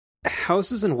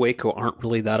houses in Waco aren't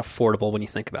really that affordable when you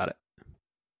think about it,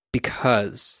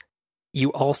 because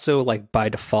you also, like, by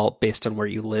default, based on where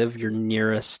you live, you're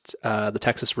nearest the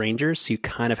Texas Rangers, so you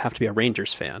kind of have to be a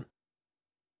Rangers fan.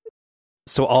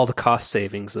 So all the cost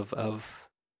savings of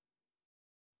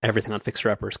everything on Fixer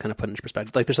Upper is kind of put into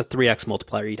perspective. Like, there's a 3x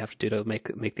multiplier you'd have to do to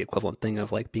make the equivalent thing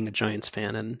of, like, being a Giants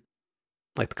fan, and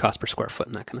like the cost per square foot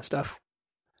and that kind of stuff.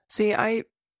 See, I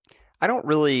don't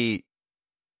really,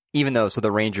 even though, so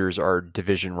the Rangers are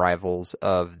division rivals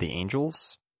of the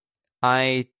Angels,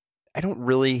 I don't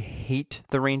really hate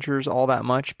the Rangers all that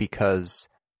much because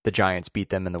the Giants beat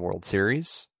them in the World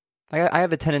Series. I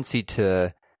have a tendency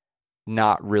to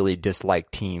not really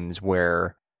dislike teams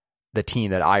where the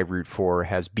team that I root for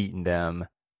has beaten them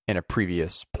in a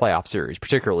previous playoff series,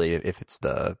 particularly if it's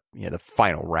the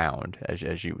final round,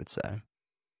 as you would say.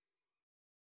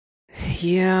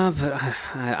 Yeah, but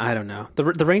I don't know.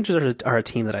 The Rangers are a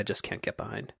team that I just can't get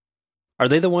behind. Are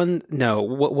they the one? No.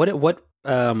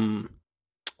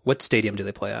 What stadium do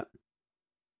they play at?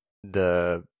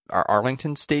 The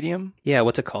Arlington Stadium? Yeah,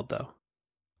 what's it called though?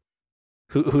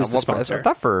 Who's the sponsor? I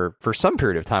thought for some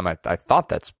period of time I thought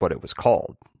that's what it was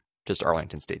called, just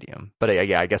Arlington Stadium. But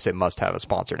I guess it must have a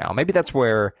sponsor now. Maybe that's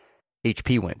where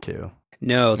HP went to.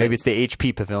 No, maybe it's the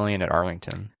HP Pavilion at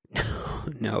Arlington.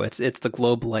 No, it's the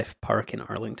Globe Life Park in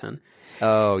Arlington.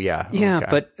 Oh yeah, yeah. Okay.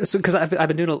 But so because I've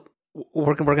been doing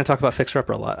we're going to talk about Fixer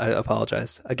Upper a lot. I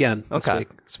apologize again this week,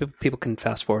 so people can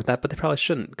fast forward that, but they probably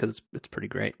shouldn't because it's pretty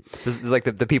great. This is like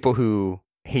the people who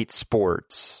hate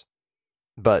sports,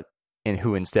 and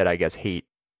who instead, I guess, hate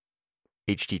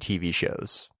HGTV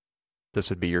shows. This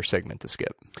would be your segment to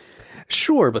skip.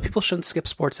 Sure, but people shouldn't skip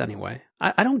sports anyway.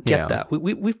 I don't get that.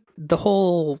 We the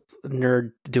whole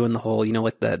nerd doing the whole,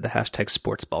 like the hashtag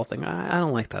sports ball thing. I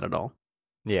don't like that at all.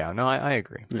 Yeah, no, I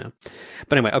agree. Yeah,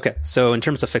 but anyway, okay. So in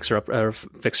terms of Fixer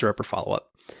Upper follow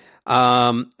up,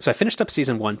 so I finished up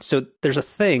season 1. So there's a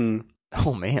thing.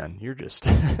 Oh man, you're just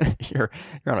you're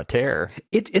on a tear.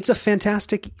 It's a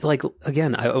fantastic, like,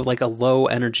 again, like a low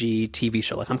energy TV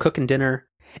show. Like, I'm cooking dinner.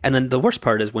 And then the worst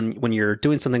part is when you're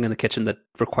doing something in the kitchen that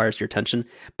requires your attention,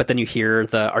 but then you hear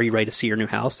 "Are you ready to see your new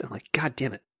house?" And I'm like, God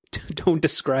damn it! Don't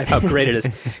describe how great it is,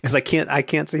 because I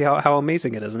can't see how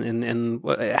amazing it is, and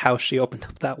how she opened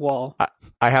up that wall.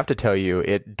 I have to tell you,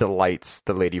 it delights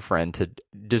the lady friend to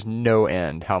just no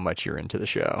end how much you're into the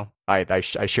show. I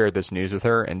shared this news with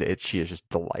her, and she is just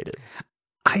delighted.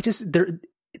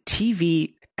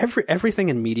 TV, everything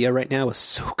in media right now is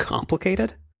so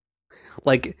complicated.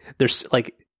 Like, there's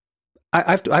like,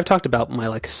 I've talked about my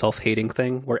like self-hating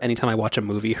thing, where anytime I watch a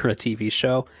movie or a TV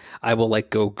show, I will like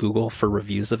go Google for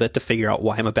reviews of it to figure out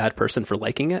why I'm a bad person for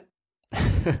liking it.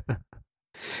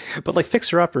 But like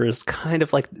Fixer Upper is kind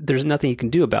of like, there's nothing you can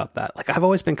do about that. Like, I've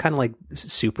always been kind of like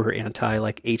super anti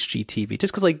like HGTV,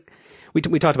 just because like we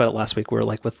talked about it last week, where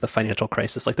like with the financial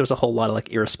crisis, like there's a whole lot of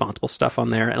like irresponsible stuff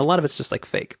on there, and a lot of it's just like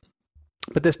fake.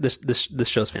 But this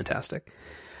show's fantastic.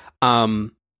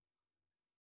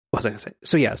 What was I going to say?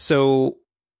 So yeah,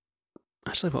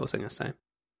 actually, what was I going to say?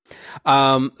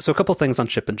 So a couple things on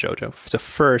Chip and JoJo. So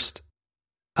first,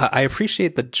 I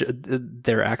appreciate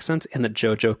their accents, and that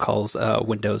JoJo calls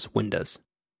Windows.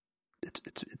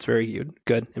 It's very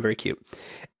good and very cute.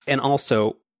 And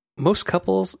also, most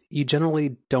couples, you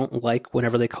generally don't like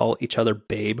whenever they call each other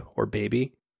babe or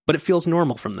baby, but it feels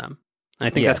normal from them. And I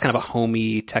think that's kind of a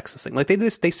homey Texas thing. Like,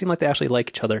 they seem like they actually like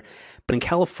each other. But in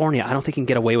California, I don't think you can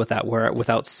get away with that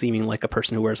without seeming like a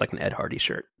person who wears like an Ed Hardy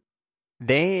shirt.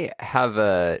 They have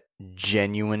a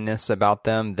genuineness about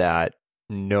them that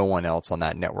no one else on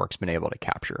that network's been able to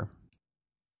capture.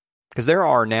 Because there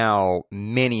are now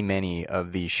many, many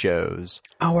of these shows.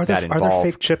 Oh, are there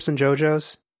fake Chips and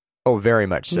JoJos? Oh, very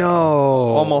much so.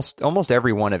 No. Almost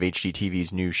every one of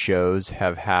HGTV's new shows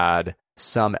have had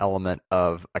some element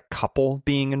of a couple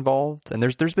being involved, and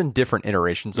there's been different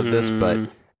iterations of this, but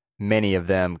many of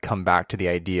them come back to the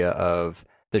idea of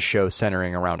the show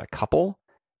centering around a couple,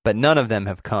 but none of them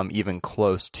have come even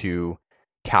close to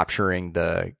capturing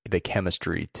the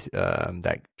chemistry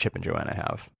that Chip and Joanna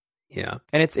have. Yeah,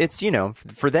 and it's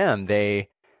for them, this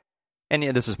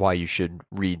is why you should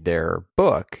read their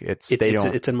book. It's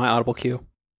in my Audible queue.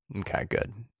 Okay,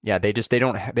 good. Yeah, they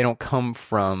don't come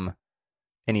from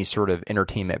any sort of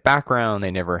entertainment background.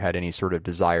 They never had any sort of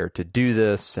desire to do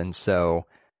this, and so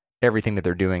everything that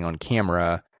they're doing on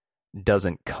camera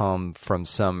doesn't come from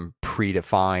some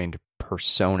predefined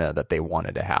persona that they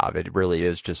wanted to have. It really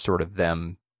is just sort of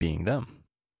them being them.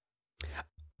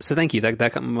 So thank you. That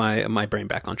got my brain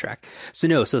back on track. So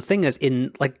the thing is,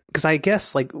 because I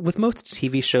guess like with most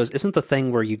TV shows, isn't the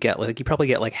thing where you get like, you probably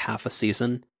get like half a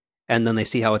season, and then they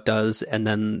see how it does, and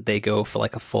then they go for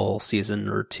like a full season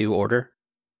or 2 order.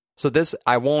 So this,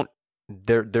 I won't,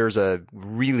 there's a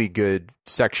really good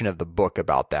section of the book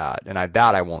about that, and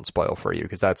I won't spoil for you,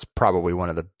 because that's probably one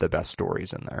of the best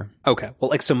stories in there. Okay. Well,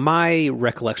 like, so my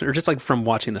recollection, or just like from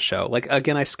watching the show, like,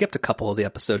 again, I skipped a couple of the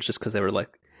episodes just because they were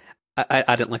like,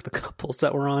 I didn't like the couples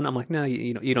that were on. I'm like, no,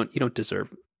 you don't deserve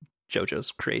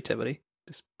JoJo's creativity.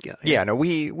 Just get out of here. Yeah, no,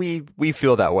 we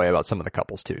feel that way about some of the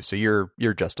couples too. So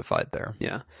you're justified there.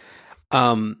 Yeah.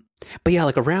 But yeah,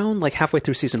 like around like halfway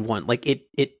through season 1, like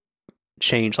it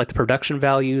changed. Like the production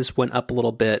values went up a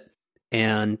little bit,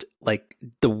 and like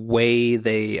the way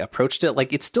they approached it,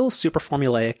 like it's still super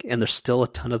formulaic, and there's still a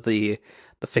ton of the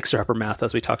fixer-upper math,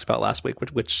 as we talked about last week,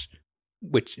 which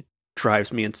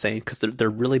drives me insane, because they're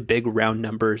really big round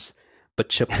numbers, but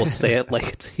Chip will say it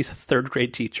like he's a 3rd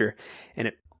grade teacher,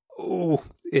 and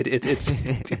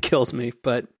it kills me.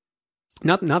 But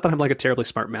not that I'm like a terribly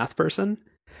smart math person,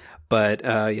 but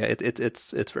yeah,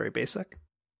 it's very basic.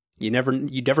 You never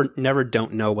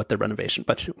don't know what the renovation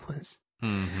budget was.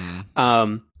 Mm-hmm.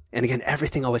 And again,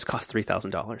 everything always costs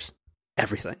 $3,000.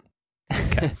 Everything.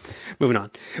 Okay, moving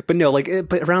on. But no, like,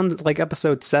 but around like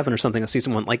episode 7 or something of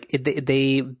season 1, like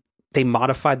they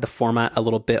modified the format a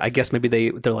little bit. I guess maybe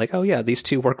they're like, oh yeah, these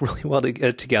two work really well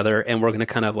together, and we're going to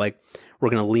kind of like, we're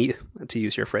going to lean, to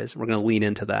use your phrase, we're going to lean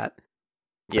into that.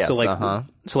 Yes. So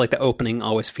like the opening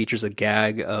always features a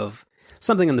gag of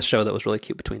something in the show that was really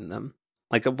cute between them.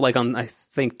 Like on, I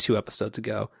think 2 episodes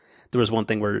ago, there was one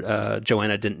thing where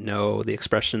Joanna didn't know the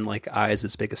expression like eyes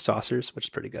as big as saucers, which is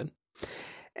pretty good.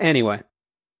 Anyway,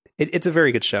 it's a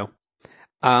very good show.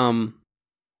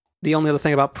 The only other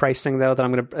thing about pricing, though, that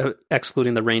I'm going to,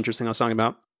 excluding the Rangers thing I was talking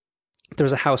about, there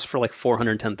was a house for like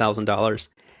 $410,000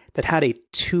 that had a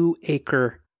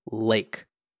 2-acre lake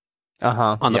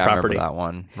on the property. I remember that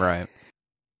one, right?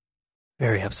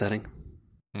 Very upsetting.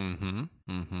 Mm-hmm.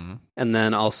 Mm-hmm. And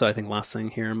then also, I think last thing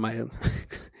here in my,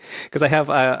 because I have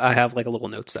like a little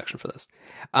notes section for this.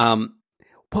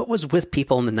 What was with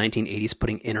people in the 1980s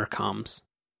putting intercoms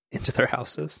into their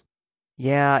houses?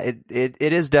 Yeah, it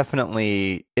is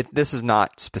definitely, this is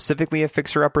not specifically a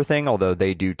fixer-upper thing, although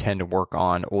they do tend to work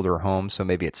on older homes, so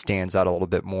maybe it stands out a little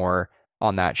bit more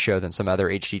on that show than some other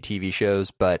HGTV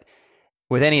shows. But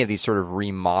with any of these sort of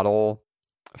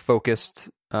remodel-focused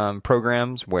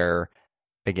programs where,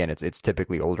 again, it's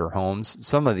typically older homes,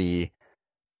 some of the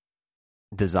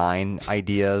design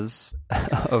ideas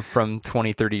from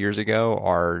 20, 30 years ago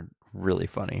are really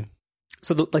funny.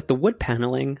 So the wood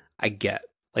paneling, I get.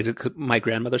 Like, my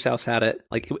grandmother's house had it.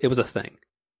 Like, it was a thing.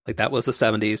 Like, that was the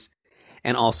 70s.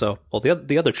 And also, well,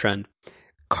 the other trend,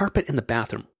 carpet in the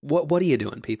bathroom. What are you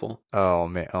doing, people? Oh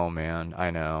man,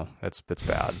 I know. It's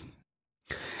bad.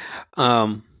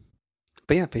 But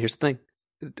here's the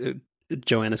thing.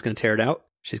 Joanna's going to tear it out.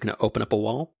 She's going to open up a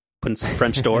wall, put in some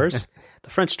French doors. The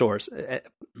French doors.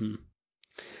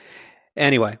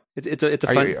 Anyway, it's a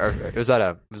fun. Is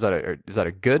that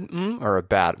a good or a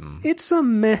bad? It's a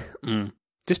meh.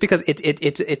 Just because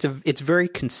it's very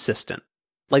consistent.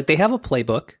 Like, they have a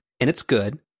playbook and it's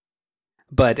good,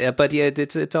 but yeah,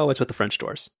 it's always with the French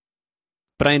doors.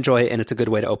 But I enjoy it, and it's a good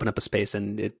way to open up a space.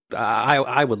 And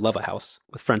I would love a house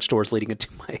with French doors leading into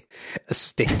my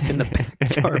estate in the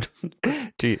backyard,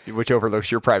 which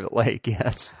overlooks your private lake.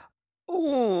 Yes.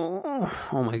 Oh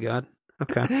my God.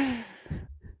 Okay.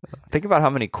 Think about how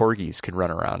many corgis could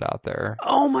run around out there.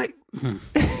 Oh my.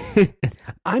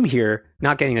 I'm here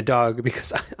not getting a dog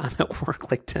because I'm at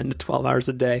work like 10 to 12 hours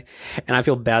a day, and I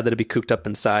feel bad that it'd be cooped up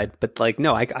inside. But like,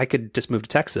 no, I could just move to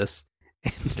Texas.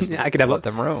 And I could let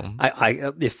them roam.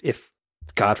 If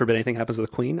God forbid anything happens to the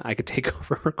Queen, I could take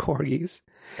over her corgis,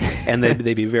 and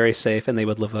they'd be very safe, and they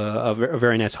would live a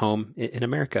very nice home in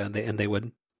America. And they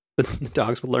would, the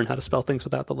dogs would learn how to spell things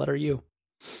without the letter U.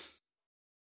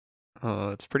 Oh,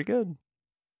 that's pretty good.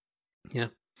 Yeah.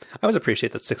 I always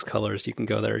appreciate that 6 colors, you can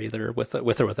go there either with or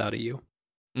without a U.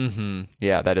 Mm-hmm.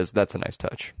 Yeah, that's a nice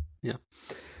touch. Yeah.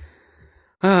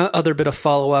 Other bit of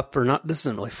follow-up, or not, this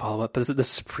isn't really follow-up, but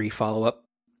this is pre-follow-up.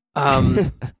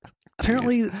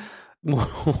 Apparently...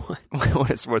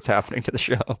 What's happening to the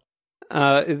show?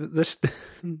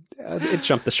 It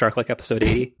jumped the shark like episode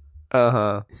 80.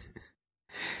 Uh-huh.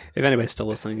 If anybody's still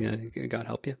listening, God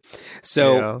help you.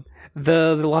 So,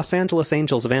 the Los Angeles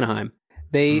Angels of Anaheim,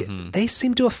 they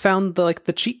seem to have found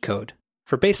the cheat code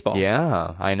for baseball.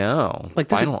 Yeah, I know. Like,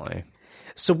 finally.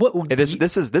 So what?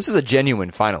 This is a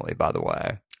genuine finally, by the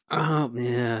way. Oh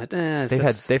yeah,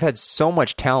 they've had so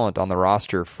much talent on the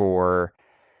roster for.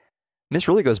 This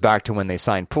really goes back to when they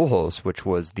signed Pujols, which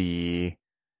was the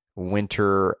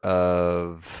winter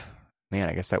of, man,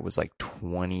 I guess that was like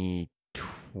 2012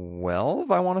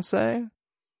 2012, I want to say.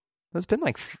 There's been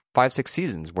like 5-6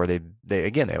 seasons where they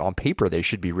on paper they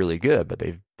should be really good, but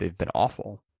they've been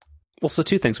awful. Well, so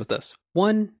two things with this.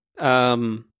 One,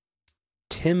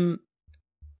 Tim.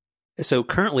 So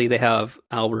currently they have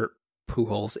Albert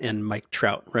Pujols and Mike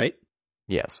Trout, right?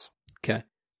 Yes. Okay,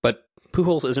 but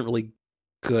Pujols isn't really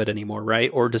good anymore, right?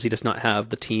 Or does he just not have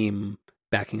the team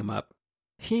backing him up?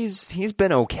 He's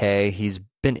been okay. He's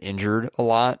been injured a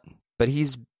lot, but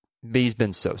he's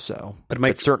been so.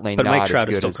 But certainly not Mike Trout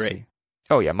as is good still as. great.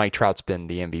 Oh yeah, Mike Trout's been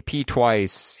the MVP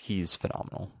twice. He's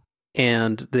phenomenal.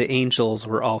 And the Angels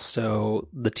were also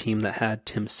the team that had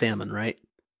Tim Salmon, right?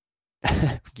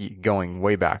 Going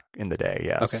way back in the day,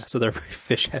 yes. Okay, so they're a very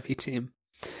fish-heavy team.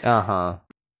 Uh-huh.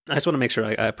 I just want to make sure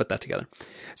I put that together.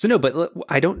 So no, but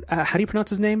I don't. How do you pronounce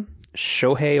his name?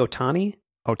 Shohei Ohtani.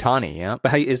 Ohtani, yeah.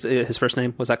 But how is his first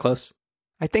name? Was that close?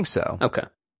 I think so. Okay.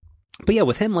 But yeah,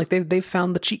 with him, like they've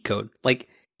found the cheat code. Like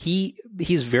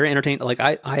he's very entertaining. Like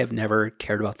I have never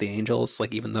cared about the Angels.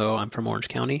 Like even though I'm from Orange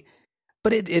County,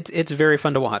 but it's very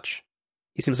fun to watch.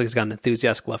 He seems like he's got an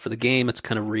enthusiastic love for the game. It's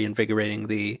kind of reinvigorating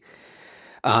the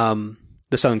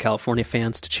Southern California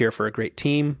fans to cheer for a great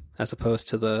team as opposed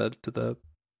to the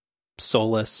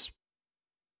soulless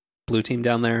blue team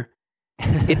down there.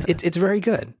 It's very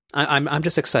good. I'm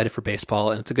just excited for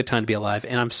baseball, and it's a good time to be alive.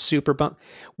 And I'm super bummed.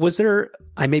 Was there?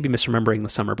 I may be misremembering the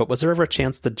summer, but was there ever a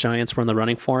chance the Giants were in the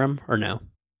running for him, or no?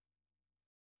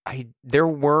 There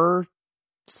were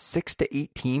 6 to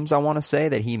 8 teams I want to say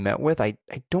that he met with. I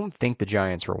don't think the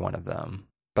Giants were one of them,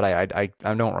 but I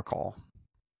don't recall.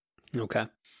 Okay,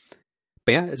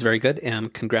 but yeah, it's very good,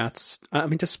 and congrats. I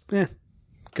mean, just good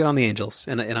on the Angels,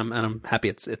 and I'm happy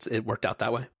it worked out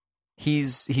that way.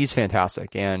 He's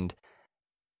fantastic, and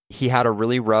he had a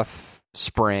really rough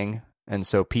spring, and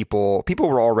so people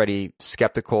were already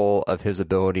skeptical of his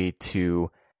ability to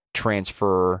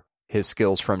transfer his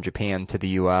skills from Japan to the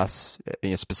U.S.,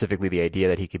 specifically the idea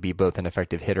that he could be both an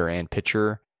effective hitter and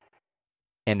pitcher.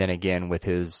 And then again, with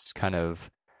his kind of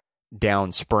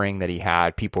down spring that he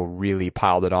had, people really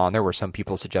piled it on. There were some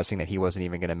people suggesting that he wasn't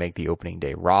even going to make the opening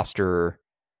day roster,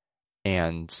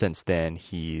 and since then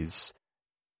he's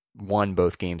won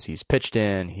both games he's pitched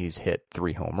in. He's hit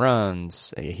 3 home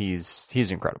runs. He's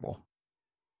incredible.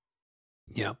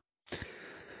 Yeah.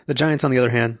 The Giants, on the other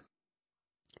hand,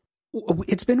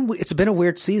 it's been a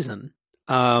weird season.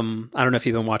 I don't know if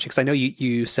you've been watching, because I know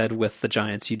you said with the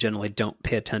Giants you generally don't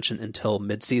pay attention until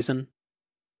midseason.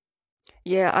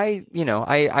 Yeah, I've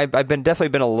definitely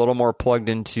been a little more plugged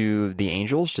into the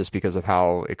Angels just because of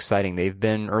how exciting they've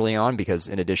been early on. Because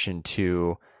in addition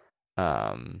to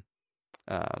Ohtani,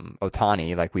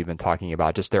 like we've been talking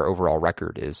about, just their overall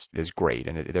record is great,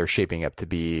 and they're shaping up to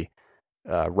be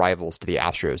rivals to the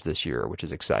Astros this year, which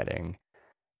is exciting.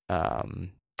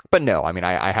 But no, I mean,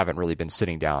 I haven't really been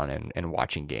sitting down and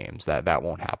watching games. That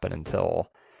won't happen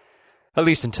until the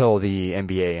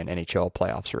NBA and NHL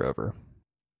playoffs are over.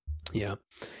 Yeah,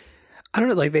 I don't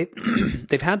know. Like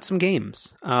they've had some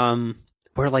games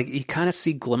where like you kind of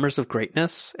see glimmers of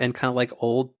greatness, and kind of like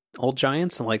old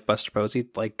Giants, and like Buster Posey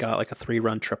like got like a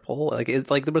 3-run triple. Like it's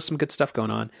like there was some good stuff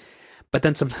going on, but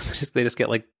then sometimes they just get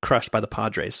like crushed by the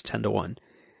Padres 10-1.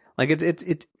 Like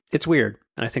it's weird.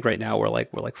 And I think right now we're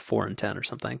like 4-10 or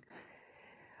something.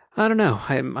 I don't know.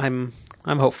 I'm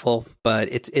hopeful, but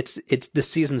it's this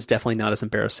season's definitely not as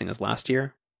embarrassing as last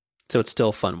year, so it's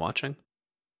still fun watching.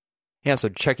 Yeah, so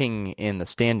checking in the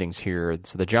standings here,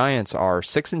 so the Giants are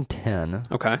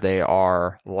 6-10. Okay. They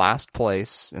are last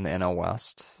place in the NL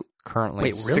West. Currently,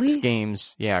 Wait, really? 6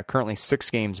 games. Yeah, currently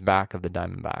 6 games back of the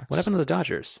Diamondbacks. What happened to the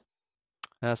Dodgers?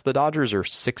 So the Dodgers are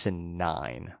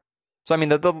 6-9. So I mean,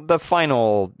 the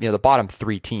final, the bottom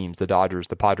 3 teams, the Dodgers,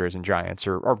 the Padres, and Giants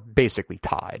are basically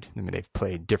tied. I mean, they've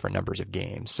played different numbers of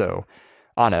games, so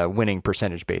on a winning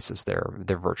percentage basis, they're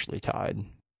virtually tied.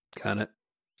 Got it.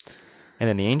 And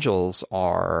then the Angels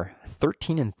are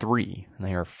 13-3, and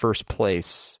they are first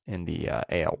place in the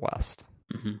AL West.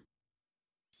 Mm-hmm.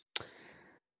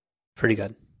 Pretty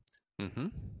good. Mm-hmm.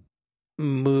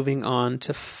 Moving on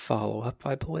to follow-up,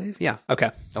 I believe. Yeah, okay.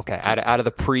 Okay, out of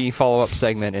the pre-follow-up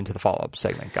segment into the follow-up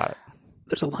segment. Got it.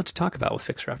 There's a lot to talk about with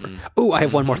Fixer Upper. Oh, I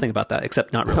have one more thing about that,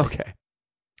 except not really. Okay.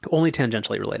 Only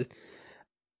tangentially related.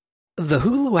 The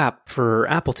Hulu app for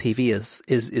Apple TV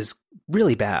is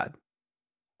really bad.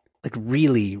 Like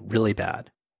really, really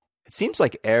bad. It seems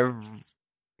like every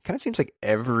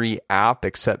app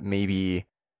except maybe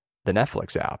the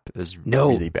Netflix app is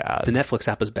really bad. The Netflix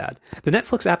app is bad. The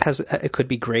Netflix app it could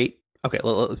be great. Okay,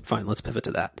 fine. Let's pivot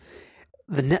to that.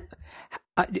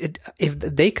 If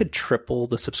they could triple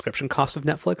the subscription cost of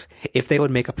Netflix, if they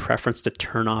would make a preference to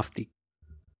turn off the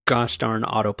gosh darn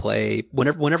autoplay.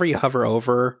 Whenever you hover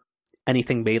over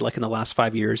anything made like in the last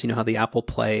 5 years, you know how the Apple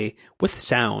Play with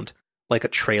sound, like a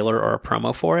trailer or a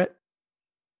promo for it.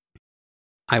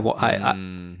 I want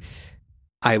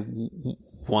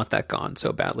that gone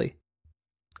so badly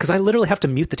because I literally have to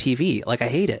mute the TV. Like I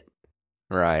hate it.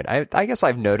 Right. I guess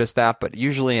I've noticed that, but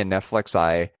usually in Netflix,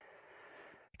 I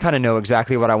kind of know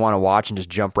exactly what I want to watch and just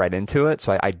jump right into it.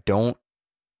 So I don't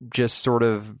just sort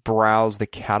of browse the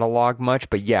catalog much.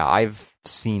 But yeah, I've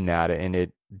seen that, and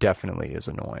it definitely is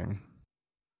annoying.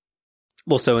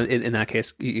 Well, so in that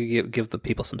case, you give the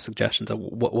people some suggestions of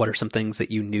what are some things that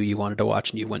you knew you wanted to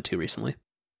watch and you went to recently.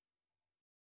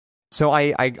 So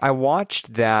I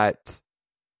watched that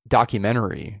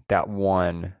documentary that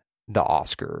won the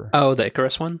Oscar. Oh, the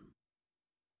Icarus one?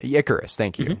 Icarus,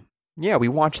 thank you. Mm-hmm. Yeah, we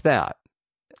watched that.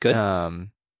 Good.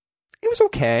 It was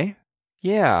okay.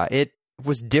 Yeah, it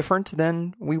was different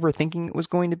than we were thinking it was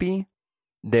going to be.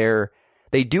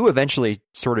 They do eventually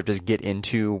sort of just get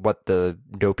into what the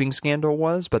doping scandal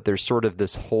was, but there's sort of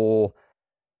this whole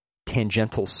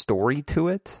tangential story to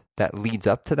it that leads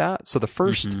up to that. So the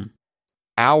first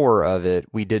hour of it,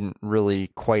 we didn't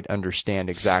really quite understand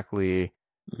exactly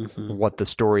what the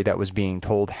story that was being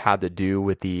told had to do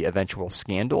with the eventual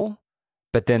scandal.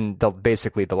 But then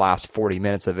basically the last 40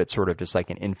 minutes of it sort of just like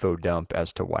an info dump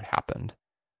as to what happened.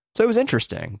 So it was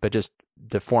interesting, but just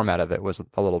the format of it was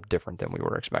a little different than we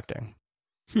were expecting.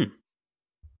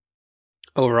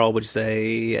 Overall, would you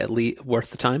say at least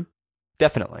worth the time?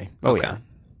 Definitely. Oh, okay.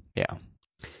 Yeah.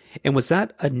 And was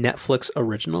that a Netflix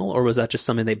original, or was that just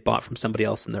something they bought from somebody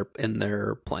else in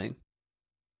their playing?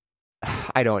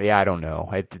 I don't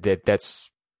know.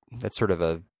 That's sort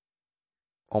of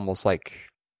almost like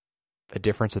a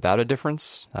difference without a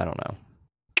difference. I don't know.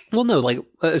 Well, no, like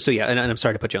so yeah, and I'm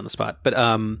sorry to put you on the spot, but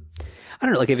I don't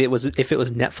know, like if it was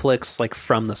Netflix like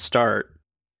from the start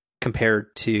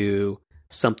compared to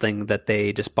something that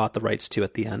they just bought the rights to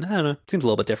at the end. I don't know. It seems a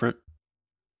little bit different.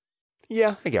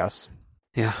 Yeah, I guess.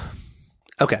 Yeah.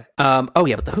 Okay. Oh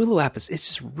yeah, but the Hulu app it's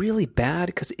just really bad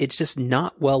because it's just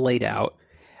not well laid out.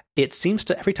 It seems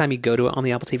to every time you go to it on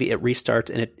the Apple TV, it restarts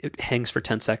and it hangs for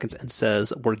 10 seconds and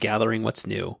says, "We're gathering what's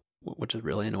new," which is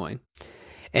really annoying.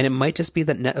 And it might just be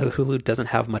that Hulu doesn't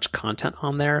have much content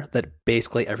on there, that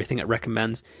basically everything it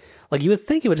recommends. Like you would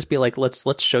think it would just be like,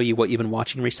 let's show you what you've been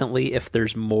watching recently if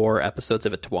there's more episodes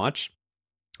of it to watch.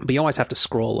 But you always have to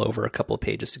scroll over a couple of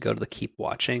pages to go to the keep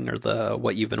watching or the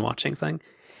what you've been watching thing.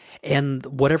 And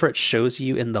whatever it shows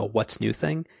you in the what's new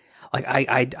thing, like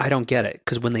I don't get it.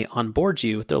 Because when they onboard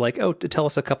you, they're like, oh, tell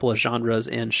us a couple of genres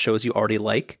and shows you already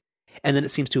like. And then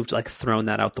it seems to have like thrown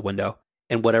that out the window.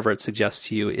 And whatever it suggests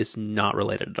to you is not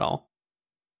related at all.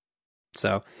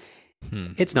 So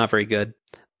it's not very good.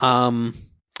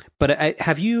 But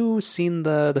have you seen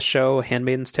the show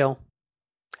Handmaid's Tale?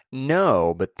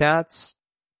 No, but that's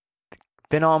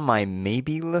been on my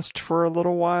maybe list for a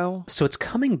little while. So it's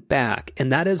coming back,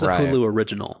 and that is a Hulu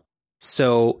original.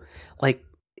 So like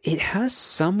it has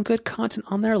some good content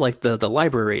on there. Like the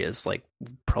library is like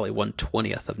probably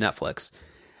 1/20th of Netflix.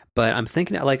 But I'm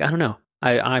thinking like, I don't know.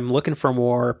 I'm looking for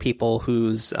more people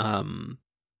whose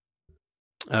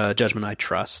judgment I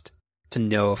trust to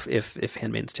know if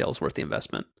Handmaid's Tale is worth the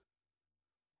investment.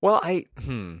 Well,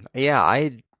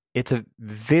 it's a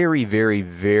very, very,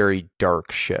 very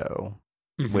dark show,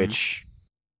 which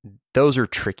those are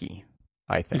tricky,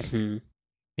 I think.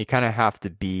 You kind of have to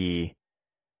be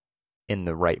in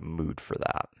the right mood for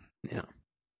that. Yeah.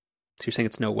 So you're saying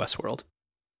it's no Westworld?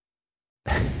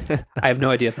 I have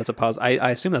no idea if that's a pause. I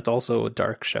assume that's also a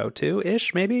dark show too,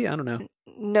 ish, maybe? I don't know.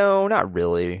 No, not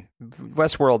really.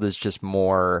 Westworld is just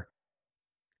more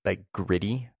like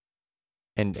gritty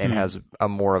and has a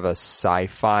more of a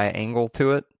sci-fi angle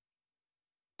to it.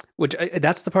 Which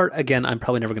that's the part, again, I'm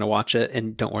probably never going to watch it,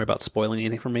 and don't worry about spoiling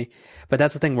anything for me. But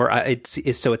that's the thing where it's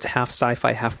half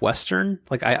sci-fi, half Western.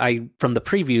 Like I from the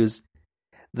previews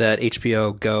that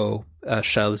HBO Go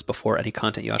shows before any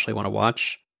content you actually want to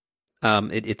watch,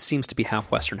 it seems to be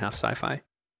half Western, half sci-fi.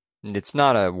 It's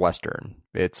not a Western.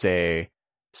 It's a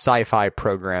sci-fi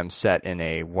program set in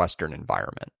a Western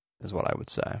environment, is what I would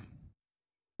say.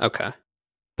 Okay.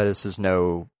 But this is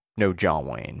no John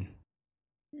Wayne.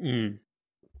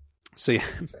 So yeah,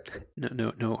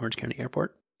 no Orange County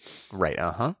Airport. Right.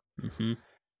 Mm-hmm.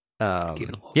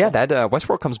 Yeah, that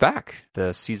Westworld comes back.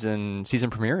 The season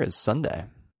premiere is Sunday.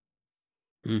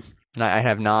 And I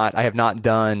have not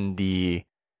done the.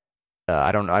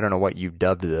 I don't know what you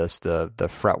dubbed this, the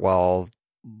Fretwell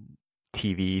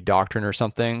TV doctrine or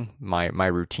something. My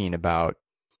routine about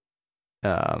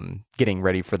getting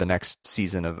ready for the next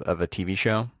season of a TV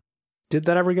show. Did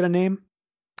that ever get a name?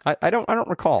 I don't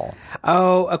recall.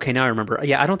 Oh, okay. Now I remember.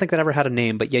 Yeah, I don't think that ever had a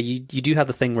name, but yeah, you do have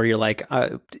the thing where you're like,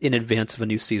 in advance of a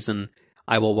new season,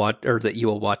 I will watch, or that you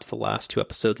will watch the last 2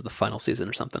 episodes of the final season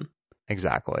or something.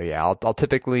 Exactly. Yeah, I'll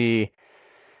typically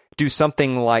do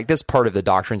something like this. Part of the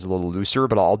doctrine's a little looser,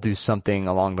 but I'll do something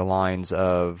along the lines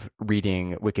of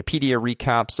reading Wikipedia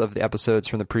recaps of the episodes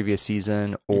from the previous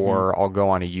season, or I'll go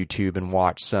on a YouTube and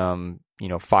watch some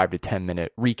 5 to 10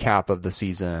 minute recap of the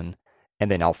season. And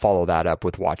then I'll follow that up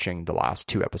with watching the last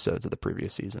 2 episodes of the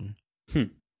previous season. And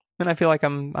I feel like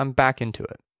I'm back into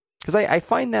it. Because I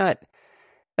find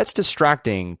that's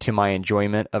distracting to my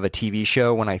enjoyment of a TV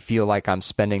show when I feel like I'm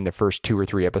spending the first 2 or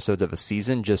 3 episodes of a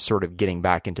season just sort of getting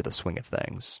back into the swing of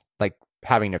things. Like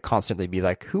having to constantly be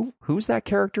like, who's that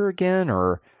character again?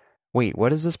 Or wait, what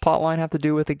does this plot line have to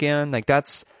do with again? Like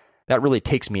that really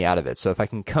takes me out of it. So if I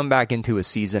can come back into a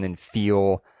season and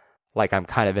feel like I'm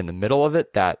kind of in the middle of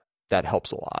it, that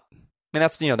helps a lot. And I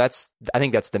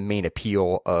think that's the main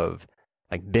appeal of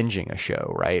like binging a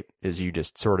show, right? Is you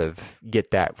just sort of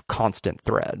get that constant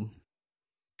thread.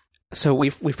 So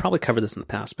we've probably covered this in the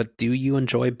past, but do you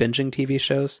enjoy binging TV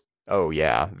shows? Oh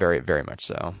yeah, very, very much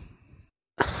so.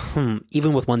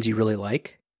 Even with ones you really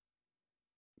like?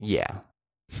 Yeah.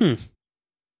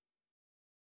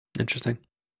 Interesting.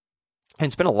 And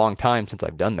it's been a long time since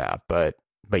I've done that, but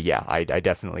yeah, I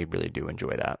definitely really do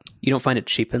enjoy that. You don't find it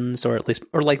cheapens, or at least,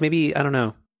 or like maybe, I don't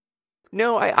know.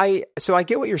 No, so I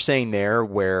get what you're saying there,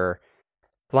 where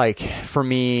like for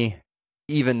me,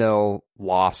 even though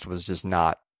Lost was just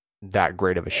not that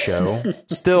great of a show,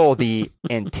 still the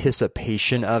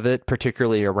anticipation of it,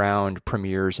 particularly around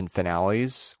premieres and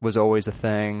finales, was always a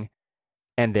thing.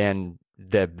 And then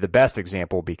the best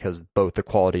example, because both the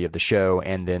quality of the show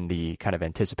and then the kind of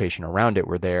anticipation around it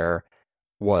were there,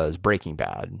 was Breaking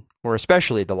Bad, or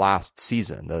especially the last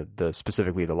season, the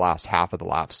specifically the last half of the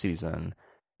last season.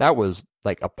 That was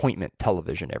like appointment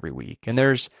television every week. And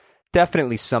there's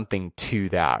definitely something to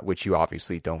that, which you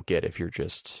obviously don't get if you're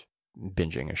just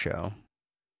binging a show.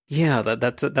 Yeah,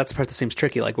 that's the part that seems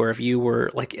tricky. Like where if you were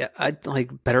like, I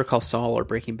like Better Call Saul or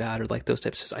Breaking Bad or like those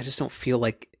types of shows, I just don't feel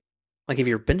like if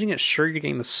you're binging it, sure, you're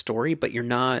getting the story, but you're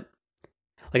not.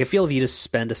 Like, I feel if you just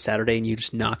spend a Saturday and you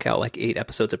just knock out like 8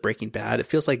 episodes of Breaking Bad, it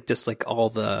feels like just like all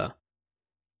the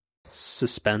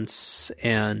suspense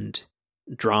and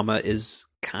drama is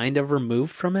kind of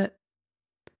removed from it.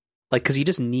 Like, because you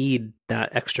just need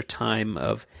that extra time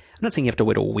of, I'm not saying you have to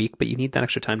wait a week, but you need that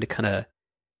extra time to kind of,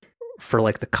 for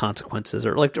like the consequences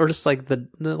or just like the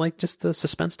like just the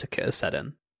suspense to set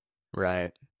in.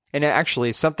 Right. And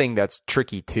actually something that's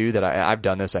tricky too, that I've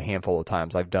done this a handful of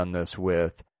times. I've done this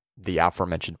with the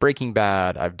aforementioned Breaking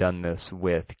Bad. I've done this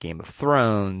with Game of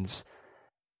Thrones.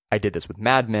 I did this with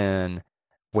Mad Men,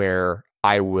 where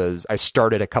I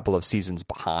started a couple of seasons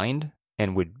behind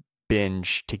and would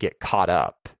binge to get caught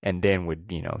up, and then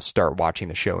would, start watching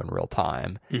the show in real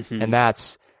time. Mm-hmm. And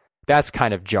that's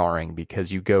kind of jarring,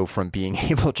 because you go from being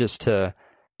able just to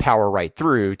power right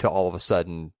through to all of a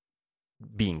sudden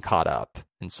being caught up.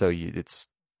 And so that's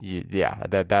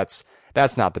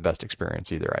not the best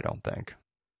experience either, I don't think.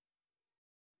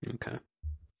 Okay.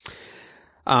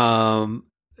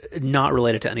 Not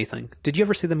related to anything. Did you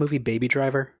ever see the movie Baby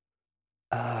Driver?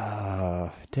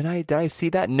 Did I see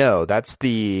that? No, that's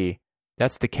the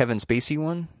Kevin Spacey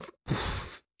one.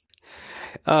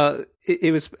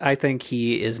 It was. I think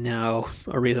he is now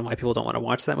a reason why people don't want to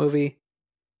watch that movie.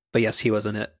 But yes, he was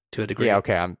in it to a degree. Yeah.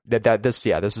 Okay. This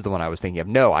is the one I was thinking of.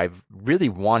 No, I've really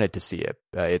wanted to see it.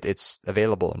 It's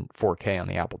available in 4K on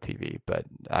the Apple TV, but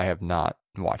I have not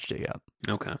watched it yet.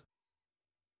 Okay.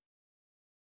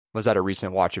 Was that a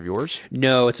recent watch of yours?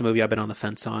 No, it's a movie I've been on the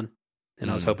fence on, and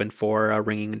I was hoping for a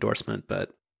ringing endorsement,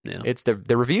 but yeah. It's the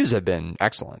reviews have been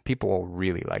excellent. People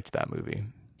really liked that movie.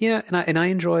 Yeah, and I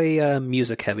enjoy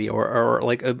music heavy or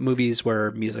like movies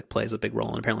where music plays a big role,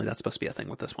 and apparently that's supposed to be a thing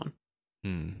with this one.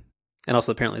 And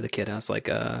also apparently the kid has like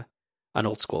an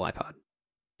old school iPod.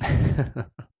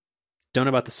 Don't know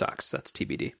about the socks. That's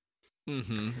TBD.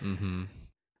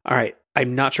 All right.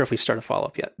 I'm not sure if we've started a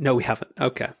follow-up yet. No, we haven't.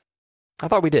 Okay. I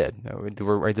thought we did.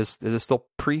 Is this still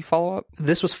pre-follow-up?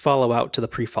 This was follow-out to the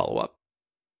pre-follow-up.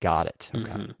 Got it.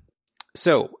 Okay.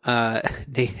 So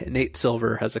Nate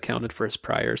Silver has accounted for his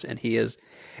priors, and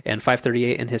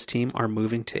 538 and his team are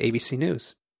moving to ABC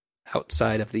News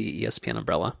outside of the ESPN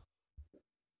umbrella.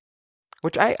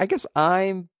 Which I guess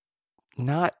I'm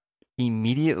not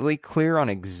immediately clear on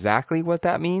exactly what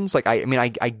that means. Like, I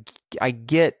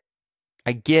get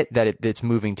that it's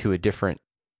moving to a different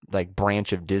like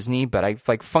branch of Disney, but I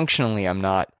like functionally I'm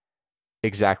not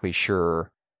exactly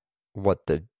sure what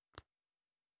the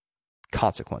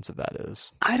consequence of that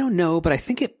is. I don't know, but I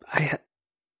think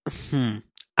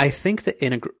I think the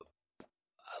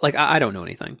I don't know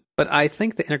anything, but I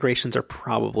think the integrations are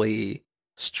probably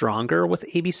stronger with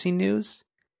ABC News.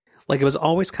 Like, it was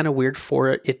always kind of weird for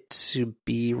it to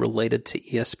be related to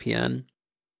ESPN,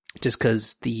 just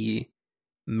because the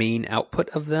main output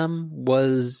of them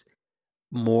was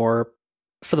more,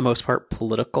 for the most part,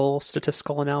 political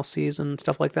statistical analyses and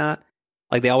stuff like that.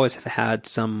 Like, they always have had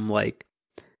some like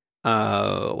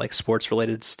sports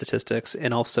related statistics,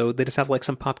 and also they just have like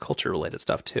some pop culture related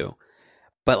stuff too.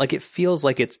 But like, it feels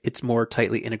like it's more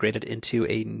tightly integrated into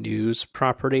a news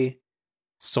property.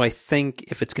 So I think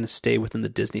if it's going to stay within the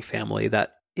Disney family,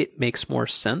 that it makes more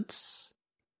sense.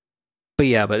 But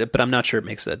yeah, but I'm not sure it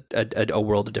makes a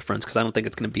world of difference, because I don't think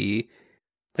it's going to be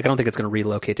like, I don't think it's going to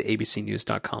relocate to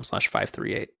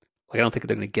abcnews.com/538. Like, I don't think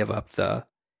they're going to give up the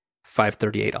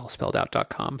 538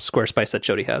 allspelledout.com. Squarespace that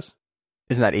Jody has.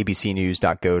 Isn't that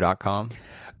abcnews.go.com?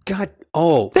 God,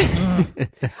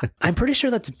 I'm pretty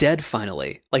sure that's dead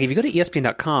finally. Like, if you go to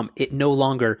ESPN.com, it no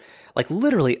longer, like,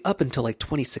 literally up until like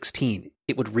 2016,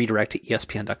 it would redirect to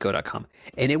ESPN.go.com.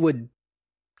 And it would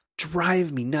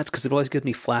drive me nuts, because it always gives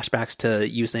me flashbacks to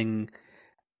using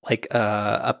like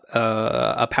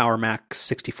a Power Mac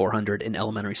 6400 in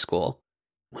elementary school,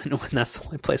 when that's the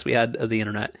only place we had the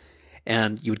internet.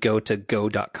 And you would go to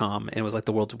go.com, and it was like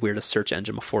the world's weirdest search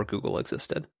engine before Google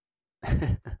existed.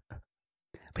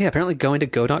 But yeah, apparently going to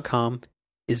go.com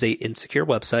is a insecure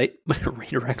website, but it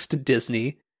redirects to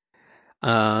Disney.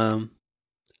 And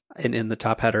in the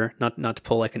top header, not to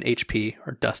pull like an HP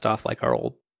or dust off like our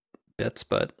old bits,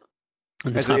 but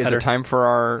in the is top header, it time for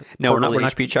our we're not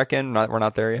HP check-in? We're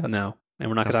not there yet? No, and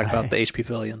we're not going to talk about the HP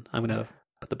Pavilion. I'm going to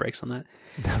put the brakes on that.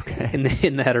 Okay. In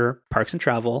the header, parks and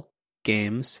travel,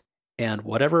 games, and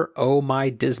whatever Oh My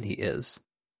Disney is.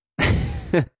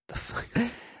 The fuck?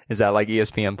 Is that like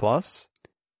ESPN Plus?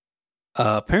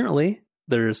 Apparently,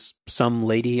 there's some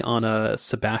lady on a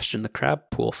Sebastian the Crab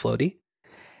pool floaty.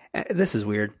 This is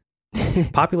weird.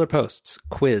 Popular posts,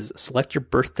 quiz, select your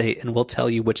birth date, and we'll tell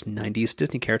you which 90s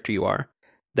Disney character you are.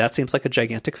 That seems like a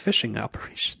gigantic phishing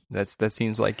operation. That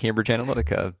seems like Cambridge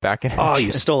Analytica back in. Oh,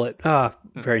 you stole it.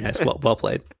 Very nice. Well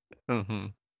played. Mm-hmm.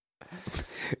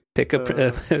 Pick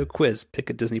a quiz. Pick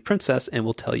a Disney princess, and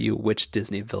we'll tell you which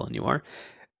Disney villain you are.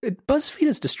 BuzzFeed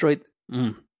has destroyed.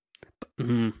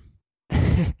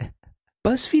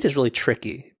 BuzzFeed is really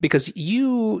tricky, because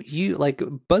you like,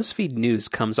 BuzzFeed News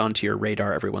comes onto your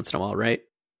radar every once in a while, right?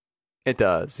 It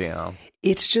does, yeah.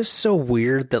 It's just so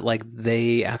weird that like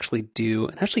they actually do,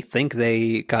 and I actually think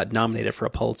they got nominated for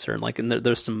a Pulitzer, and like, and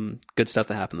there's some good stuff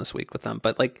that happened this week with them,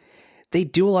 but like, they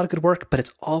do a lot of good work, but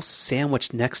it's all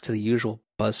sandwiched next to the usual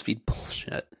BuzzFeed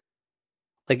bullshit.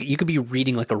 Like, you could be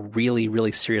reading like a really,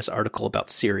 really serious article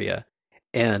about Syria,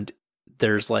 and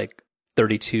there's like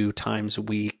 32 times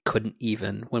we couldn't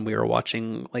even when we were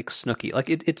watching like Snooki. Like,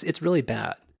 it's really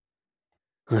bad.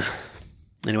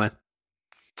 Anyway,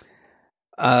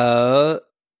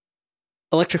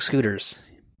 electric scooters.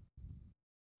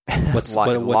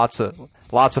 Lots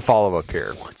of follow up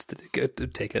here.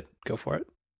 Take it? Go for it.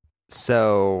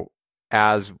 So,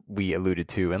 as we alluded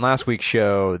to in last week's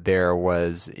show, there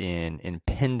was an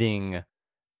impending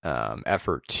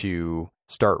effort to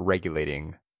start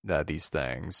regulating these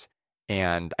things.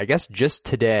 And I guess just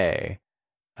today,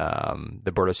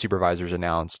 the Board of Supervisors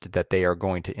announced that they are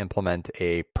going to implement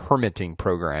a permitting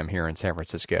program here in San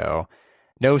Francisco.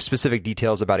 No specific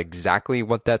details about exactly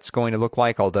what that's going to look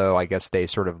like, although I guess they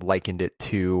sort of likened it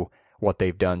to what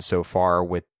they've done so far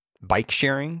with bike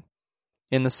sharing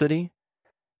in the city.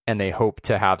 And they hope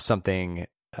to have something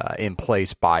in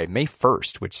place by May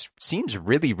 1st, which seems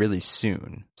really, really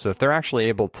soon. So if they're actually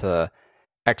able to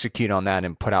execute on that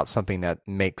and put out something that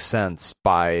makes sense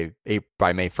by May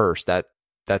 1st,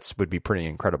 that would be pretty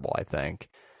incredible, I think.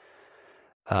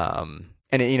 And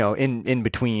in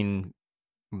between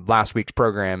last week's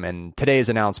program and today's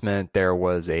announcement, there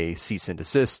was a cease and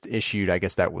desist issued. I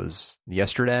guess that was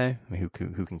yesterday. I mean,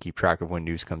 who can keep track of when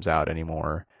news comes out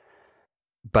anymore?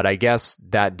 But I guess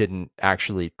that didn't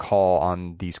actually call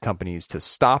on these companies to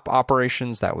stop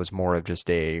operations. That was more of just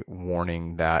a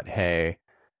warning that, hey,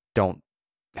 don't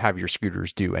have your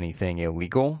scooters do anything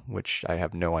illegal, which I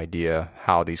have no idea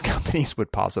how these companies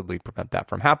would possibly prevent that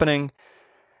from happening.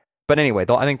 But anyway,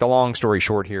 I think the long story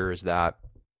short here is that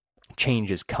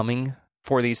change is coming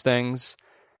for these things.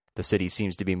 The city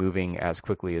seems to be moving as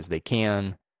quickly as they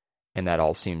can, and that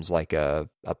all seems like a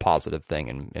positive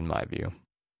thing in my view.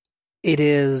 It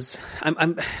is.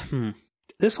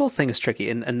 This whole thing is tricky,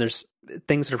 and there's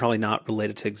things that are probably not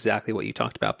related to exactly what you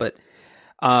talked about. But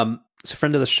it's a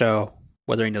friend of the show,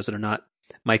 whether he knows it or not,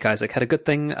 Mike Isaac had a good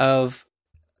thing of.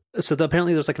 So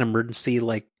apparently there's like an emergency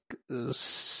like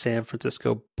San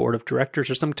Francisco Board of Directors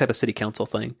or some type of city council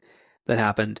thing that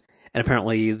happened, and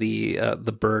apparently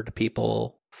the Bird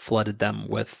people flooded them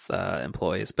with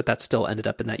employees, but that still ended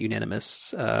up in that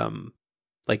unanimous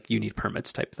like you need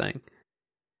permits type thing.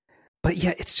 But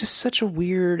yeah, it's just such a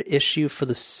weird issue for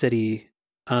the city,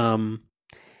 and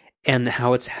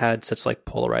how it's had such like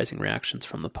polarizing reactions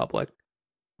from the public.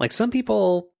 Like some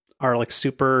people are like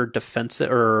super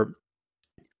defensive or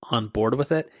on board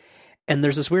with it, and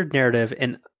there's this weird narrative.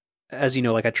 And as you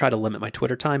know, like I try to limit my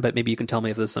Twitter time, but maybe you can tell me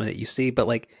if this is something that you see. But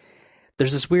like,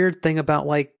 there's this weird thing about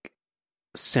like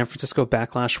San Francisco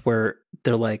backlash where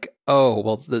they're like, oh,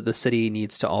 well, the city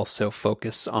needs to also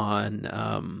focus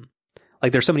on,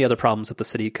 like there's so many other problems that the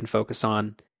city can focus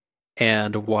on.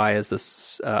 And why is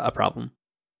this a problem?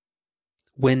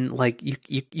 When like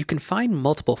you can find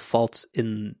multiple faults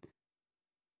in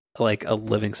like a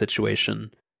living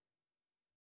situation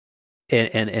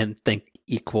and think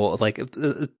equal, like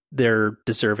they're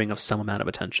deserving of some amount of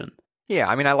attention. Yeah,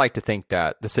 I mean, I like to think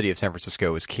that the city of San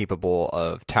Francisco is capable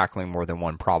of tackling more than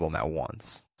one problem at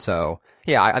once. So,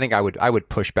 yeah, I think I would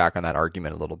push back on that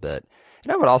argument a little bit.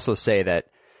 And I would also say that,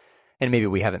 and maybe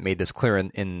we haven't made this clear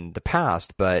in the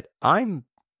past, but I'm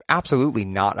absolutely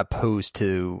not opposed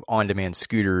to on-demand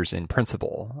scooters in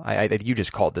principle. You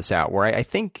just called this out, where I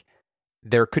think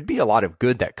there could be a lot of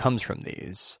good that comes from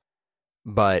these,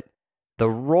 but the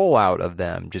rollout of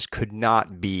them just could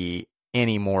not be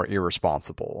any more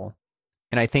irresponsible.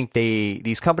 And I think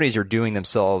these companies are doing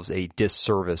themselves a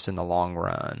disservice in the long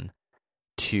run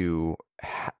to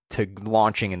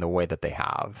launching in the way that they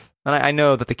have. And I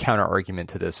know that the counter argument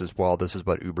to this is, well, this is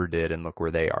what Uber did and look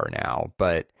where they are now.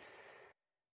 But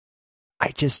I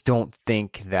just don't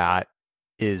think that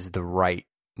is the right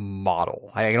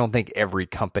model. I don't think every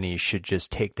company should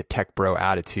just take the tech bro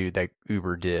attitude that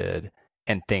Uber did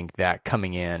and think that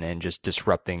coming in and just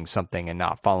disrupting something and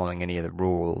not following any of the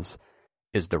rules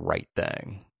is the right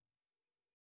thing.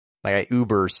 Like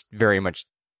Uber very much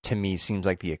to me seems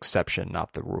like the exception,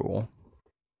 not the rule.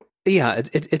 Yeah,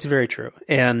 it's very true.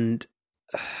 And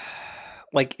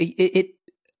like it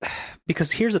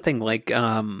because here's the thing, like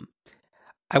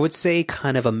I would say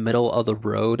kind of a middle of the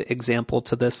road example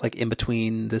to this, like in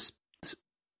between this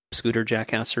scooter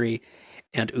jackassery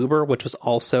and Uber, which was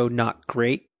also not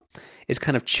great, is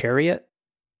kind of Chariot,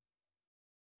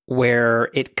 where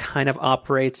it kind of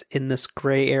operates in this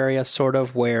gray area, sort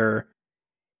of, where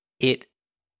it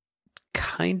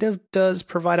kind of does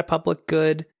provide a public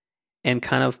good and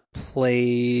kind of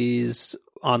plays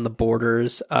on the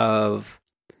borders of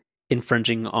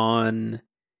infringing on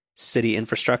city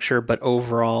infrastructure, but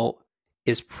overall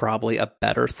is probably a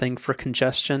better thing for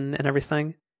congestion and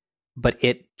everything. But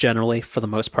it generally, for the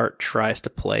most part, tries to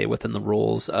play within the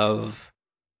rules of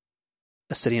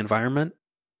a city environment.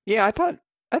 Yeah, I thought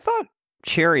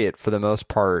Chariot, for the most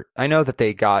part, I know that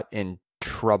they got in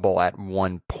trouble at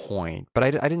one point, but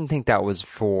I didn't think that was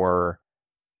for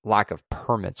lack of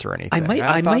permits or anything.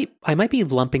 I might be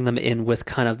lumping them in with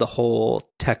kind of the whole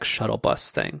tech shuttle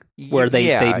bus thing, where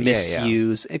they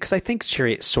misuse, because I think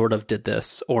Chariot sort of did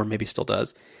this, or maybe still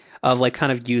does, of like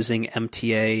kind of using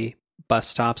MTA bus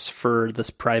stops for this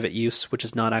private use, which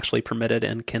is not actually permitted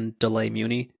and can delay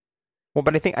Muni. Well,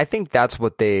 but I think that's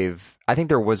what I think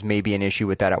there was maybe an issue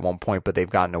with that at one point, but they've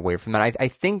gotten away from that. I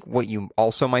think what you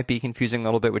also might be confusing a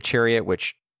little bit with Chariot,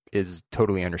 which is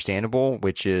totally understandable,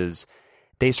 which is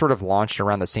they sort of launched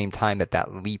around the same time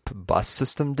that Leap bus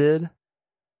system did.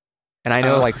 And I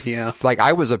know like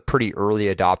I was a pretty early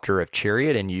adopter of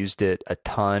Chariot and used it a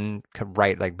ton,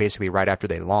 basically right after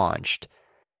they launched.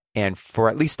 And for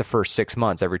at least the first 6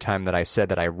 months, every time that I said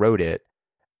that I wrote it,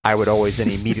 I would always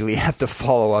then immediately have to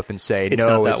follow up and say,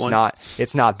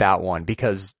 it's not that one.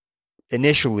 Because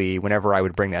initially, whenever I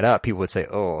would bring that up, people would say,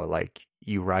 oh, like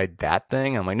you ride that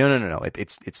thing? I'm like, no.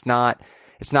 It's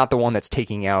not the one that's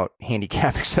taking out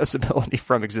handicap accessibility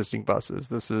from existing buses.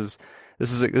 This is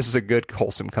a good,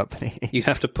 wholesome company. You'd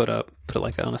have to put it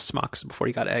like on a smocks before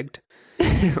you got egged.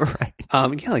 Right.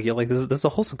 You're like, this is a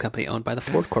wholesome company owned by the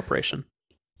Ford Corporation.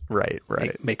 Right.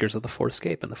 Makers of the Ford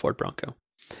Escape and the Ford Bronco.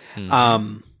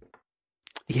 Mm-hmm.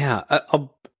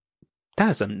 That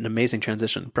is an amazing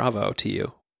transition. Bravo to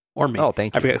you. Or me. Oh,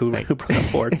 thank you. I forget who brought up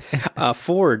Ford.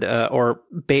 Ford, or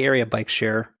Bay Area Bike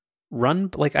Share, run,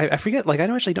 like, I forget, like,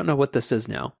 I actually don't know what this is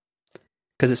now.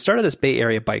 Because it started as Bay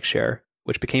Area Bike Share,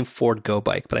 which became Ford Go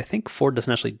Bike, but I think Ford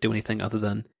doesn't actually do anything other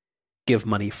than give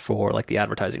money for, like, the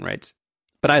advertising rights.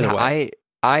 But either way.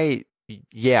 I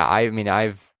mean,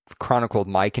 I've chronicled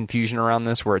my confusion around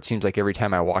this, where it seems like every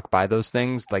time I walk by those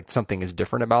things, like something is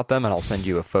different about them, and I'll send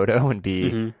you a photo and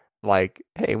be like,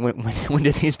 "Hey, when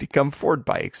did these become Ford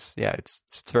bikes?" Yeah, it's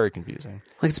very confusing.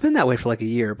 Like it's been that way for like a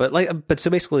year, but so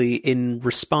basically in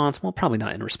response, well, probably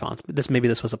not in response, but maybe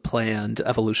this was a planned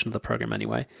evolution of the program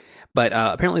anyway. But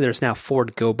apparently there's now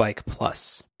Ford Go Bike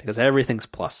Plus, because everything's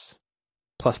plus.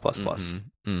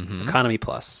 Economy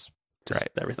plus, just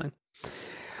everything.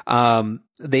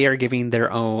 They are giving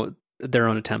their own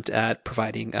attempt at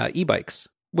providing e-bikes,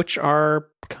 which are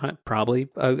probably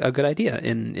a good idea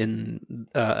in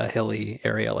a hilly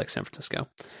area like San Francisco.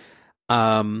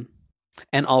 And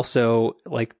also,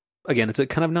 like, again, it's a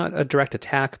kind of not a direct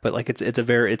attack, but like it's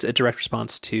a direct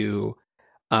response to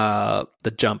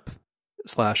the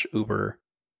Jump/Uber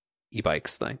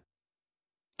e-bikes thing.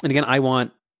 And again, I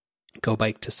want Go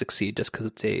Bike to succeed just because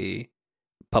it's a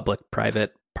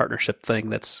public-private partnership thing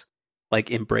that's like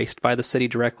embraced by the city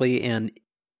directly and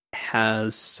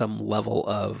has some level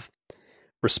of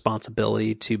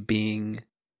responsibility to being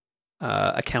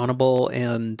accountable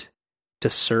and to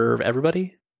serve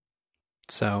everybody.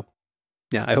 So,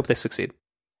 yeah, I hope they succeed.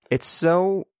 It's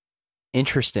so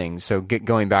interesting. So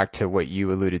going back to what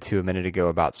you alluded to a minute ago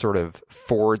about sort of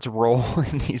Ford's role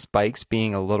in these bikes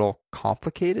being a little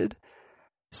complicated.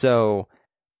 So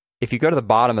if you go to the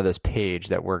bottom of this page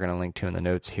that we're going to link to in the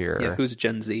notes here. Yeah, who's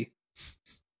Gen Z?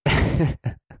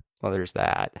 Well, there's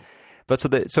that. But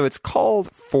so it's called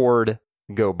Ford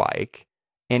Go Bike.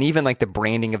 And even like the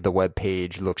branding of the web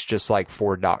page looks just like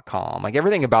Ford.com. Like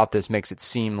everything about this makes it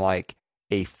seem like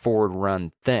a Ford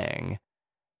run thing.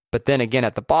 But then again,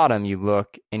 at the bottom, you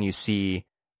look and you see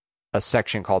a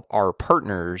section called Our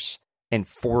Partners, and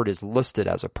Ford is listed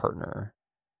as a partner.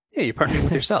 Yeah, you're partnering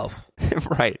with yourself.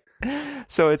 Right.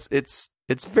 So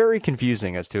it's very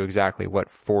confusing as to exactly what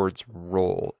Ford's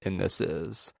role in this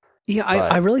is. Yeah,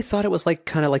 I really thought it was like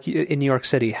kind of like in New York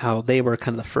City, how they were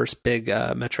kind of the first big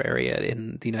metro area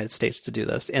in the United States to do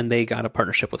this, and they got a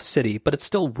partnership with City, but it's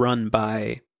still run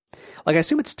by, like, I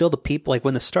assume it's still the people, like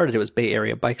when this started, it was Bay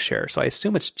Area Bike Share, so I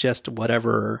assume it's just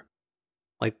whatever,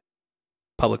 like,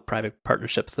 public-private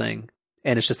partnership thing,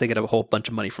 and it's just they get a whole bunch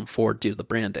of money from Ford to do the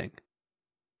branding.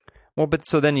 Well, but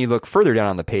so then you look further down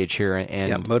on the page here, and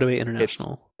yeah, Motivate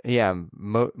International.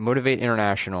 Motivate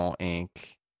International Inc.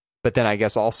 But then I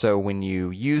guess also when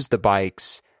you use the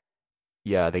bikes,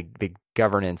 yeah, the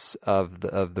governance of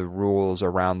the rules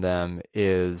around them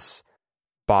is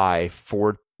by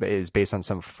Ford, is based on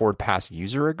some Ford Pass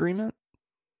user agreement,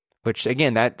 which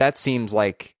again that seems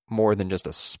like more than just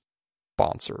a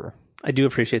sponsor. I do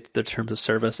appreciate that the terms of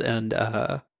service and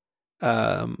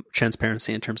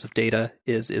transparency in terms of data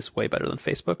is way better than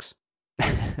Facebook's.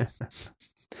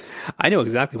 I know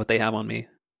exactly what they have on me,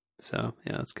 so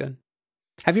yeah, that's good.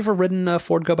 Have you ever ridden a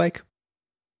Ford Go Bike?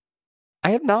 I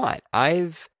have not.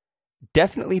 I've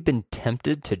definitely been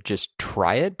tempted to just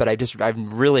try it, but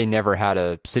I've really never had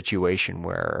a situation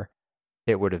where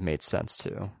it would have made sense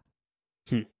to.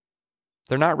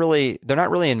 They're not really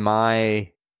in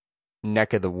my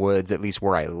neck of the woods, at least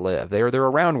where I live. They're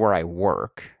around where I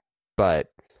work,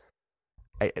 but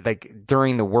like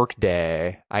during the work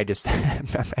day, I just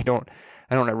I don't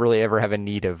really ever have a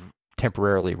need of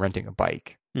temporarily renting a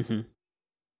bike. Mm-hmm.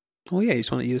 Well, yeah, you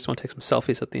just want to take some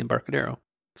selfies at the Embarcadero.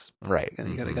 Right.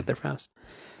 You gotta get there fast.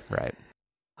 Right.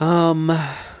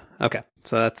 Okay.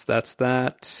 So that's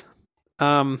that.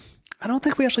 I don't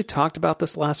think we actually talked about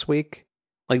this last week.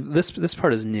 Like this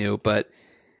part is new, but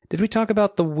did we talk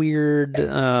about the weird?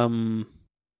 Let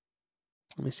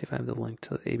me see if I have the link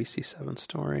to the ABC7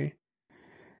 story.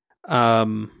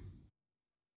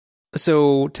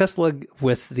 So Tesla,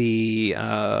 with the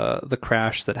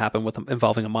crash that happened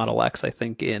involving a Model X, I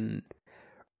think in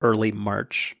early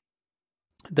March,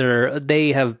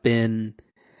 they have been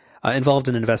involved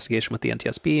in an investigation with the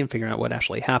NTSB and figuring out what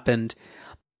actually happened.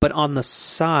 But on the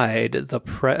side, the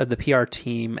PR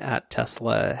team at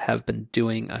Tesla have been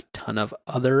doing a ton of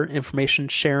other information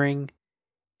sharing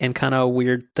and kind of a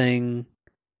weird thing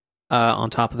on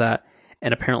top of that.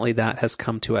 And apparently that has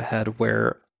come to a head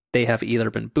where they have either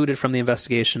been booted from the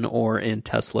investigation or, in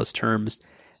Tesla's terms,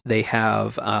 they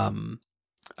have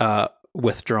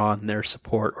withdrawn their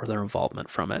support or their involvement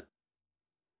from it.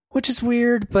 Which is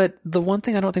weird, but the one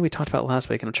thing I don't think we talked about last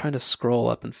week, and I'm trying to scroll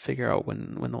up and figure out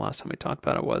when the last time we talked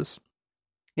about it was.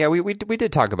 Yeah, we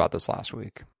did talk about this last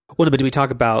week. Well, but did we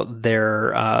talk about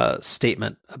their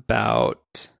statement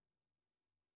about...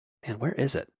 Man, where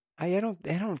is it? I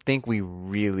don't think we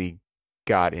really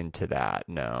got into that,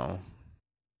 no.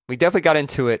 We definitely got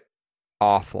into it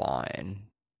offline.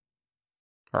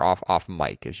 Or off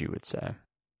mic, as you would say.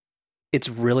 it's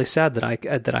really sad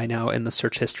that I now, in the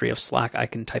search history of Slack, I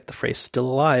can type the phrase "still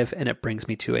alive" and it brings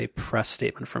me to a press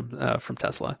statement from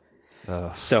Tesla.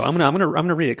 So I'm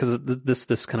gonna read it because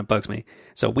this kind of bugs me.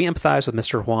 So we empathize with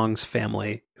Mr. Huang's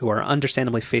family, who are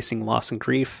understandably facing loss and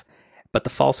grief, but the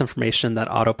false information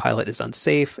that autopilot is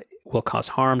unsafe will cause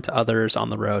harm to others on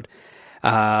the road.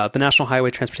 The National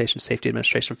Highway Transportation Safety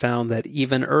Administration found that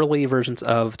even early versions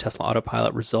of Tesla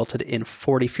Autopilot resulted in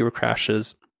 40% fewer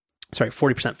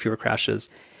crashes,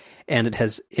 and it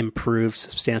has improved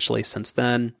substantially since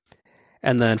then.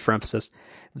 And then, for emphasis,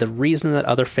 the reason that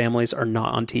other families are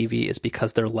not on TV is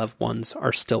because their loved ones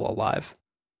are still alive,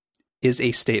 is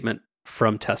a statement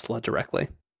from Tesla directly.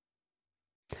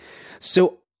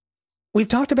 So we've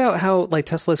talked about how like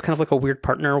Tesla is kind of like a weird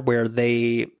partner where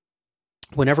they,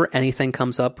 whenever anything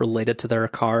comes up related to their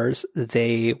cars,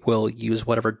 they will use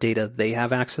whatever data they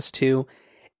have access to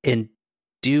and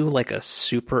do like a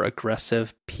super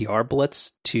aggressive PR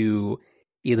blitz to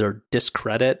either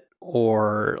discredit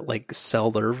or like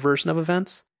sell their version of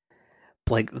events.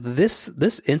 Like this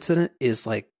incident is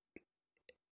like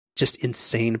just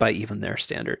insane by even their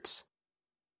standards.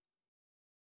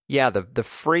 Yeah, the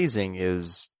phrasing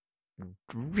is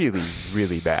really,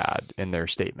 really bad in their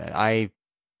statement. I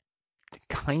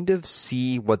kind of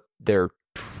see what they're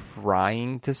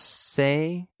trying to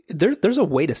say. There's a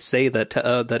way to say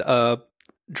that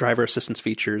driver assistance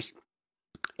features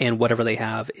and whatever they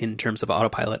have in terms of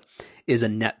autopilot is a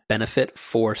net benefit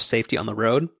for safety on the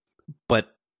road,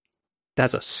 but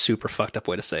that's a super fucked up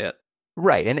way to say it.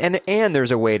 Right. And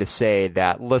there's a way to say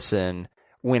that, listen,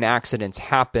 when accidents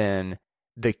happen,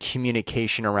 the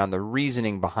communication around the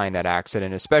reasoning behind that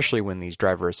accident, especially when these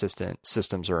driver assistant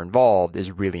systems are involved,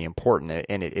 is really important.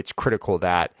 And it's critical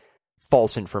that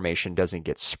false information doesn't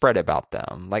get spread about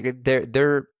them. Like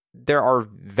there are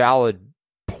valid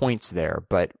points there,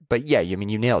 but yeah, I mean,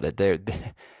 you nailed it.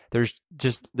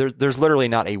 There's literally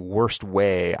not a worse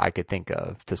way I could think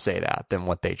of to say that than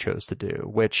what they chose to do,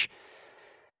 which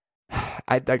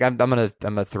I'm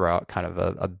gonna throw out kind of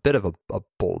a bit of a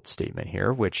bold statement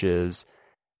here, which is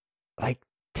like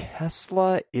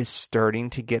Tesla is starting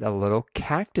to get a little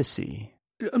cactusy.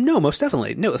 No, most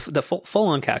definitely. No, the full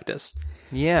on cactus.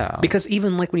 Yeah. Because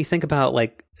even like when you think about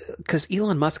like, because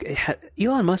Elon Musk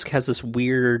has this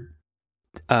weird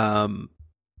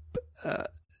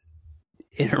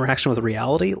interaction with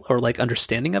reality or like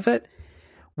understanding of it,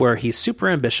 where he's super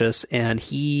ambitious and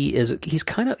he's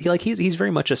kind of like he's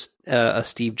very much a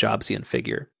Steve Jobsian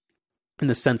figure in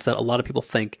the sense that a lot of people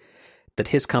think that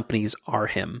his companies are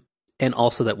him, and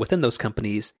also that within those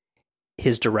companies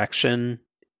his direction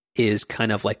is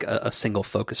kind of like a single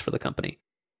focus for the company.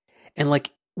 And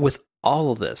like with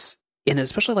all of this, and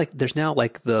especially like there's now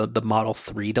like the Model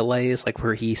 3 delays, like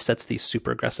where he sets these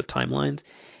super aggressive timelines,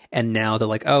 and now they're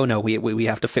like, oh no, we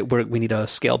have to we need to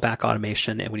scale back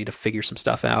automation and we need to figure some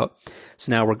stuff out.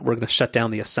 So now we're going to shut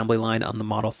down the assembly line on the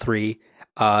Model 3,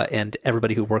 and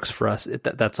everybody who works for us,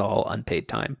 that's all unpaid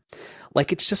time.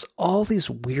 Like it's just all these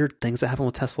weird things that happen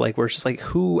with Tesla, like where it's just like,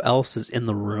 who else is in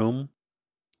the room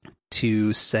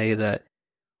to say that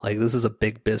like this is a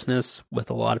big business with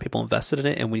a lot of people invested in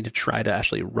it, and we need to try to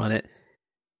actually run it,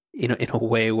 you know, in a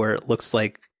way where it looks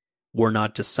like we're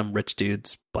not just some rich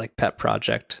dude's like pet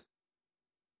project.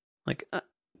 Like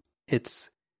it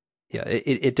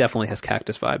definitely has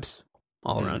cactus vibes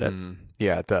all around it.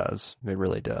 Yeah, it does. It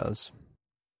really does.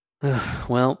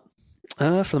 Well,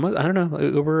 for the most, I don't know.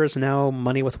 Uber is now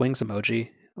money with wings emoji.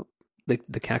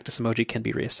 The cactus emoji can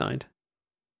be reassigned.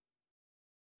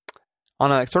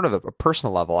 On a sort of a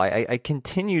personal level, I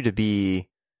continue to be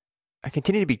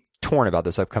torn about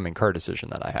this upcoming car decision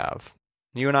that I have.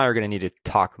 You and I are going to need to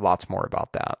talk lots more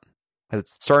about that.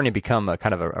 It's starting to become a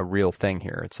kind of a real thing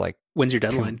here. It's like, when's your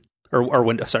deadline? Or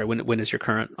when is your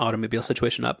current automobile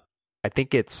situation up? I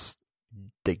think it's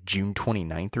like June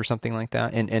 29th or something like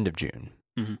that, and end of June.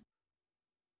 Mm-hmm.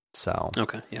 So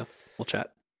okay, yeah, we'll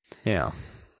chat. Yeah.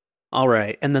 All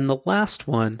right, and then the last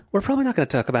one, we're probably not going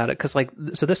to talk about it because, like,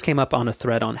 so this came up on a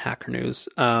thread on Hacker News,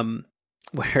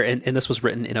 where and this was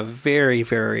written in a very,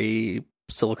 very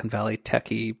Silicon Valley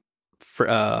techie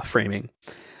framing.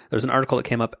 There's an article that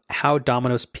came up: how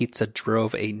Domino's Pizza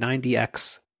drove a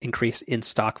 90x increase in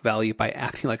stock value by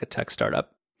acting like a tech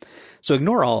startup. So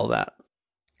ignore all of that.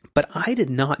 But I did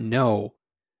not know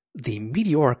the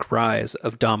meteoric rise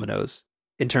of Domino's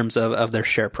in terms of their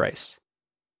share price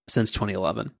since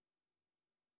 2011.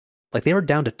 Like they were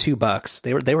down to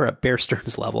 $2. They were at Bear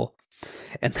Stearns level,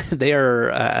 and they are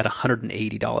at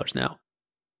 $180 now.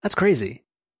 That's crazy.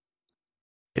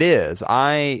 It is.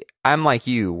 I'm like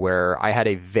you, where I had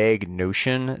a vague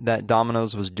notion that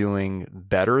Domino's was doing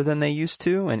better than they used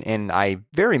to, and I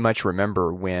very much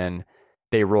remember when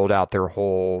they rolled out their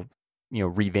whole,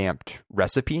 revamped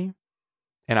recipe,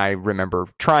 and I remember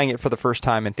trying it for the first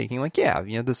time and thinking like, yeah,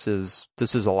 this is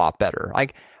a lot better.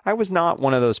 I was not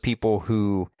one of those people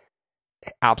who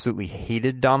absolutely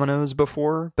hated Domino's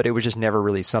before, but it was just never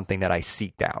really something that I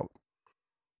seeked out.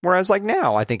 Whereas like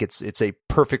now, I think it's a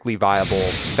perfectly viable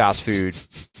fast food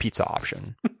pizza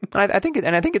option. I think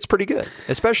it's pretty good,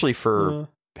 especially for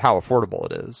how affordable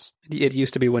it is. It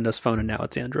used to be Windows Phone, and now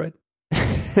it's Android.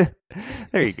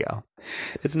 There you go.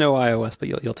 It's no iOS, but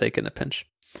you'll take it in a pinch.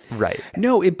 Right.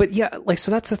 No, but yeah, like, so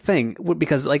that's the thing,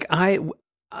 because like I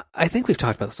think we've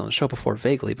talked about this on the show before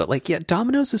vaguely, but like, yeah,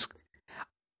 Domino's is,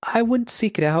 I wouldn't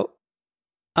seek it out,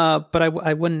 but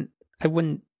I wouldn't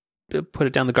put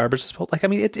it down the garbage disposal. Like, I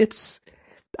mean, it's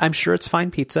I'm sure it's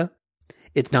fine pizza.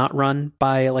 It's not run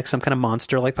by like some kind of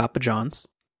monster like Papa John's,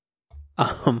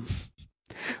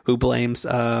 who blames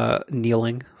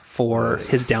kneeling for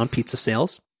his down pizza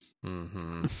sales.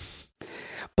 Mm-hmm.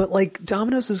 But like,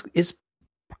 Domino's is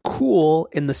cool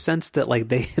in the sense that like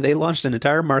they launched an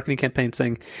entire marketing campaign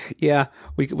saying, yeah,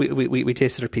 we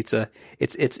tasted our pizza.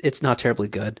 It's not terribly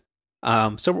good.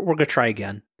 So we're gonna try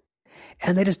again.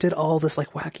 And they just did all this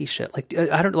like wacky shit. Like,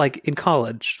 I don't, like, in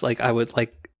college, like, I would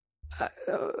like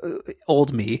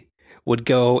old me would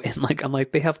go and like, I'm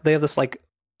like, they have this like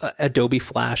Adobe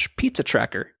Flash pizza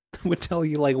tracker that would tell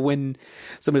you like when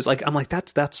somebody's like, I'm like,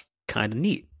 that's kind of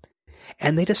neat.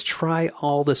 And they just try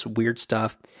all this weird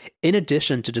stuff in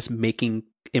addition to just making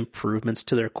improvements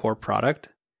to their core product,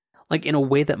 like in a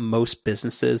way that most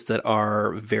businesses that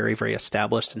are very, very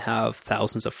established and have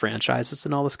thousands of franchises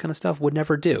and all this kind of stuff would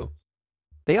never do.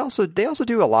 They also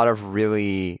do a lot of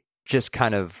really just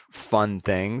kind of fun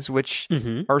things, which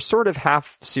are sort of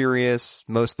half serious,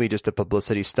 mostly just a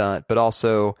publicity stunt, but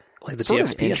also like the sort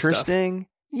DXP of interesting. Stuff.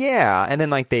 Yeah, and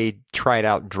then like they tried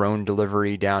out drone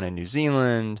delivery down in New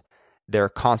Zealand. They're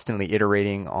constantly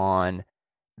iterating on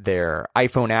their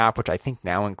iPhone app, which I think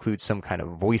now includes some kind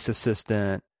of voice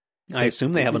assistant. I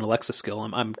assume they have an Alexa skill.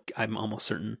 I'm almost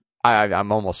certain.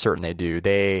 I'm almost certain they do.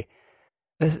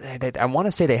 I want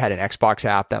to say they had an Xbox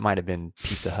app. That might have been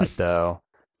Pizza Hut though.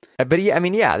 But yeah, I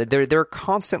mean, yeah, they're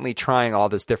constantly trying all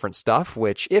this different stuff,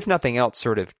 which, if nothing else,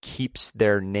 sort of keeps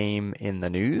their name in the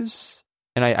news.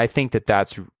 And I think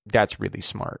that's really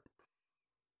smart.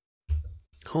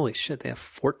 Holy shit! They have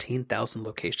 14,000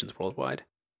 locations worldwide.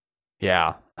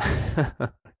 Yeah.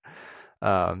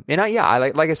 And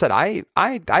I like I said, I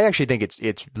actually think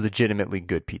it's legitimately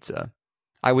good pizza.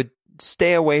 I would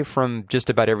stay away from just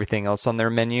about everything else on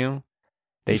their menu.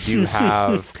 They do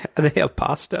have they have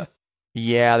pasta.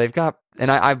 Yeah, they've got,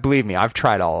 and I believe me, I've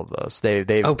tried all of those.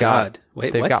 They've oh got, God,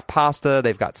 wait, they've what? got pasta,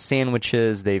 they've got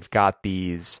sandwiches, they've got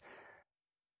these.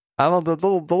 I don't know, the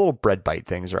little bread bite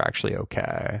things are actually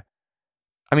okay.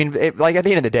 I mean, like at the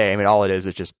end of the day, I mean, all it is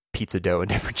just pizza dough in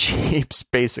different shapes,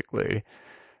 basically.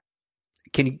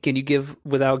 Can you give,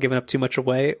 without giving up too much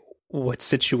away, what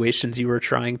situations you were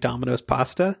trying Domino's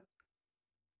pasta?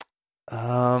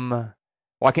 Well,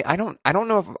 I don't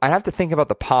know if I have to think about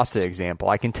the pasta example.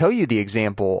 I can tell you the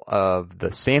example of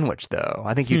the sandwich, though.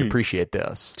 I think you'd appreciate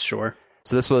this. Sure.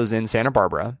 So this was in Santa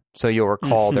Barbara. So you'll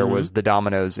recall there was the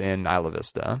Domino's in Isla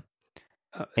Vista.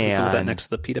 And was that next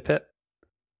to the Pita Pit?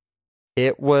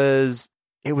 It was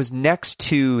next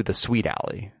to the Sweet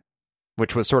Alley,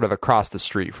 which was sort of across the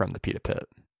street from the Pita Pit.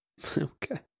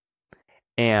 Okay.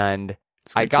 And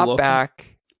I got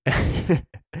back.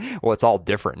 Well, it's all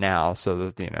different now, so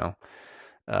that,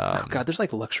 oh God, there's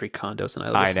like luxury condos in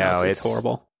Isla Vista. I know, it's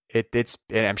horrible. It's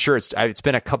and I'm sure it's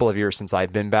been a couple of years since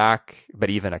I've been back, but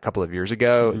even a couple of years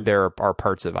ago, there are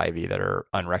parts of Ivy that are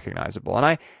unrecognizable,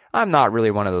 and I'm not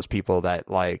really one of those people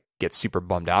that like gets super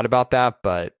bummed out about that,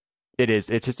 but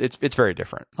it's very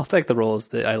different. I'll take the role as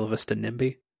the Isla Vista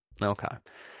NIMBY. Okay.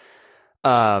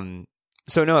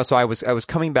 So I was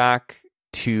coming back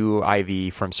to Ivy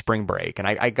from spring break, and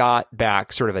I got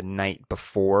back sort of a night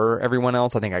before everyone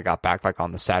else. I think I got back like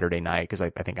on the Saturday night because I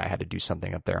think I had to do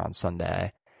something up there on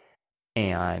Sunday,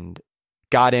 and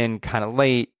got in kind of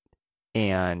late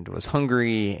and was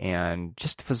hungry and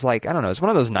just was like, I don't know, it's one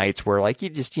of those nights where like you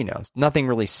just, nothing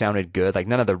really sounded good. Like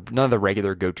none of the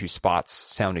regular go-to spots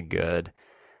sounded good.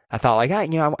 I thought like, I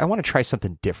want to try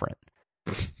something different.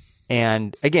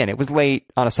 And again, it was late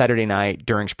on a Saturday night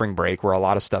during spring break where a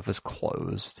lot of stuff is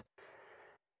closed.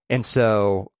 And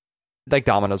so like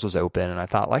Domino's was open, and I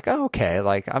thought like, oh, okay,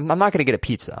 like I'm not going to get a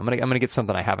pizza. I'm going to get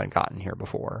something I haven't gotten here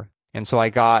before. And so I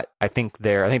think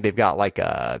they've got like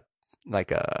a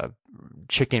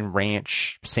chicken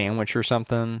ranch sandwich or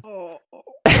something. Oh,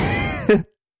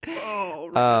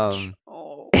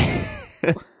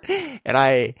 And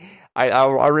I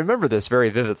remember this very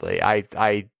vividly.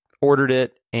 I ordered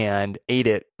it and ate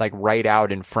it like right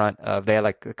out in front of. They had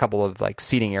like a couple of like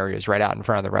seating areas right out in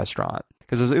front of the restaurant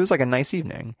because it was like a nice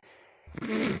evening.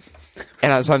 And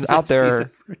so I'm out there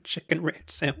for a chicken ranch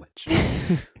sandwich.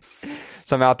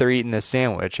 So I'm out there eating this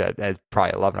sandwich at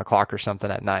probably 11 o'clock or something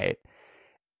at night,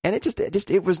 and it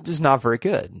was just not very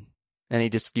good.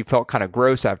 And you felt kind of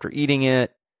gross after eating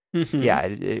it. Mm-hmm. Yeah,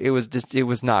 it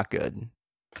was not good.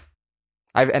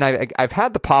 I've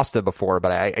had the pasta before,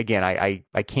 but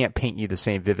I can't paint you the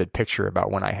same vivid picture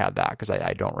about when I had that because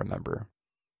I don't remember.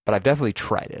 But I've definitely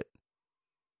tried it.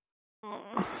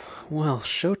 Well,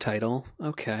 show title.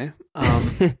 Okay.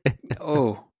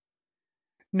 Oh.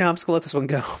 No, I'm just gonna let this one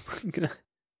go.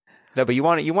 No, but you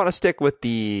want to stick with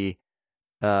the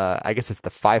I guess it's the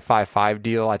 5-5-5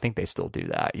 deal. I think they still do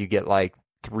that. You get like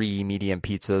 3 medium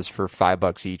pizzas for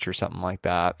 $5 each or something like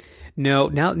that. No,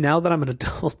 now that I'm an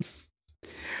adult,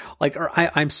 like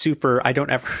I'm super. I don't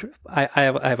ever. I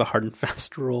have a hard and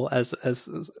fast rule as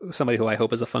somebody who I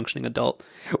hope is a functioning adult,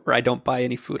 where I don't buy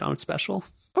any food on special.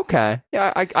 Okay,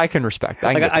 yeah, I can respect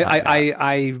that.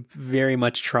 I very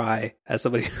much try as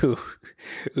somebody who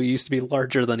used to be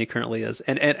larger than he currently is,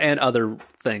 and other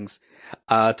things,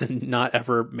 to not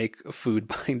ever make food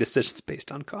buying decisions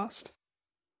based on cost.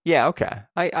 Yeah, okay,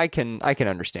 I can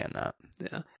understand that.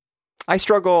 Yeah, I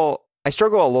struggle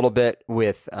a little bit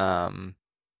with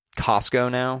Costco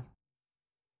now,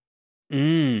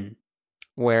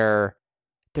 where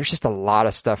there's just a lot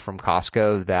of stuff from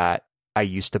Costco that I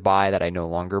used to buy that I no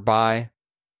longer buy,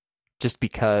 just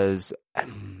because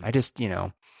I just,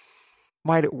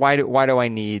 why do I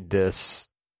need this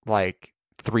like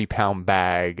 3-pound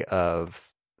bag of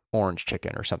orange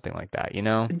chicken or something like that?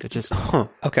 It just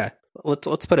okay.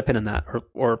 Let's put a pin in that,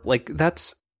 or like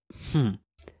that's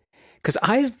because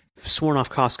I've sworn off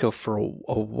Costco for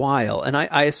a while, and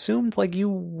I assumed like you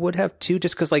would have too,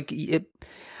 just because like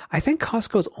I think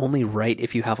Costco is only right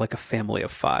if you have like a family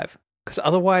of 5. Because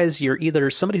otherwise, you're either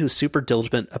somebody who's super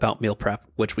diligent about meal prep,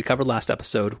 which we covered last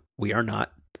episode. We are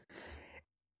not.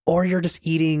 Or you're just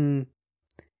eating.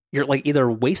 You're like either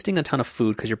wasting a ton of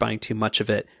food because you're buying too much of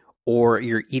it, or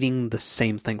you're eating the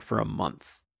same thing for a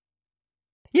month.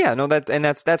 Yeah, no,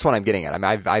 that's what I'm getting at. I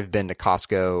mean, I've been to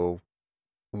Costco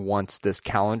once this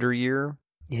calendar year,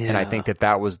 and I think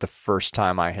that was the first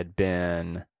time I had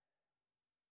been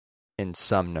in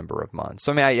some number of months.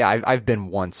 So I mean, I've been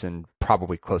once in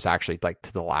probably close, actually, like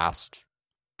to the last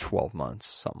 12 months,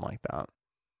 something like that.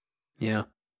 Yeah,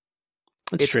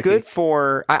 it's tricky. Good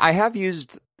for. I have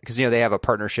used because they have a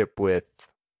partnership with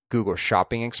Google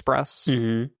Shopping Express,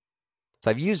 mm-hmm.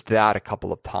 so I've used that a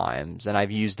couple of times, and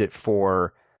I've used it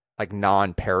for like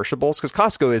non-perishables because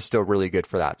Costco is still really good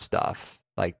for that stuff,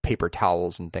 like paper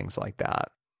towels and things like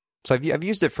that. So I've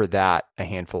used it for that a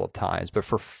handful of times, but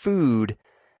for food.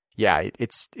 Yeah,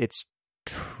 it's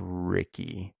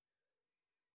tricky.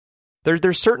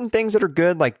 There's certain things that are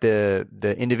good, like the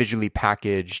individually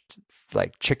packaged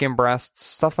like chicken breasts,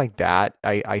 stuff like that.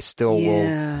 I still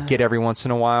will get every once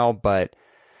in a while, but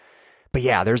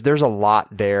yeah, there's a lot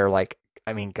there. Like,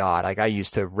 I mean, God, like I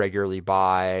used to regularly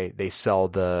buy. They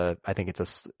sell I think it's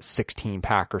a 16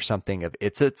 pack or something of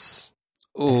It's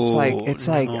like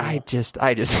I just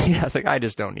yeah, it's like I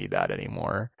just don't need that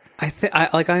anymore.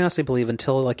 I honestly believe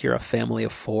until like you're a family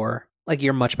of 4, like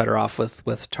you're much better off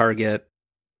with Target,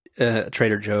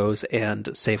 Trader Joe's, and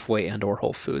Safeway and or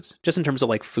Whole Foods, just in terms of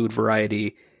like food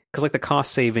variety, because like the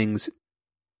cost savings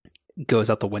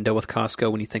goes out the window with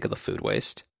Costco when you think of the food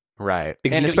waste, right?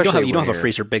 Because you don't have a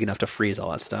freezer big enough to freeze all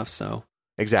that stuff. So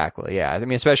exactly, yeah. I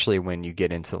mean, especially when you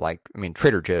get into like, I mean,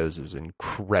 Trader Joe's is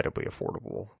incredibly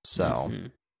affordable, so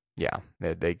yeah,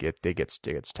 they get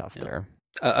tough there.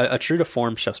 A true to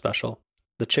form chef special,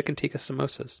 the chicken tikka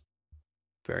samosas,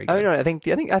 very good. I know. I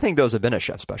think those have been a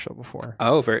chef special before.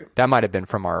 Oh, that might have been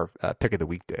from our pick of the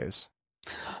week days.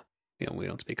 We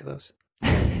don't speak of those.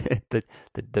 the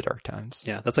dark times.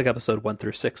 Yeah, that's like episode 1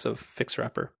 through 6 of Fixer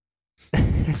Upper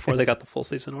before they got the full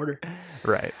season order.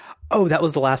 Right. Oh, that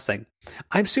was the last thing.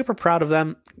 I'm super proud of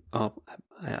them. Oh,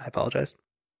 I apologize.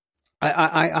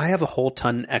 I have a whole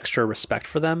ton extra respect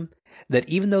for them. That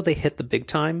even though they hit the big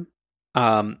time.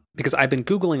 Because I've been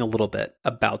Googling a little bit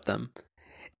about them,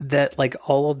 that like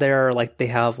all of their, like they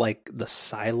have like the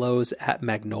silos at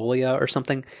Magnolia or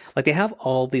something, like they have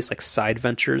all these like side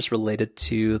ventures related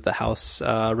to the house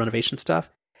renovation stuff,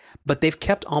 but they've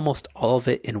kept almost all of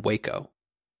it in Waco.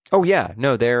 Oh yeah,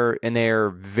 no,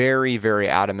 they're very, very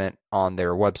adamant on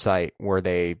their website where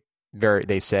they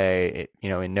they say,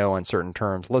 in no uncertain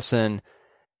terms, listen,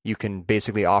 you can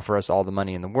basically offer us all the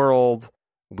money in the world.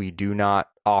 We do not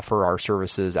offer our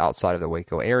services outside of the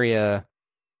Waco area.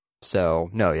 So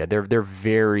no, yeah, they're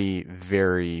very,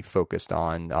 very focused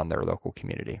on their local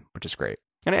community, which is great.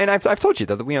 And I've told you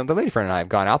that the lady friend and I have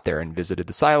gone out there and visited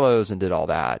the silos and did all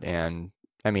that. And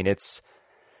I mean, it's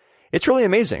really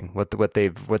amazing what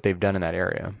they've done in that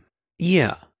area.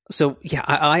 Yeah. So yeah,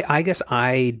 I guess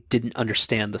I didn't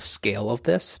understand the scale of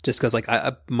this just because like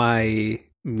my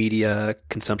media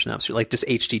consumption apps, like just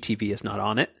HGTV is not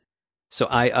on it. So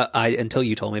I until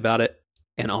you told me about it,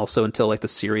 and also until like the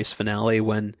series finale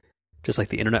when just like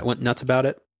the internet went nuts about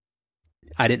it,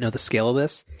 I didn't know the scale of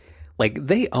this. Like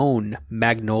they own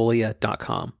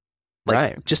Magnolia.com, like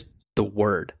right? Just the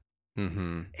word.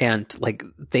 Mm-hmm. And like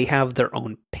they have their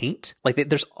own paint, like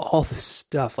there's all this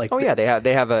stuff. Like yeah,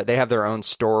 they have their own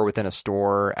store within a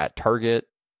store at Target.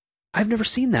 I've never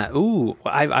seen that. Ooh,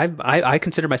 I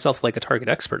consider myself like a Target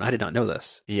expert, and I did not know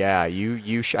this. Yeah,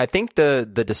 I think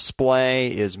the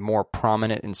display is more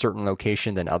prominent in certain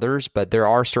locations than others, but there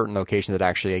are certain locations that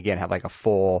actually again have like a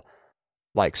full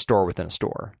like store within a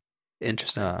store.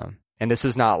 Interesting. And this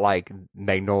is not like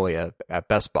Magnolia at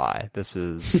Best Buy. This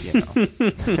is, see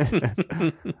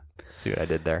what I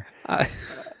did there?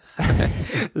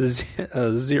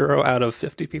 0 out of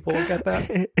 50 people will get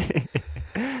that.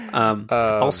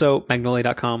 Also,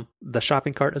 Magnolia.com, the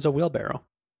shopping cart is a wheelbarrow.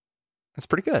 That's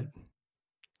pretty good.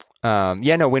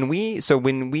 When we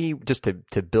just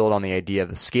to build on the idea of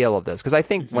the scale of this, because I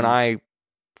think when I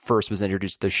first was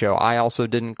introduced to the show, I also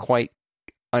didn't quite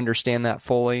understand that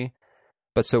fully.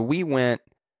 But so we went,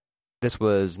 this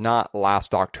was not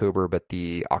last October, but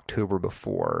the October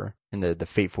before, in the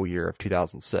fateful year of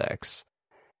 2006.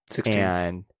 16.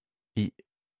 And,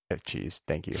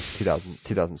 thank you,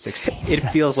 2016. It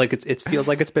feels like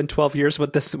it's been 12 years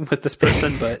with this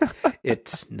person, but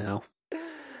it's no.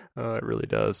 Oh, it really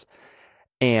does.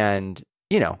 And,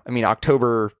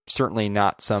 October, certainly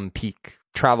not some peak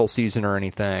travel season or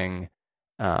anything.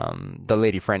 The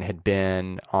lady friend had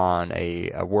been on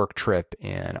a work trip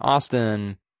in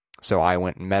Austin, so I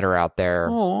went and met her out there.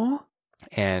 Aww.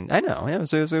 And I know, it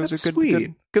was a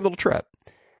good little trip.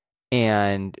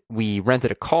 And we rented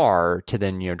a car to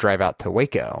then, drive out to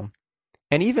Waco.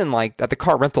 And even like at the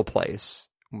car rental place,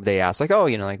 they asked like, oh,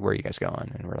 like, where are you guys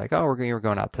going? And we're like, oh, we're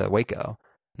going out to Waco.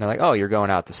 And they're like, oh, you're going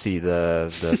out to see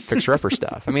the Fixer Upper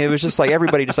stuff. I mean, it was just like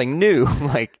everybody just like knew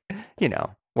like,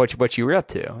 what you were up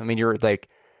to. I mean, you're like,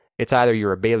 it's either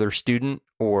you're a Baylor student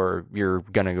or you're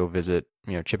gonna go visit,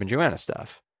 Chip and Joanna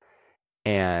stuff.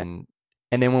 And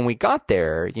then when we got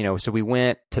there, so we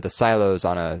went to the silos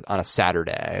on a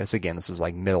Saturday. So again, this is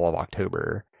like middle of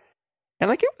October, and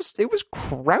like it was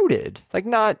crowded, like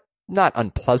not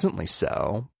unpleasantly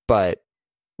so, but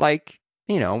like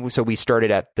so we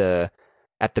started at the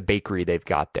bakery they've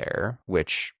got there,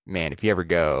 which, man, if you ever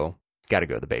go, got to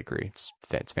go to the bakery.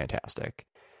 It's fantastic.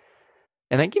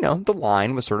 And then, the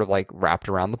line was sort of like wrapped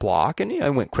around the block, and,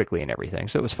 it went quickly and everything.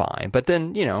 So it was fine. But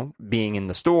then, being in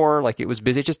the store, like it was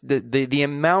busy, just the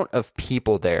amount of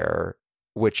people there,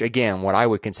 which again, what I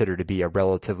would consider to be a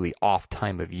relatively off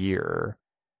time of year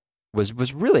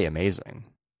was really amazing.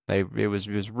 It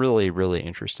was really, really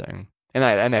interesting. And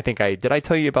I think did I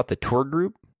tell you about the tour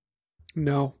group?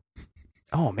 No.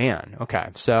 Oh man. Okay.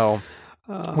 So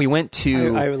we went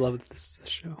to, I love this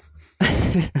show.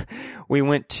 We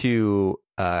went to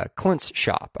Clint's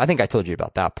shop. I think I told you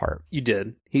about that part. You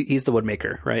did. He's the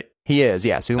woodmaker, right? He is,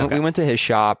 yeah. So we went to his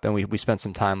shop, and we spent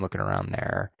some time looking around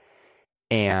there.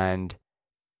 And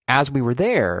as we were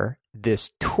there,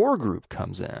 this tour group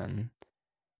comes in.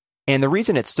 And the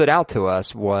reason it stood out to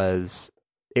us was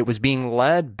it was being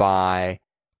led by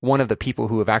one of the people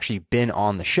who have actually been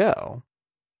on the show.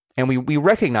 And we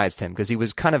recognized him because he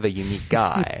was kind of a unique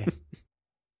guy.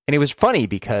 And it was funny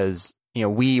because,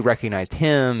 we recognized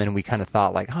him, and we kind of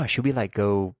thought like, oh, should we like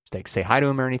go like say hi to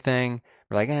him or anything?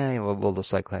 We're like, we'll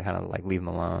just like kind of like leave him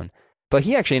alone. But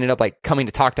he actually ended up like coming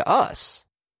to talk to us,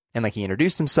 and like he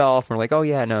introduced himself, and we're like, oh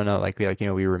yeah, no, like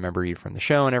we remember you from the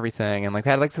show and everything, and like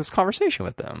had like this conversation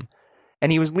with him.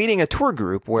 And he was leading a tour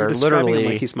group where literally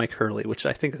him like he's Mike Hurley, which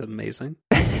I think is amazing.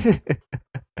 The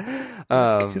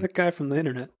guy from the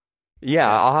internet.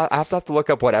 Yeah, I'll have to look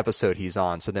up what episode he's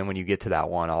on. So then when you get to that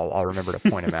one, I'll remember to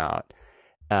point him out.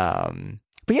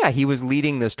 But yeah, he was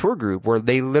leading this tour group where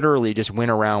they literally just went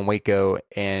around Waco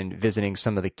and visiting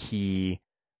some of the key,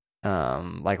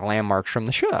 like landmarks from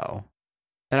the show.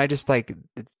 And I just like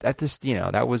that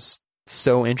that was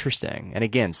so interesting. And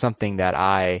again, something that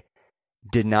I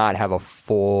did not have a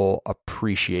full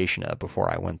appreciation of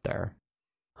before I went there.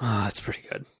 Oh, that's pretty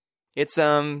good. It's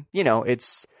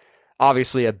it's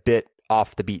obviously a bit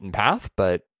off the beaten path,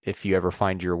 but if you ever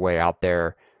find your way out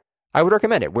there, I would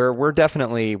recommend it. We're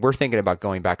thinking about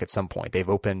going back at some point. They've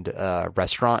opened a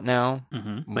restaurant now.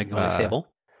 Mm-hmm. Magnolia Table.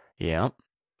 Yeah.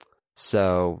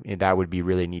 So that would be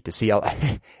really neat to see.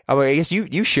 I guess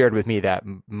you shared with me that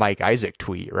Mike Isaac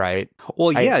tweet, right?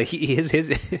 Well, yeah, his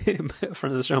friend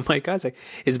of the show, Mike Isaac,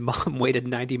 his mom waited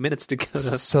 90 minutes to go to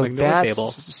the Magnolia Table.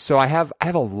 So I have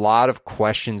a lot of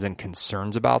questions and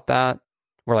concerns about that.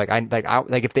 Where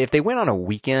if they went on a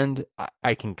weekend,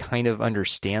 I can kind of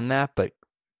understand that, but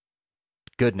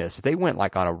goodness, if they went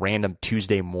like on a random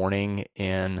Tuesday morning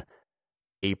in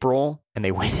April and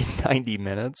they waited 90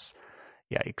 minutes,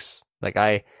 yikes. Like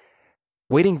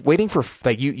waiting for,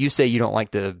 like you say you don't like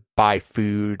to buy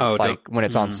food when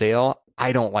it's on sale.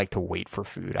 I don't like to wait for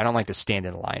food. I don't like to stand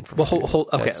in line for food.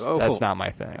 Okay. That's not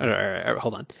my thing. All right,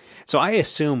 hold on. So I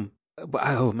assume,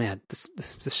 oh man, this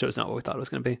show's not what we thought it was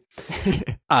going to be.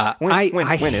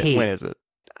 When is it?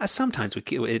 Sometimes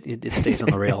it stays on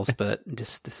the rails, but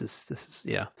this is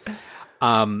yeah.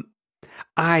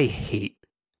 I hate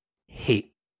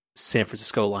San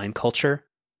Francisco line culture.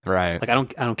 Right. Like I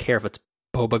don't care if it's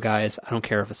boba guys. I don't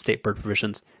care if it's state bird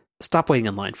provisions. Stop waiting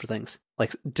in line for things.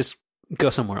 Like just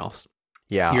go somewhere else.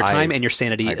 Yeah. Your time and your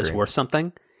sanity is worth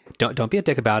something. Don't be a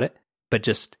dick about it, but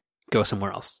just go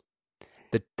somewhere else.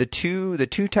 The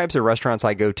two types of restaurants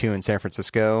I go to in San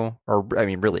Francisco, or I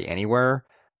mean really anywhere,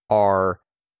 are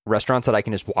restaurants that I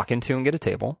can just walk into and get a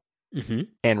table,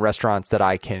 and restaurants that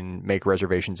I can make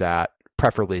reservations at,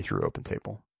 preferably through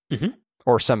OpenTable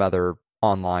or some other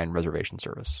online reservation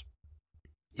service.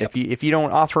 Yep. If you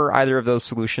don't offer either of those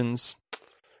solutions,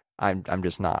 I'm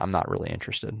not really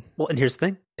interested. Well, and here's the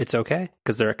thing: it's okay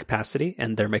because they're at capacity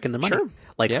and they're making their money. Sure.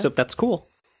 So that's cool.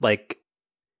 Like,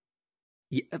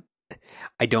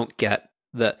 I don't get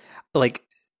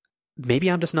maybe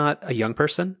I'm just not a young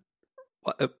person.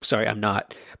 Sorry, I'm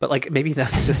not. But like maybe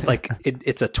that's just like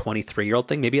it's a 23-year-old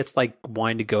thing. Maybe it's like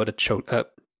wanting to go to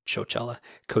Coachella,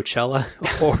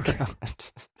 or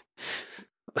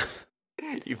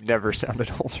you've never sounded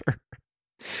older.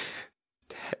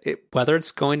 Whether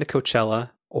it's going to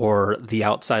Coachella or the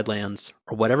outside lands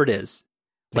or whatever it is,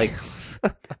 like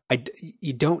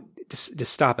you don't just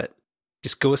stop it.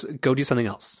 Just go do something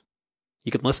else.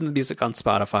 You can listen to music on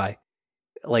Spotify.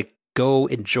 Like go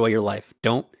enjoy your life.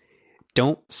 Don't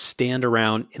stand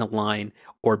around in a line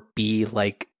or be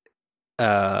like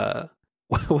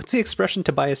what's the expression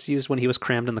Tobias used when he was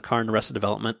crammed in the car in Arrested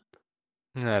Development?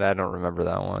 I don't remember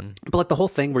that one. But like the whole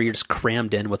thing where you're just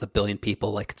crammed in with a billion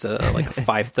people, like it's a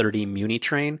 5:30 Muni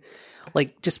train.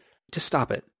 Like just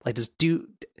stop it. Like just do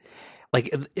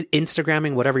like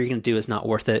Instagramming whatever you're gonna do is not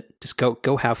worth it. Just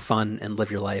go have fun and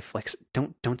live your life. Like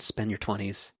don't spend your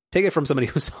 20s. Take it from somebody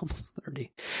who's almost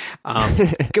 30.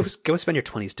 Go spend your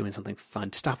 20s doing something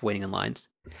fun. Stop waiting in lines.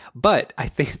 But I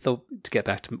think to get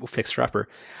back to Fixer Upper,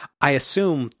 I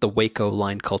assume the Waco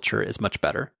line culture is much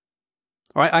better.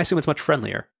 Or I assume it's much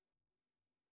friendlier.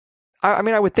 I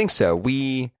mean, I would think so.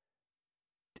 We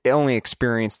only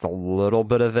experienced a little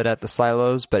bit of it at the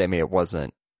silos, but I mean, it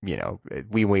wasn't,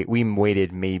 we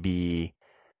waited maybe,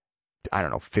 I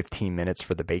don't know, 15 minutes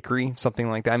for the bakery, something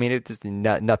like that. I mean, it's just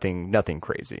nothing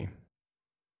crazy.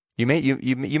 You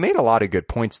made a lot of good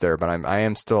points there, but I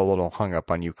am still a little hung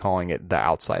up on you calling it the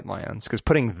outside lands, because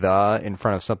putting the in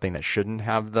front of something that shouldn't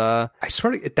have the. I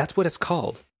swear that's what it's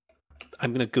called.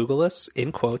 I'm going to Google this,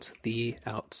 in quotes, the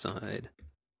outside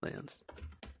lands.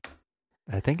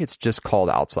 I think it's just called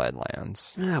outside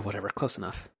lands. Whatever, close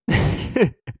enough.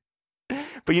 But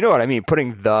you know what I mean?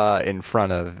 Putting the in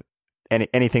front of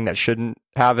anything that shouldn't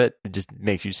have it, it just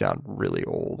makes you sound really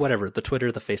old. Whatever, the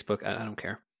Twitter, the Facebook, I don't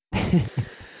care.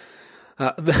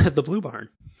 The Blue Barn.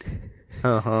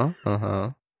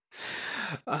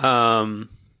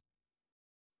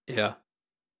 Yeah.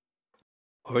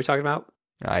 What were we talking about?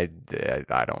 I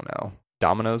don't know.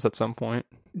 Domino's at some point?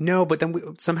 No, but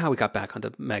then somehow we got back onto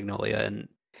Magnolia, and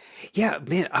yeah,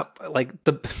 man,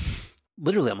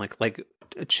 literally, I'm like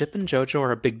Chip and JoJo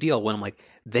are a big deal when I'm like,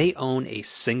 they own a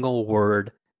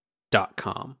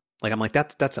singleword.com. Like, I'm like,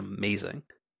 that's amazing.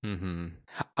 Mm-hmm.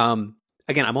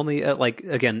 Again, I'm only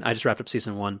I just wrapped up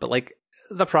season 1, but like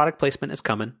the product placement is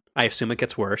coming. I assume it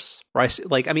gets worse. Or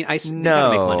they gotta make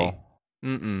money.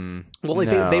 Mm-mm. Well,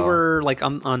 like they were like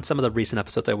on some of the recent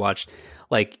episodes I watched,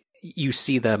 like you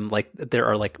see them, like there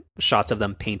are like shots of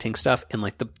them painting stuff, and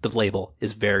like the label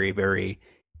is very, very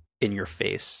in your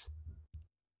face.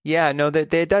 Yeah, no,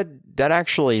 that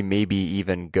actually maybe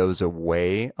even goes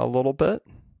away a little bit.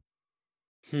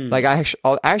 Like I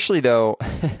actually though,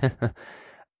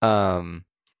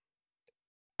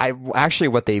 actually,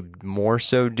 what they more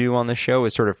so do on the show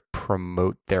is sort of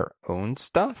promote their own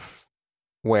stuff,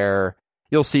 where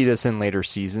you'll see this in later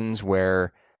seasons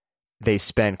where they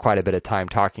spend quite a bit of time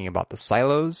talking about the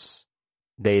silos.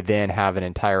 They then have an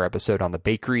entire episode on the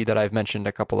bakery that I've mentioned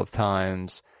a couple of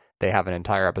times. They have an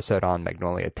entire episode on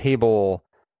Magnolia Table.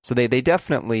 So they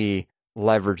definitely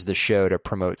leverage the show to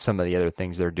promote some of the other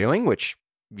things they're doing, which,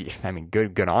 I mean,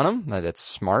 good on them. That's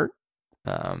smart.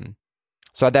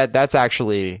 So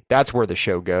that's where the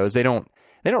show goes. They don't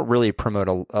really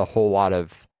promote a whole lot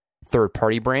of third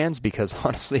party brands because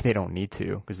honestly they don't need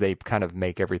to, because they kind of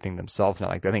make everything themselves now.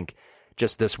 Like I think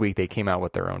just this week they came out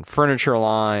with their own furniture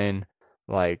line.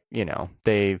 Like, you know,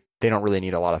 they don't really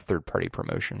need a lot of third party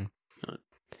promotion.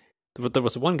 There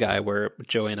was one guy where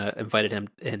Joanna invited him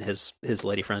and his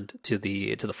lady friend to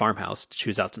the farmhouse to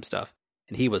choose out some stuff,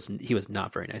 and he was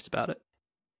not very nice about it.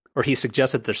 Or he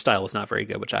suggested their style was not very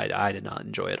good, which I did not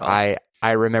enjoy at all.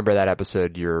 I remember that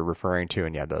episode you're referring to,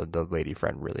 and yeah, the lady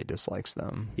friend really dislikes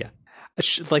them. Yeah,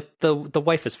 like the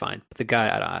wife is fine, but the guy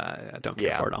I don't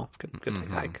care for at all. Good take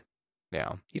a hike.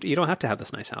 Yeah, you don't have to have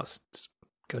this nice house. Just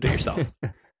go do it yourself.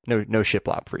 No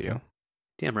shiplap for you.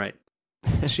 Damn right.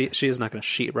 She is not going to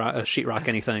sheetrock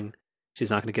anything.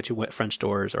 She's not going to get you French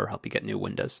doors or help you get new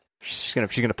windows. She's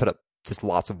gonna put up just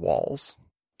lots of walls.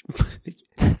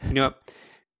 You know what?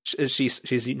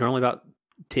 She's normally about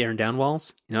tearing down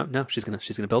walls. You know, no, she's gonna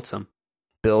build some.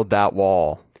 Build that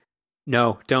wall.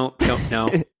 No, don't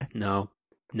no,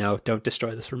 don't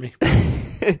destroy this for me.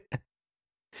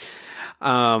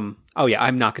 Oh yeah,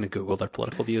 I'm not going to Google their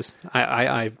political views.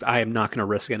 I am not going to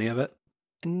risk any of it.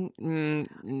 No, I'm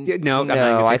not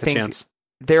going to take the chance.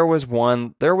 There was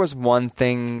one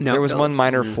thing. There was one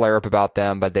minor flare up about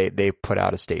them, but they put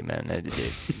out a statement.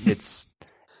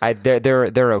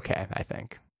 They're okay, I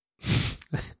think.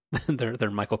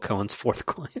 They're Michael Cohen's fourth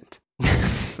client.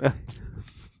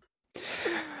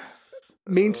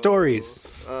 Main stories.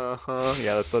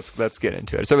 Yeah, let's get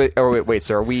into it. So wait.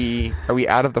 So are we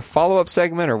out of the follow up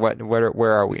segment or what?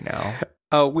 Where are we now?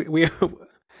 Oh, we.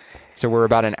 So we're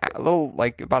about an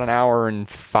hour and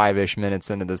 5-ish minutes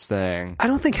into this thing. I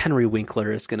don't think Henry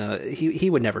Winkler is gonna. He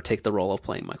would never take the role of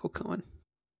playing Michael Cohen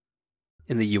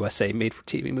in the USA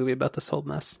made-for-TV movie about this whole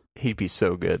mess. He'd be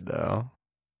so good, though.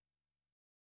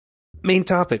 Main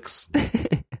topics.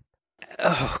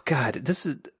 Oh God, this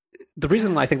is the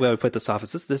reason I think we would put this off.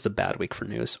 Is this is a bad week for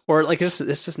news, or like it's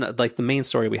just not like the main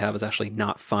story we have is actually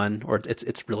not fun, or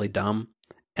it's really dumb,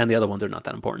 and the other ones are not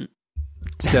that important.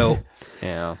 So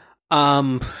yeah.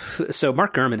 So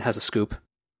Mark Gurman has a scoop.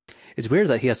 It's weird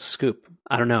that he has a scoop.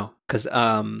 I don't know, because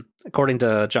according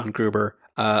to John Gruber,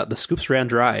 the scoops ran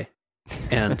dry,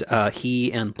 and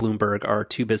he and Bloomberg are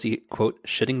too busy, quote,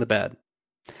 shitting the bed.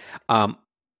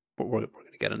 We're going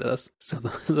to get into this. So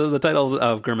the title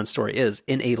of Gurman's story is,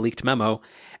 In a Leaked Memo,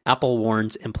 Apple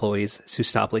Warns Employees to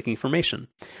Stop Leaking Information,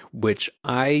 which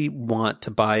I want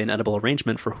to buy an edible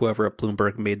arrangement for whoever at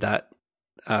Bloomberg made that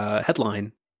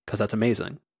headline, because that's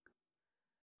amazing.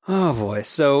 Oh boy.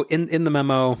 So in the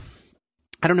memo,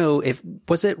 I don't know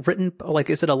was it written, like,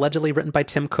 is it allegedly written by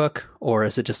Tim Cook, or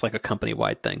is it just like a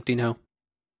company-wide thing? Do you know?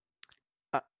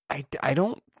 I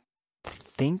don't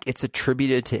think it's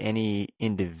attributed to any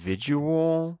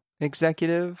individual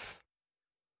executive.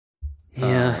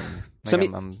 Yeah. So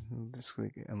it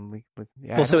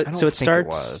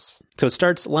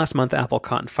starts last month. Apple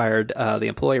caught and fired the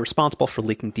employee responsible for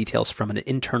leaking details from an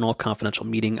internal confidential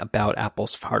meeting about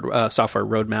Apple's software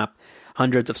roadmap.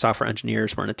 Hundreds of software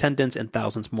engineers were in attendance, and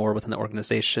thousands more within the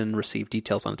organization received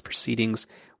details on its proceedings.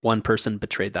 One person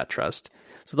betrayed that trust.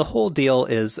 So the whole deal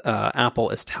is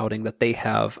Apple is touting that they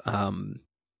have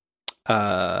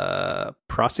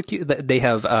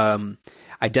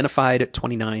identified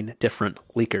 29 different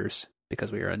leakers,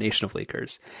 because we are a nation of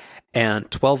leakers, and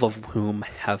 12 of whom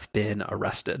have been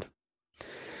arrested.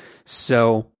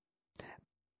 So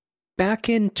back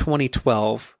in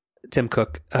 2012, Tim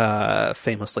Cook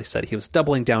famously said he was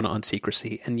doubling down on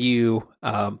secrecy, and you,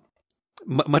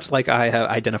 much like I have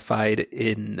identified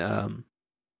in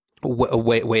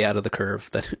way out of the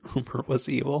curve that Uber was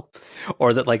evil,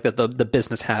 or that like that the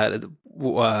business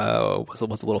was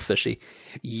a little fishy.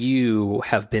 You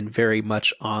have been very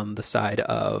much on the side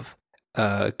of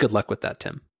good luck with that,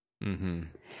 Tim. Mm-hmm.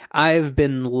 I've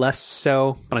been less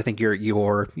so, but I think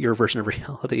your version of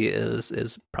reality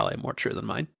is probably more true than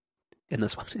mine in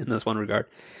this one regard.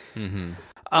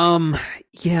 Mm-hmm.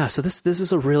 Yeah. So this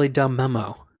is a really dumb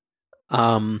memo.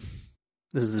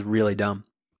 This is really dumb.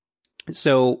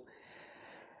 So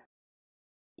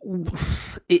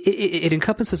it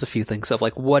encompasses a few things of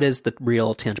like, what is the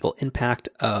real tangible impact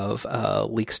of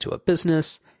leaks to a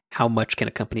business? how much can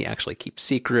a company actually keep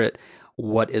secret?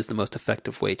 What is the most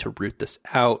effective way to root this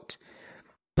out?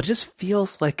 But it just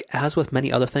feels like, as with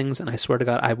many other things, and I swear to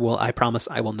God, I promise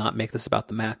I will not make this about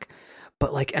the Mac,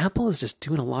 but like Apple is just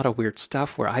doing a lot of weird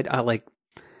stuff where I like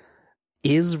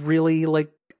is really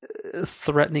like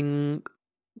threatening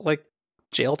like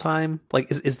jail time.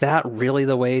 Like is that really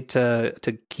the way to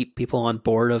keep people on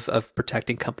board of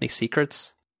protecting company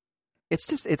secrets?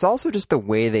 It's also just the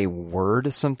way they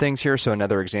word some things here. So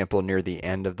another example near the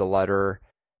end of the letter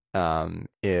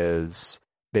is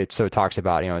it talks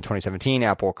about, in 2017,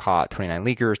 Apple caught 29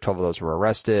 leakers, 12 of those were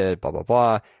arrested, blah, blah,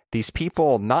 blah. These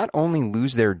people not only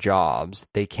lose their jobs,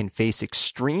 they can face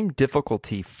extreme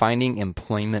difficulty finding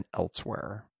employment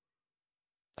elsewhere.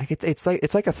 Like it's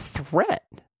like a threat.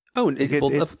 Oh,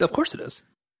 of course it is.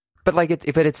 But like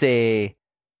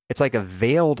it's like a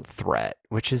veiled threat,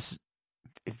 which is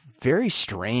very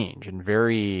strange and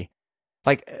very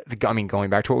like, I mean,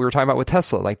 going back to what we were talking about with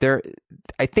Tesla, like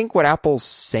I think what Apple's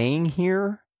saying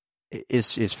here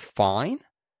is fine,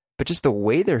 but just the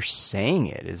way they're saying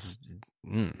it is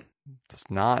it's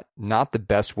not the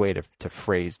best way to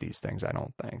phrase these things, I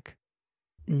don't think.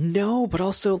 No, but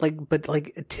also like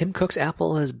Tim Cook's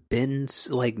Apple has been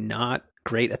like not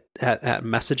great at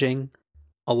messaging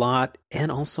a lot,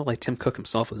 and also like Tim Cook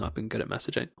himself has not been good at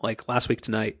messaging. Like last week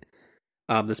tonight,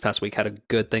 this past week had a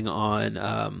good thing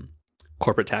on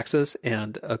corporate taxes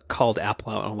and called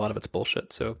Apple out on a lot of its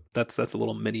bullshit. So that's a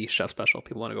little mini chef special.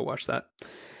 People want to go watch that.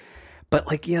 But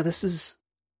like, yeah, this is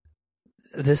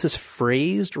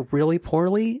phrased really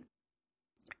poorly,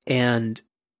 and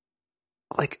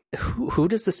like who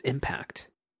does this impact,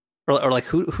 or like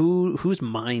whose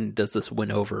mind does this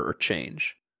win over or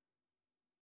change?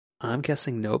 I'm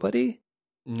guessing nobody.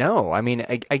 No, I mean,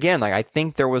 again, like I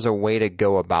think there was a way to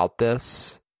go about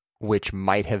this which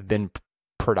might have been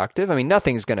productive. I mean,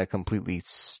 nothing's going to completely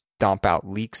stomp out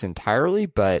leaks entirely,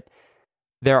 but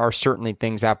there are certainly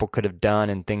things Apple could have done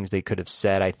and things they could have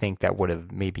said, I think, that would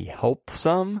have maybe helped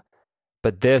some.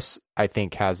 But this, I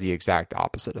think, has the exact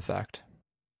opposite effect.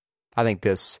 I think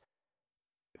this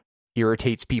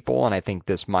irritates people, and I think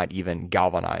this might even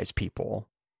galvanize people.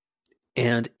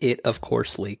 And it, of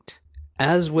course, leaked.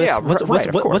 As with,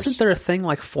 wasn't there a thing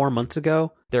like 4 months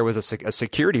ago? There was a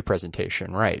security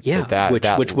presentation, right? Yeah,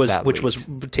 which was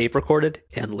tape recorded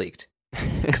and leaked.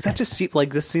 Because that just seems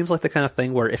like the kind of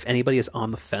thing where if anybody is on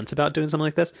the fence about doing something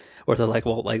like this, or they're like,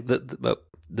 well, like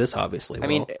this obviously. I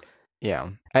mean, yeah,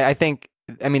 I think.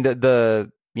 I mean,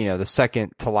 the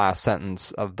second to last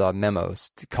sentence of the memo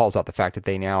calls out the fact that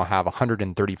they now have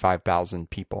 135,000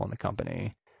 people in the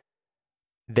company.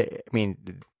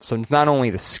 So it's not only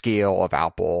the scale of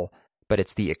Apple, but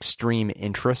it's the extreme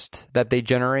interest that they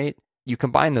generate. You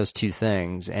combine those two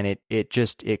things, and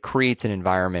it creates an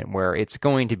environment where it's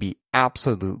going to be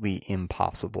absolutely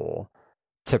impossible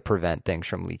to prevent things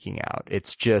from leaking out.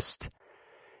 It's just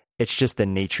the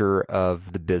nature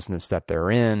of the business that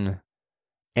they're in.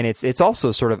 And it's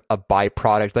also sort of a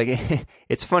byproduct. Like,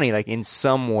 it's funny, like in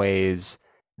some ways,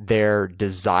 their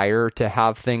desire to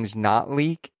have things not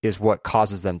leak is what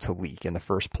causes them to leak in the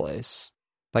first place.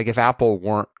 Like if Apple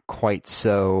weren't quite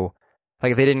so,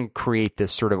 like if they didn't create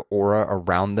this sort of aura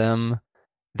around them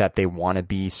that they want to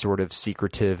be sort of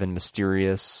secretive and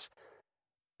mysterious,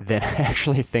 then I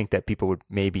actually think that people would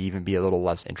maybe even be a little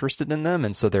less interested in them.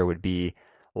 And so there would be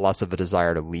less of a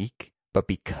desire to leak. But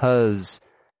because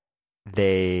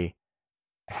they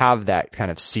have that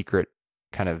kind of secret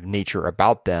kind of nature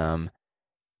about them,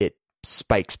 it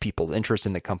spikes people's interest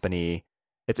in the company.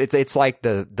 It's like it's like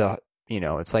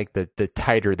the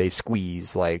tighter they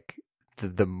squeeze, like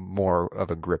the more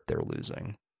of a grip they're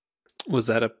losing. Was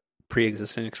that a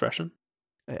pre-existing expression?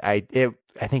 I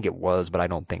think it was, but I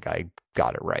don't think I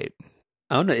got it right.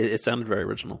 Oh no, it sounded very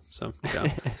original. So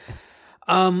yeah.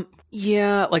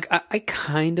 Yeah, like I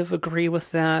kind of agree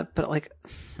with that, but like,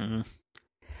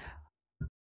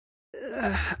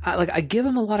 I give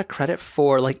him a lot of credit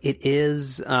for like it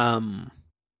is,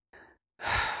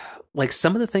 like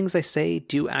some of the things they say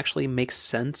do actually make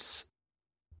sense,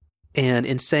 and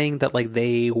in saying that like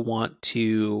they want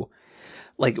to,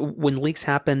 like when leaks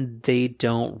happen, they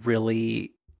don't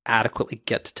really adequately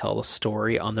get to tell the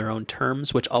story on their own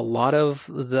terms, which a lot of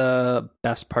the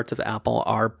best parts of Apple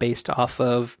are based off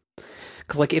of.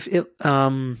 Because like if it,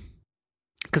 because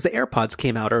the AirPods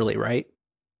came out early, right?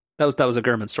 That was a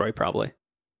Gurman story, probably.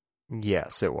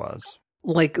 Yes, it was.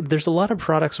 Like there's a lot of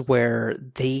products where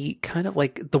they kind of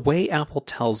like the way Apple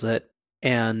tells it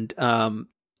and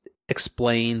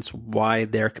explains why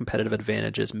their competitive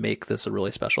advantages make this a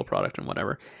really special product and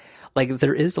whatever. Like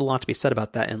there is a lot to be said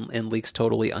about that, and leaks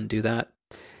totally undo that.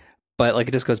 But like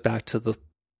it just goes back to the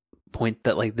point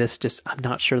that like this just, I'm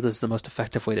not sure this is the most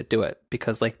effective way to do it,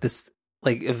 because like this,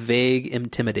 like a vague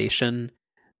intimidation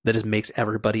that just makes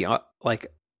everybody like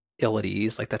ill at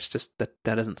ease, like that's just,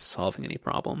 that isn't solving any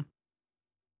problem.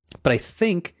 But I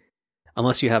think,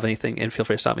 unless you have anything, and feel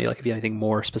free to stop me, like if you have anything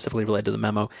more specifically related to the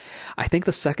memo, I think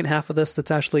the second half of this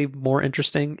that's actually more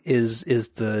interesting is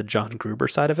the John Gruber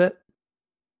side of it.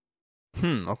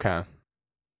 Okay.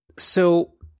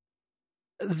 So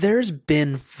there's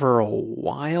been for a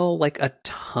while like a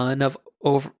ton of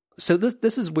so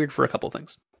this is weird for a couple of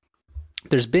things.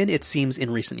 There's been, it seems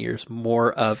in recent years,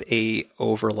 more of a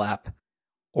overlap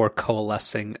or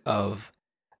coalescing of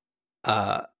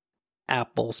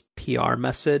Apple's PR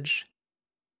message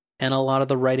and a lot of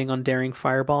the writing on Daring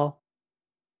Fireball.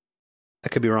 I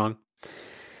could be wrong.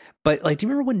 But like, do you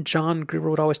remember when John Gruber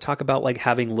would always talk about like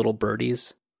having little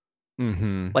birdies?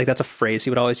 Mm-hmm. Like that's a phrase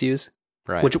he would always use.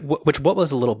 Right. Which what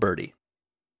was a little birdie?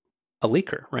 A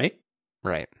leaker, right?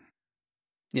 Right.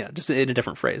 Yeah, just in a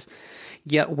different phrase.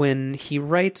 Yet when he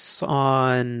writes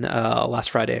on last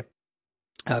Friday,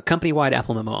 a company-wide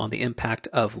Apple memo on the impact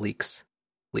of leaks.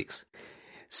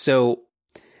 So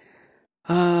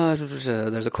there's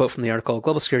a quote from the article.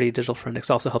 Global Security Digital Forensics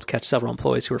also helped catch several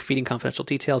employees who were feeding confidential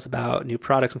details about new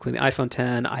products, including the iPhone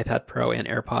X, iPad Pro, and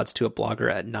AirPods to a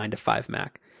blogger at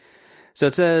 9to5Mac. So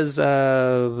it says the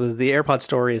AirPod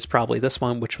story is probably this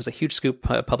one, which was a huge scoop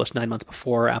published 9 months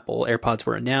before Apple AirPods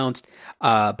were announced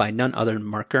by none other than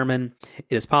Mark Gurman.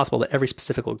 It is possible that every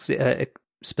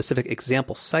specific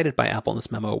example cited by Apple in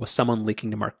this memo was someone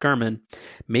leaking to Mark Gurman.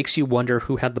 Makes you wonder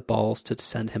who had the balls to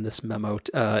send him this memo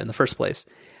in the first place.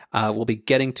 We'll be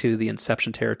getting to the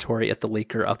inception territory at the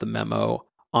leaker of the memo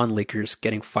on leakers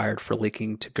getting fired for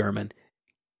leaking to Gurman.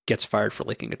 Gets fired for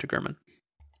leaking it to Gurman.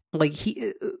 Like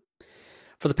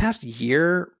for the past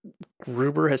year,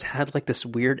 Gruber has had like this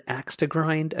weird axe to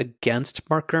grind against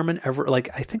Mark Gurman.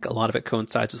 I think a lot of it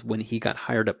coincides with when he got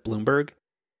hired at Bloomberg,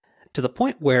 to the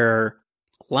point where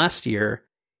last year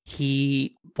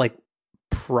he like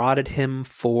prodded him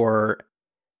for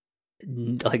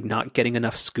like not getting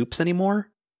enough scoops anymore.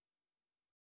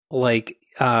 Like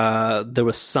there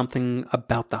was something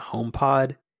about the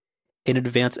HomePod in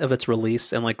advance of its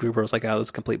release, and like Gruber was like, "Oh, this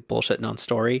is complete bullshit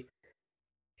non-story."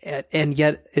 And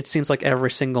yet it seems like every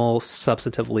single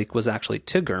substantive leak was actually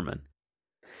to Gurman.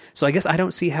 So I guess I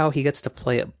don't see how he gets to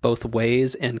play it both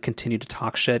ways and continue to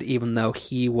talk shit, even though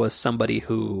he was somebody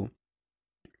who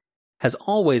has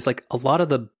always, like, a lot of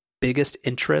the biggest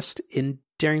interest in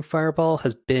Daring Fireball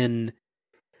has been,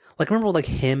 like, remember like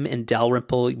him and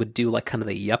Dalrymple would do like kind of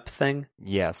the yup thing?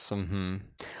 Yes. Mm-hmm.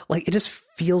 Like, it just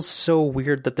feels so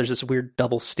weird that there's this weird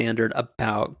double standard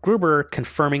about Gruber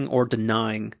confirming or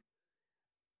denying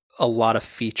a lot of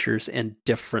features and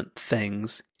different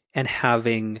things, and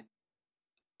having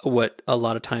what a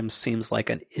lot of times seems like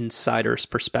an insider's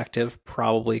perspective,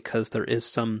 probably because there is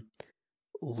some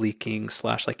leaking /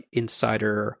 like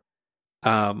insider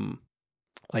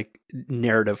like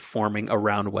narrative forming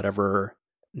around whatever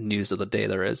news of the day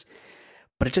there is.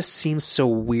 But it just seems so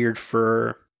weird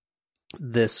for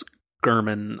this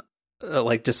Gurman,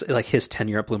 like just like his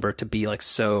tenure at Bloomberg, to be like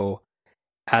so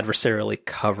adversarially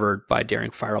covered by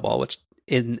Daring Fireball, which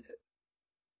in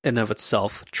and of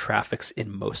itself traffics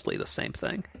in mostly the same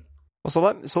thing.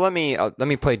 Well, let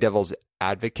me play devil's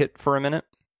advocate for a minute,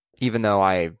 even though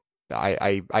I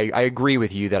agree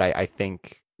with you that I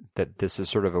think that this is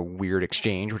sort of a weird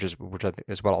exchange, which is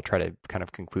what I'll try to kind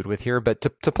of conclude with here. But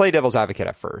to play devil's advocate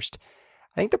at first,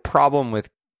 I think the problem with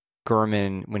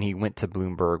Gurman when he went to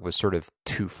Bloomberg was sort of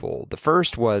twofold. The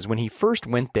first was when he first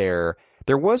went there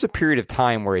was a period of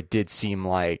time where it did seem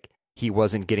like he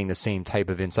wasn't getting the same type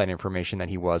of inside information that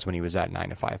he was when he was at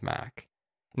 9to5Mac.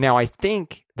 Now, I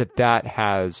think that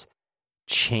has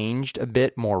changed a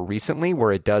bit more recently,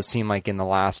 where it does seem like in the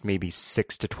last maybe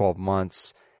 6 to 12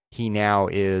 months, he now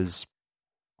is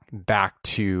back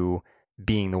to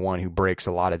being the one who breaks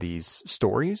a lot of these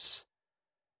stories.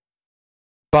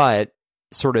 But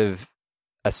sort of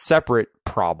a separate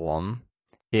problem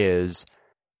is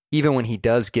even when he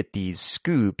does get these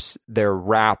scoops, they're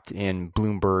wrapped in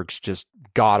Bloomberg's just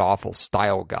god-awful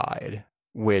style guide,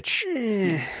 which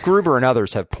Gruber and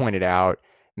others have pointed out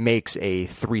makes a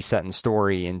 3-sentence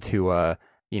story into a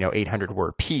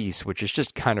 800-word piece, which is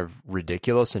just kind of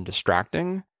ridiculous and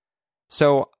distracting.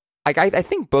 So I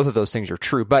think both of those things are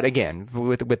true. But again,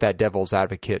 with that devil's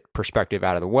advocate perspective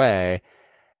out of the way,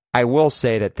 I will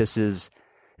say that this is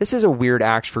a weird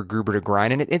axe for Gruber to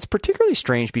grind. And it's particularly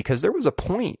strange because there was a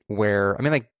point where, I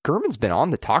mean, like, Gurman's been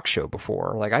on the talk show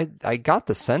before. Like, I got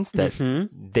the sense that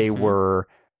they were,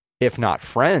 if not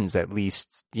friends, at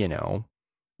least,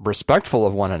 respectful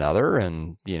of one another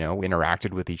and,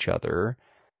 interacted with each other.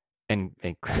 And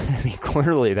I mean,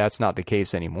 clearly that's not the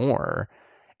case anymore.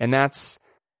 And that's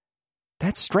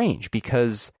strange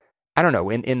because I don't know,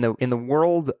 in the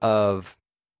world of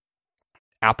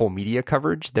Apple media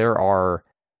coverage, there are,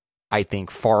 I think,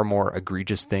 far more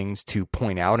egregious things to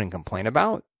point out and complain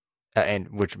about, and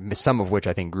some of which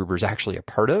I think Gruber's actually a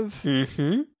part of.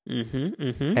 And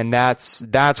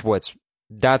that's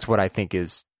what I think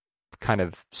is kind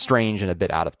of strange and a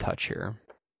bit out of touch here.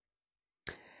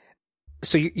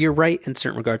 So you're right in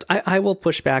certain regards. I will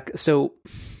push back. So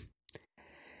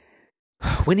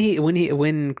when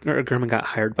Gurman got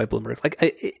hired by Bloomberg,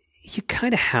 you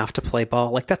kind of have to play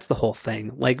ball. Like, that's the whole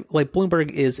thing. Like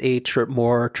Bloomberg is a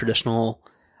more traditional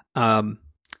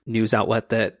news outlet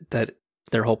that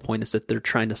their whole point is that they're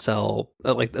trying to sell.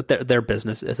 Their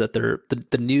business is that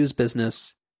the news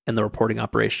business and the reporting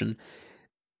operation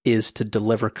is to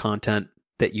deliver content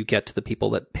that you get to the people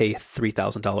that pay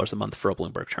 $3,000 a month for a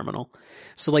Bloomberg terminal.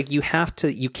 So you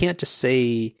can't just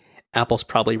say Apple's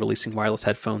probably releasing wireless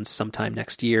headphones sometime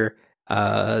next year.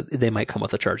 They might come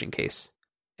with a charging case,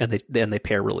 and they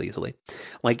pair really easily.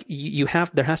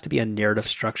 There has to be a narrative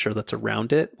structure that's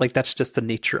around it. That's just the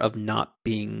nature of not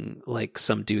being like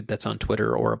some dude that's on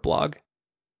Twitter or a blog.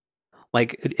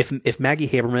 If Maggie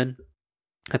Haberman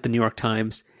at the New York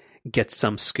Times gets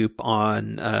some scoop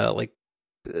on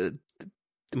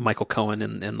Michael Cohen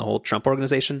and the whole Trump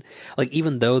organization,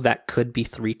 even though that could be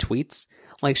 3 tweets,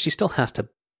 she still has to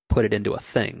put it into a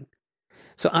thing.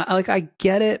 So I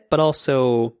get it, but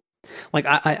also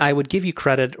I would give you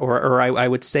credit, or I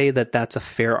would say that that's a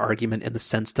fair argument in the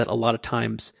sense that a lot of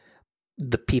times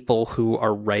the people who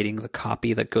are writing the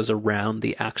copy that goes around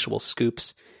the actual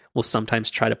scoops will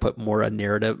sometimes try to put more of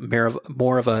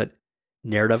a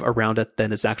narrative around it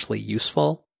than is actually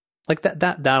useful.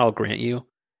 That I'll grant you.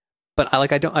 But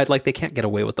they can't get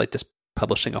away with just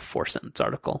publishing a 4-sentence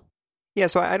article. Yeah,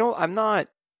 so I'm not,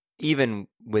 even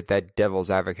with that devil's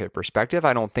advocate perspective,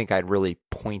 I don't think I'd really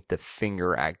point the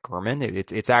finger at Gurman.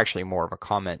 It's actually more of a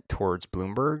comment towards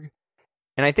Bloomberg.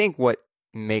 And I think what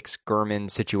makes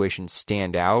Gurman's situation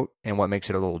stand out and what makes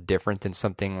it a little different than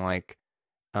something like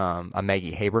a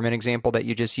Maggie Haberman example that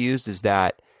you just used is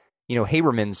that,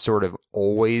 Haberman's sort of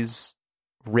always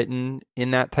written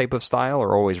in that type of style,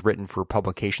 or always written for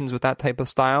publications with that type of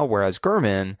style, whereas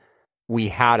Gurman, we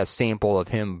had a sample of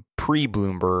him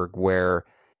pre-Bloomberg where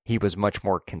he was much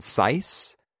more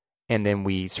concise, and then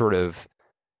we sort of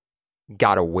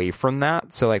got away from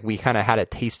that. So we kind of had a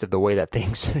taste of the way that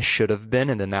things should have been,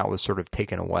 and then that was sort of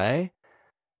taken away.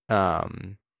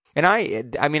 And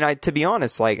I mean, to be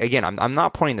honest, again, I'm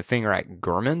not pointing the finger at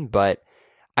Gurman, but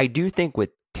I do think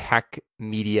with tech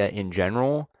media in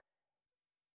general,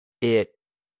 let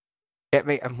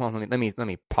me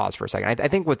pause for a second. I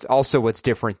think what's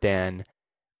different than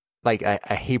a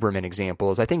Haberman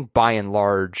example is I think by and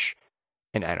large,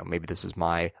 and I don't know, maybe this is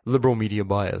my liberal media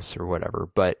bias or whatever,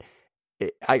 but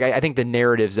I think the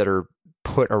narratives that are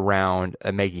put around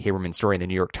a Maggie Haberman story in the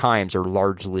New York Times are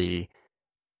largely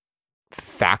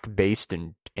fact-based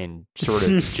and sort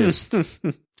of just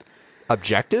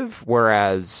objective,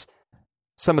 whereas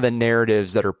some of the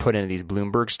narratives that are put into these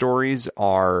Bloomberg stories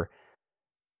are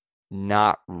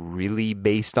not really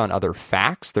based on other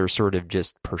facts. They're sort of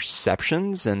just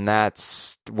perceptions, and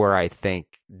that's where I think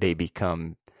they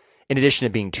become, in addition to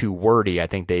being too wordy, I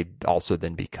think they also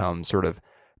then become sort of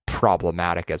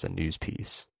problematic as a news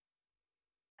piece.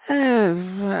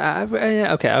 Okay,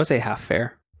 I would say half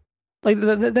fair.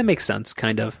 That makes sense,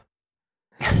 kind of.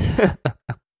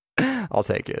 I'll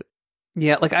take it.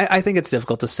 Yeah, I think it's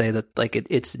difficult to say that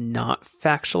it's not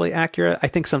factually accurate. I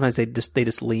think sometimes they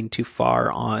just lean too far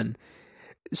on.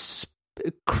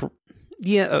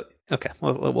 Yeah, okay.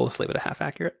 We'll just leave it a half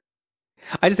accurate.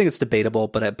 I just think it's debatable,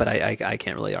 but I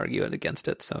can't really argue it against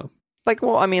it. So I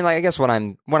guess what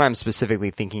I'm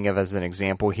specifically thinking of as an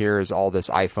example here is all this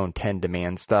iPhone 10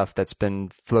 demand stuff that's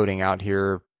been floating out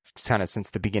here kind of since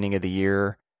the beginning of the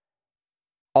year.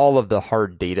 All of the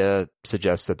hard data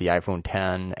suggests that the iPhone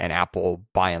 10 and Apple,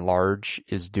 by and large,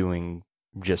 is doing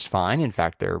just fine. In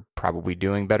fact, they're probably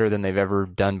doing better than they've ever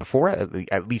done before,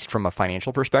 at least from a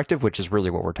financial perspective, which is really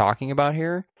what we're talking about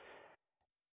here.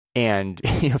 And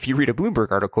if you read a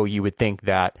Bloomberg article, you would think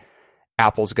that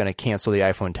Apple's going to cancel the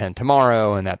iPhone 10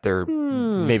 tomorrow and that they're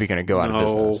maybe going to go out of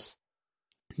business.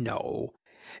 No.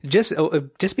 Just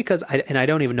because I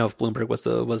don't even know if Bloomberg was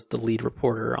the lead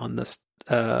reporter on this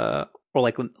or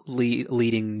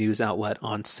leading news outlet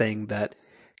on saying that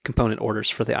component orders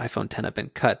for the iPhone 10 have been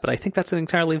cut, but I think that's an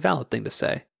entirely valid thing to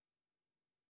say.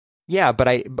 Yeah, but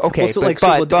okay, Well,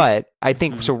 so, but I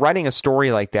think so. Writing a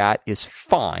story like that is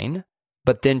fine,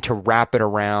 but then to wrap it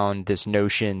around this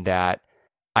notion that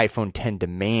iPhone 10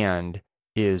 demand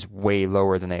is way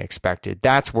lower than they expected,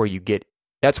 that's where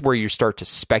you start to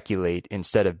speculate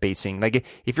instead of basing. Like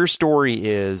if your story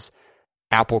is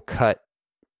Apple cut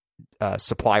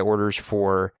supply orders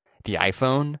for the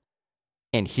iPhone,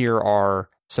 and here are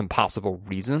some possible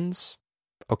reasons,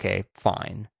 okay,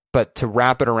 fine. But to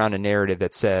wrap it around a narrative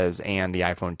that says, and the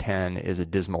iPhone 10 is a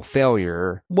dismal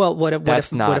failure. Well, what if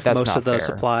most of the fair.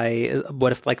 supply?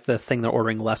 What if like the thing they're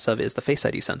ordering less of is the Face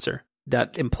ID sensor?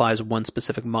 That implies one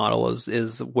specific model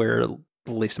is where the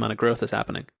least amount of growth is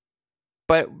happening.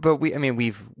 But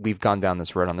we've gone down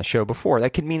this road on the show before.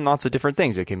 That could mean lots of different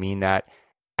things. It could mean that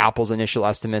Apple's initial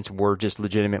estimates were just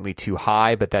legitimately too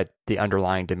high, but that the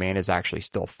underlying demand is actually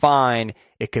still fine.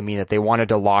 It could mean that they wanted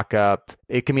to lock up.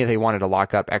 It could mean that they wanted to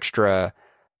lock up extra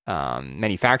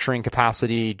manufacturing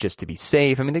capacity just to be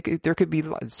safe. I mean, there could be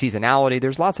seasonality.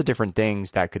 There's lots of different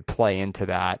things that could play into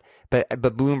that. But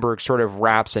Bloomberg sort of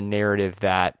wraps a narrative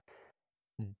that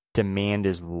demand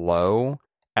is low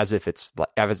as if it's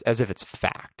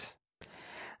fact.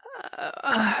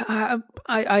 I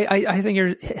think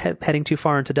you're heading too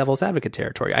far into devil's advocate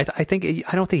territory. I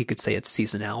don't think you could say it's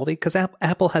seasonality, because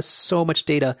Apple has so much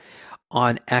data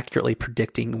on accurately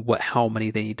predicting how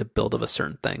many they need to build of a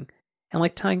certain thing, and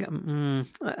like tying.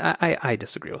 I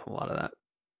disagree with a lot of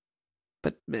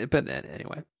that. But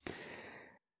anyway,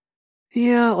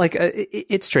 yeah, like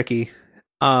it's tricky.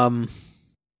 Yeah,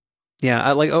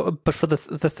 but for the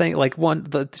thing, like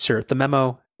the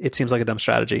memo, it seems like a dumb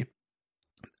strategy.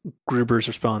 Gruber's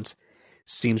response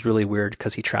seems really weird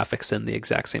because he traffics in the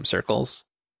exact same circles,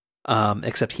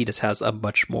 except he just has a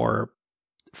much more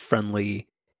friendly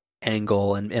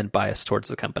angle and bias towards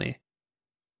the company,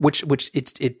 which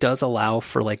it does allow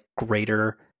for like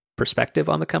greater perspective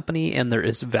on the company, and there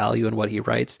is value in what he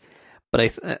writes. But I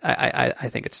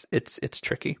think it's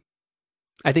tricky.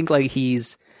 I think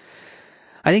he's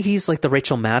like the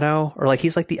Rachel Maddow, or like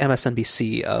he's like the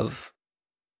MSNBC of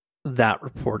that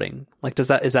reporting. Like, is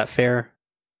that fair?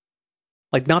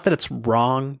 Like, not that it's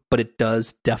wrong, but it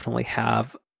does definitely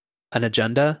have an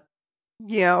agenda.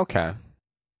 Yeah, okay.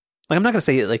 Like, I'm not going to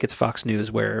say like it's Fox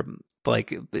News where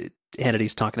like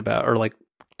Hannity's talking about, or like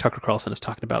Tucker Carlson is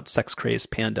talking about sex crazed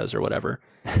pandas or whatever.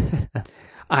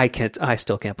 I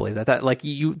still can't believe that. That like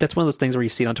that's one of those things where you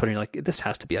see it on Twitter and you're like, this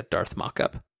has to be a Darth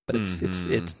mock-up. But it's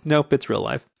nope, it's real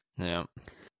life. Yeah.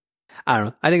 I don't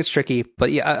know. I think it's tricky,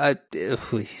 but yeah.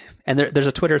 And there's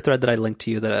a Twitter thread that I linked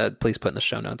to you that please put in the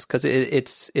show notes, because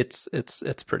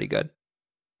it's pretty good.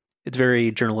 It's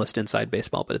very journalist inside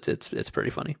baseball, but it's pretty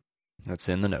funny. That's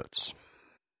in the notes.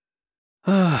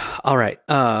 All right.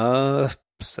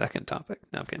 Second topic.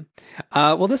 No, I'm kidding.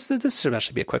 Well, this should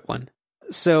actually be a quick one.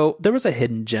 So there was a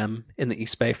hidden gem in the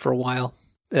East Bay for a while.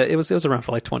 It was around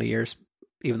for like 20 years,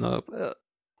 even though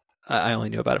I only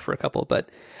knew about it for a couple.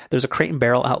 But there's a Crate and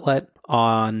Barrel outlet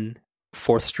on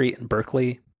 4th Street in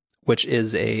Berkeley, which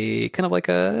is a kind of like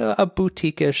a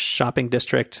boutique-ish shopping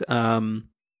district on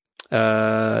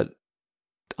like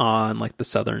the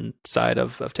southern side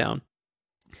of town.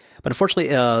 But unfortunately,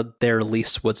 their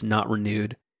lease was not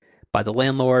renewed by the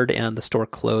landlord, and the store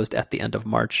closed at the end of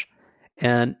March.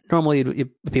 And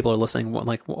normally people are listening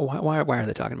like, why are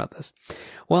they talking about this?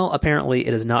 Well, apparently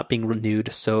it is not being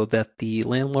renewed so that the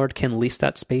landlord can lease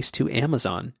that space to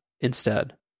Amazon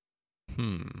instead.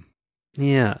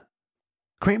 Yeah.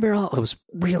 Crate and Barrel was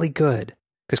really good,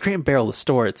 because Crate and Barrel, the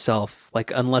store itself,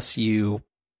 like, unless you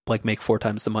like make 4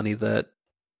 times the money that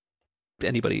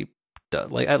anybody does,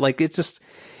 like it's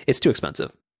too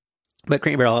expensive. But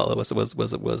Crate and Barrel Outlet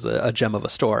was a gem of a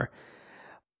store.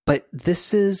 But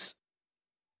this is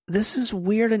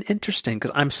weird and interesting,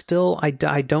 because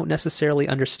I don't necessarily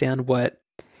understand what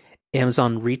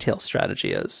Amazon retail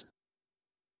strategy is,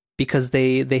 because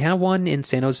they have one in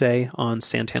San Jose on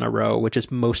Santana Row, which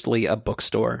is mostly a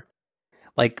bookstore.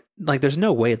 Like there's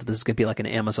no way that this is gonna be like an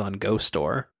Amazon Go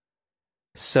store.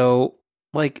 So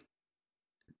like,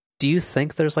 do you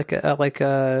think there's like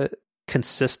a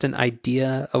consistent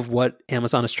idea of what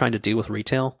Amazon is trying to do with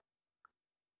retail?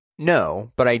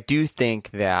 No, but I do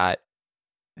think that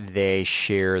they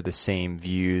share the same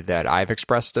view that I've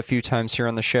expressed a few times here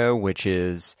on the show, which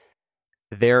is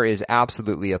there is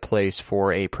absolutely a place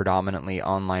for a predominantly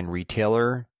online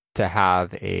retailer to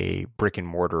have a brick and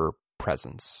mortar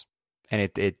presence. And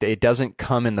it doesn't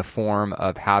come in the form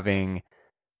of having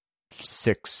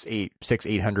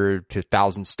 800 to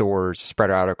 1,000 stores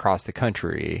spread out across the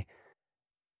country,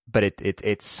 but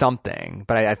it's something.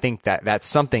 But I think that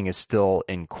something is still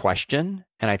in question,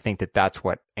 and I think that's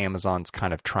what Amazon's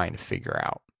kind of trying to figure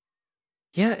out.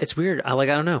 Yeah, it's weird. I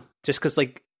don't know. Just because,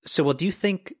 like, so, well, do you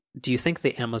think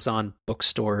the Amazon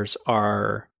bookstores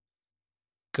are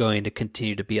going to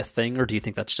continue to be a thing, or do you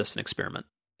think that's just an experiment?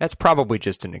 That's probably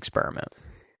just an experiment.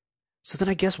 So then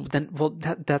I guess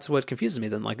that's what confuses me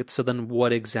then. Like, so then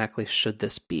what exactly should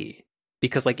this be?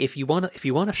 Because, like, if you want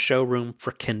a showroom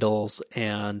for Kindles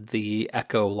and the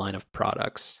Echo line of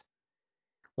products,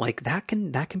 like that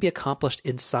can be accomplished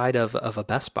inside of a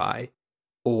Best Buy,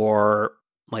 or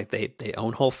like they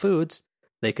own Whole Foods,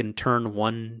 they can turn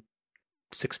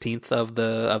 1/16 of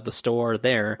the store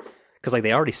there, because like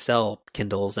they already sell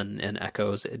Kindles and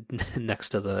Echoes next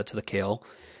to the Kale.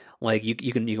 Like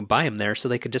you can buy them there, so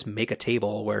they could just make a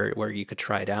table where you could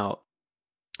try it out.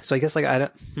 So I guess like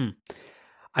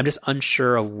I'm just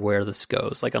unsure of where this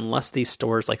goes. Like, unless these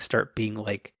stores like start being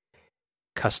like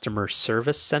customer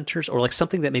service centers, or like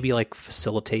something that maybe like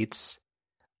facilitates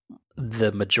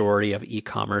the majority of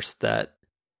e-commerce that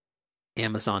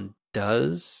Amazon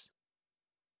does,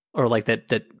 or like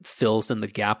that fills in the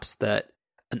gaps that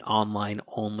an online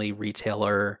only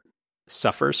retailer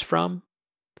suffers from.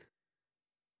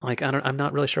 Like, I'm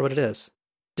not really sure what it is.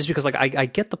 Just because like I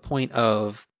get the point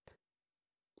of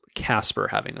Casper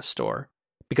having a store,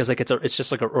 because like it's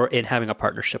just like or in having a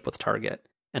partnership with Target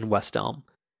and West Elm,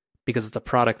 because it's a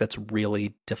product that's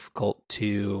really difficult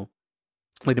to,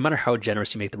 like, no matter how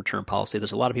generous you make the return policy,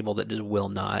 there's a lot of people that just will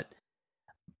not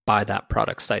buy that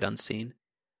product sight unseen.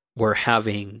 Where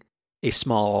having a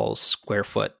small square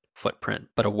footprint,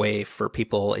 but a way for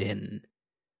people in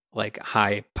like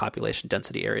high population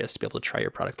density areas to be able to try your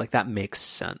product, like that makes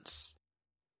sense.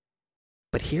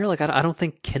 But here, like, I don't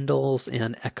think Kindles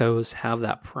and Echoes have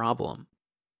that problem.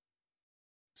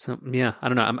 So yeah, I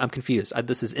don't know. I'm confused.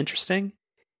 This is interesting,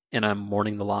 and I'm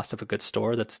mourning the loss of a good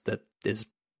store. That is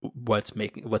what's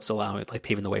allowing, like,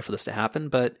 paving the way for this to happen.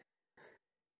 But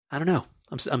I don't know.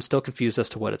 I'm still confused as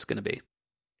to what it's going to be.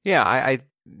 Yeah,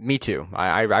 me too.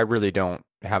 I really don't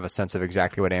have a sense of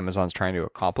exactly what Amazon's trying to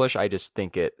accomplish. I just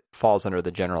think it falls under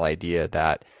the general idea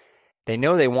that they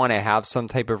know they want to have some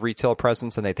type of retail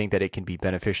presence, and they think that it can be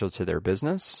beneficial to their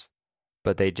business,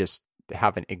 but they just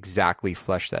haven't exactly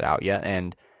fleshed that out yet.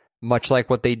 And much like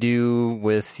what they do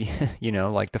with,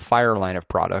 like the Fire line of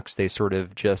products, they sort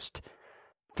of just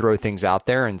throw things out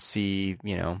there and see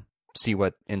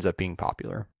what ends up being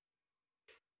popular.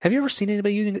 Have you ever seen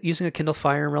anybody using a Kindle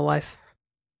Fire in real life?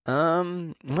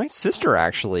 My sister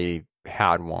actually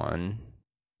had one.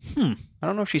 I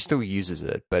don't know if she still uses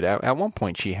it, but at one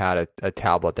point she had a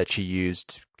tablet that she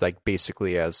used like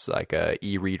basically as like a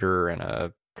e-reader and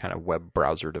a kind of web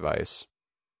browser device.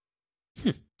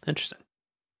 Interesting.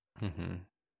 Mm-hmm.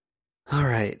 All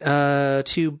right.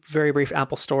 Two very brief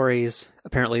Apple stories.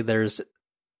 Apparently there's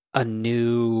a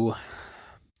new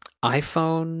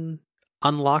iPhone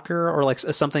unlocker, or like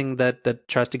something that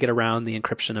tries to get around the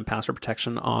encryption and password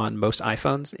protection on most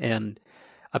iPhones, and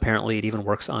apparently it even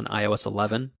works on iOS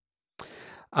 11.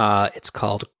 It's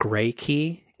called Gray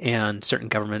Key, and certain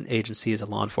government agencies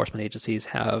and law enforcement agencies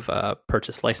have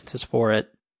purchased licenses for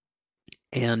it.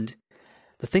 And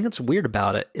the thing that's weird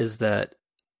about it is that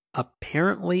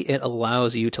apparently it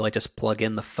allows you to like just plug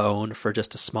in the phone for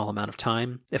just a small amount of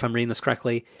time, if I'm reading this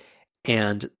correctly,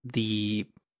 and the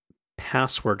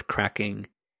password cracking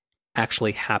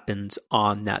actually happens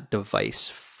on that device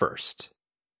first.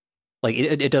 Like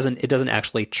it doesn't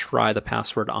actually try the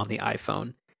password on the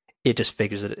iPhone. It just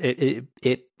figures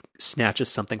it snatches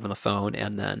something from the phone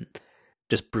and then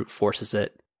just brute forces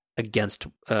it against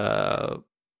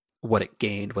what it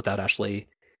gained without actually,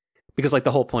 because like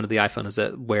the whole point of the iPhone is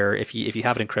that where if you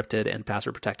have it encrypted and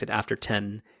password protected, after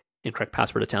 10 incorrect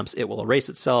password attempts, it will erase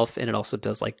itself, and it also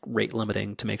does like rate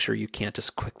limiting to make sure you can't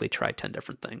just quickly try 10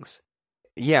 different things.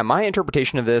 Yeah, my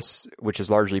interpretation of this, which is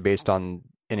largely based on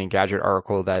an Engadget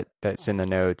article that's in the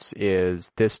notes,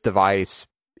 is this device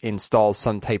installs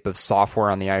some type of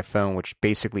software on the iPhone, which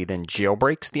basically then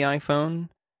jailbreaks the iPhone,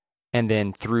 and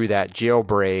then through that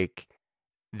jailbreak,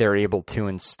 they're able to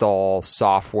install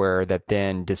software that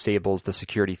then disables the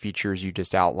security features you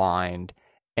just outlined,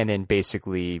 and then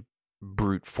basically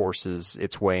brute forces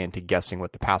its way into guessing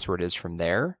what the password is from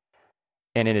there.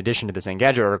 And in addition to this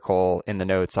Engadget article, in the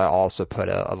notes, I also put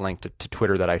a link to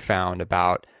Twitter that I found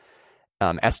about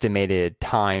estimated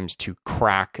times to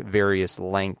crack various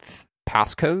length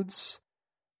passcodes.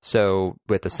 So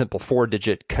with a simple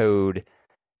 4-digit code,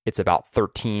 it's about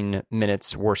 13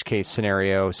 minutes, worst case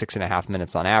scenario, 6.5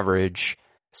 minutes on average.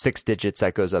 6 digits,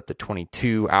 that goes up to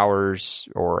 22 hours,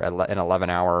 or an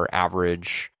 11-hour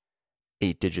average.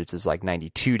 8 digits is like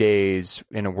 92 days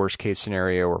in a worst case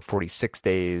scenario, or 46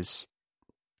 days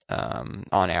on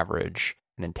average.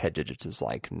 And then 10 digits is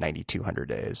like 9,200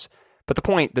 days. But the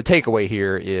takeaway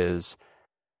here is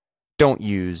don't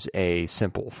use a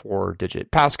simple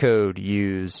 4-digit passcode.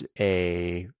 Use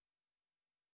at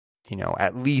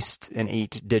least an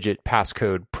 8-digit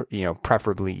passcode,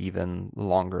 preferably even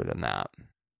longer than that.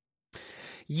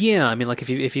 Yeah, I mean, like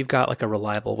if you've got like a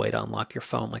reliable way to unlock your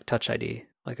phone, like Touch ID,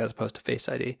 like as opposed to Face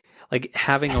ID, like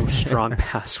having a strong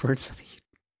password.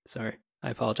 Sorry, I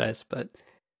apologize, but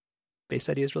Face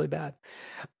ID is really bad.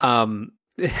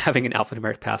 Having an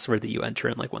alphanumeric password that you enter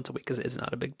in like once a week is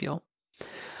not a big deal.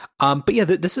 But yeah,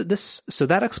 so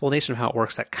that explanation of how it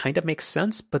works, that kind of makes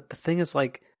sense. But the thing is,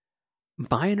 like,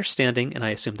 my understanding, and I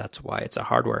assume that's why it's a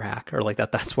hardware hack, or like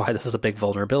that's why this is a big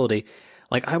vulnerability.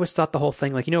 Like, I always thought the whole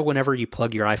thing, like, whenever you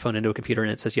plug your iPhone into a computer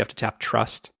and it says you have to tap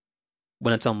trust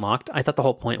when it's unlocked, I thought the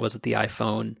whole point was that the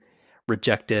iPhone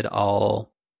rejected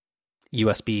all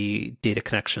USB data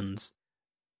connections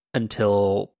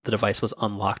until the device was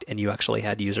unlocked and you actually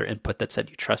had user input that said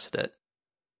you trusted it.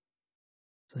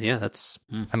 So yeah, that's...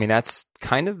 I mean, that's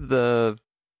kind of the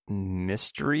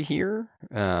mystery here.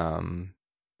 And,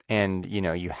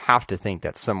 you have to think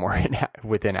that somewhere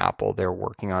within Apple, they're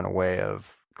working on a way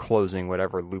of closing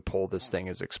whatever loophole this thing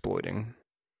is exploiting.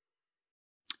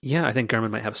 Yeah, I think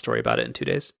Garmin might have a story about it in 2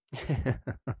 days.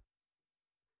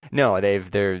 No,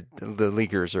 the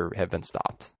leakers have been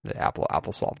stopped.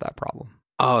 Apple solved that problem.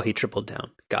 Oh, he tripled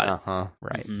down. Got it.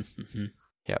 Right. Mm-hmm, mm-hmm.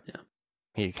 Yep. Yeah.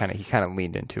 He kind of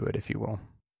leaned into it, if you will.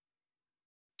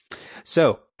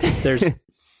 So there's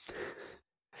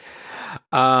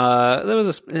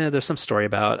there's some story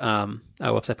about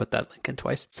whoops, I put that link in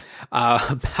twice,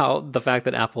 about the fact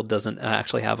that Apple doesn't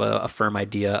actually have a firm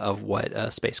idea of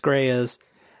what space gray is.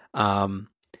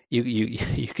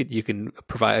 You can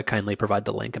kindly provide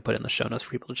the link and put it in the show notes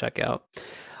for people to check out.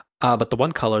 But the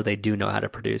one color they do know how to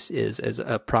produce is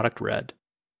a product red.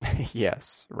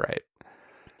 Yes, right.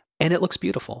 And it looks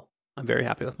beautiful. I'm very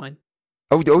happy with mine.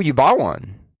 Oh, you bought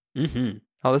one. Mm-hmm.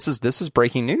 Oh, this is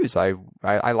breaking news. I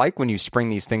like when you spring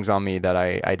these things on me that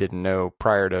I didn't know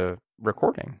prior to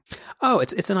recording. Oh,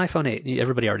 it's an iPhone 8.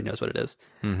 Everybody already knows what it is.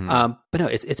 Mm-hmm. But no,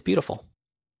 it's beautiful.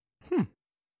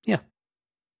 Yeah.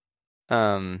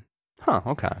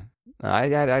 Okay. I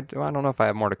don't know if I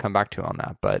have more to come back to on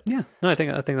that, but yeah. No, I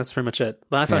think that's pretty much it.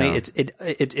 The iPhone 8,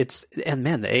 it's and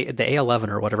man, the A11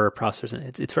 or whatever processor's in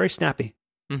it, it's very snappy.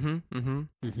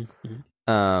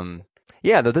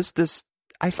 Yeah, this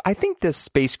I think this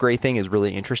space gray thing is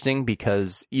really interesting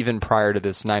because even prior to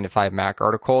this 9 to 5 Mac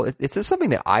article, it's just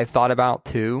something that I've thought about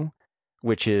too,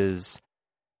 which is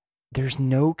there's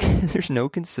no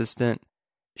consistent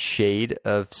shade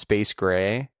of space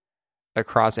gray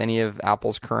across any of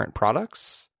Apple's current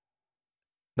products.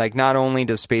 Like, not only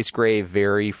does space gray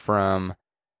vary from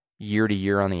year to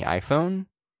year on the iPhone,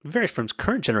 it varies from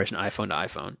current generation iPhone to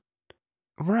iPhone.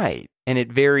 Right. And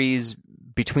it varies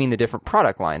between the different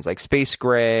product lines. Like space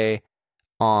gray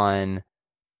on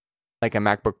like a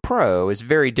MacBook Pro is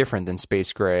very different than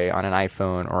space gray on an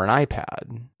iPhone or an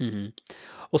iPad. Mm-hmm.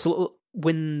 Well, so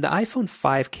when the iPhone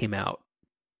 5 came out,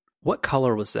 what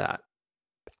color was that?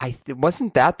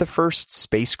 Wasn't that the first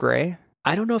space gray?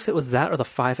 I don't know if it was that or the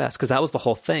 5S, because that was the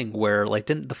whole thing where like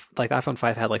iPhone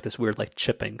 5 had like this weird like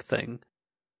chipping thing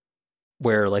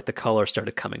where like the color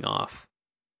started coming off.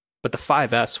 But the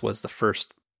 5S was the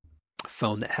first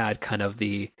phone that had kind of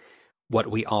what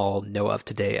we all know of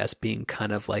today as being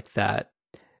kind of like that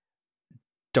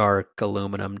dark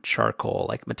aluminum charcoal,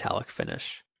 like metallic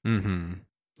finish. Mm-hmm.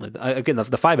 Again, the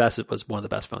 5S was one of the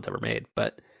best phones ever made,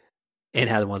 but it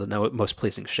had one of the most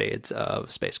pleasing shades of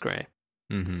space gray.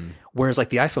 Mm-hmm. Whereas like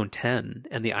the iPhone 10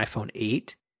 and the iPhone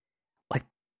 8, like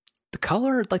the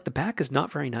color, like the back is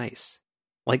not very nice.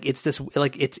 Like it's this,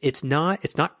 like it's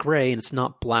not gray and it's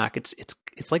not black.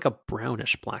 It's like a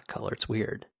brownish black color. It's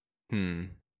weird.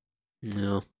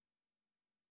 No.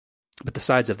 But the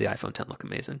sides of the iPhone 10 look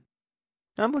amazing.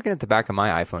 I'm looking at the back of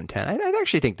my iPhone 10. I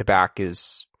actually think the back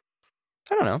is,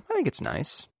 I don't know. I think it's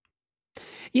nice.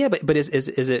 Yeah, but is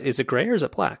it gray or is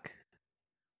it black?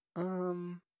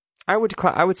 I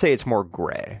would say it's more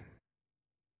gray.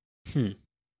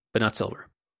 But not silver.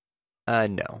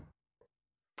 No.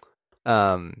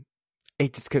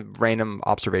 It's just a random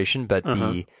observation, but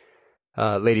the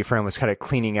lady friend was kind of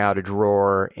cleaning out a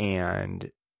drawer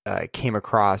and came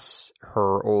across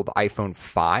her old iPhone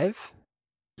 5,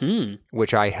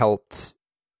 which I helped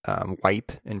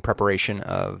wipe in preparation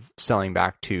of selling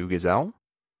back to Gazelle.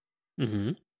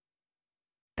 Mm-hmm.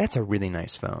 That's a really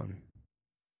nice phone.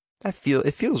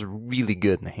 It feels really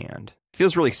good in the hand. It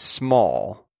feels really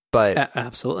small, but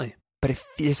absolutely. But it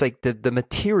feels like the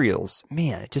materials,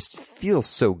 man, it just feels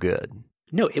so good.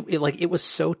 No, it was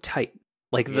so tight.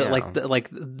 Like I'm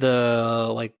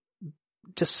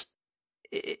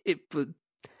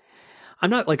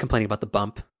not like complaining about the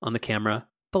bump on the camera,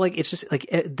 but like it's just like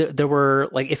there were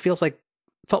like it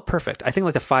felt perfect. I think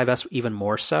like the 5S even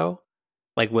more so,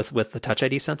 like with the Touch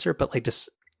ID sensor, but like just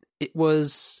it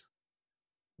was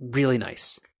really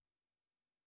nice.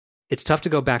 It's tough to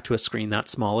go back to a screen that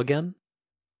small again,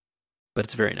 but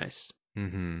it's very nice.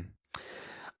 Mm-hmm.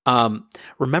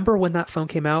 Remember when that phone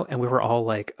came out and we were all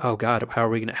like, oh God,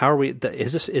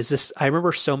 is this, I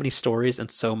remember so many stories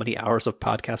and so many hours of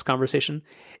podcast conversation.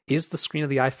 Is the screen of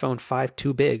the iPhone 5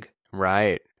 too big?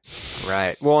 Right.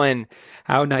 Well, and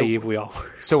how naive we all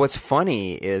were. So what's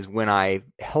funny is when I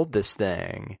held this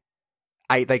thing,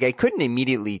 I couldn't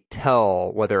immediately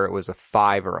tell whether it was a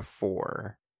 5 or a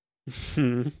 4.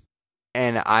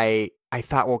 And I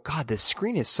thought, well, God, this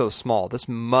screen is so small. This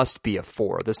must be a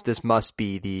 4. This must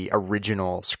be the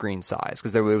original screen size,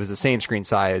 because it was the same screen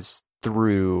size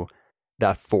through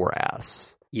that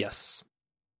 4S. Yes.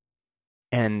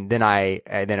 And then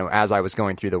as I was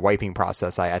going through the wiping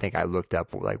process, I think I looked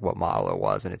up like what model it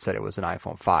was, and it said it was an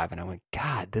iPhone 5. And I went,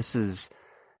 God, this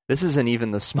isn't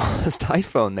even the smallest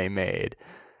iPhone they made.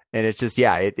 And it's just,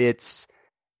 yeah, it's.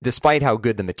 Despite how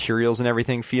good the materials and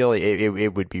everything feel,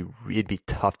 it'd be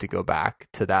tough to go back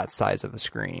to that size of a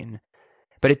screen.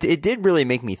 But it did really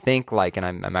make me think, like, and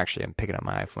I'm picking up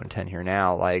my iPhone 10 here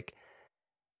now. Like,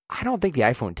 I don't think the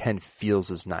iPhone 10 feels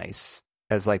as nice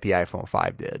as like the iPhone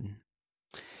 5 did.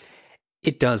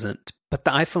 It doesn't, but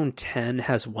the iPhone 10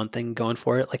 has one thing going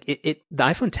for it. Like the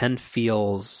iPhone 10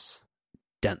 feels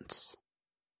dense,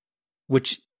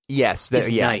 which. Yes,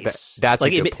 nice. That's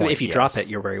like a good point. If you drop it,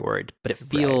 you're very worried, but it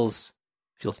feels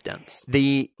dense.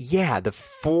 The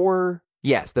 4,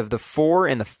 yes, the 4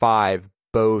 and the 5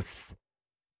 both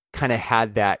kind of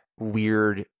had that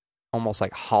weird, almost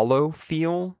like hollow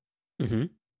feel,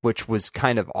 which was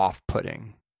kind of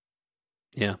off-putting.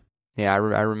 Yeah, I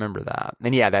remember that,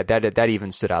 and yeah, that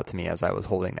even stood out to me as I was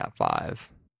holding that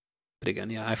 5. But again,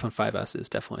 yeah, iPhone 5S is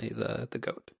definitely the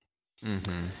GOAT.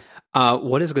 Mm-hmm.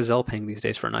 What is Gazelle paying these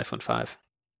days for an iPhone 5?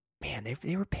 Man,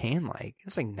 they were paying like, it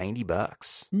was like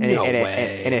 $90. No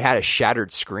way. And it had a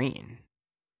shattered screen.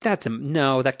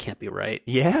 No, that can't be right.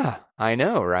 Yeah, I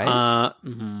know, right?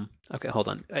 Okay, hold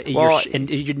on. Well, and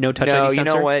you no Touch no, ID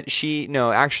sensor? You know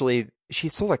what? Actually, she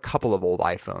sold a couple of old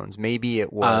iPhones. Maybe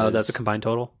it was. Oh, that's a combined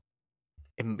total?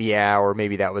 Yeah, or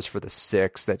maybe that was for the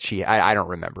 6 that I don't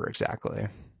remember exactly.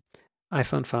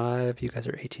 iPhone 5, you guys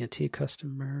are AT&T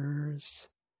customers.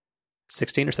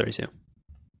 16 or 32?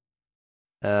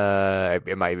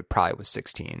 It probably was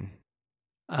 16.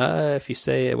 If you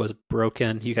say it was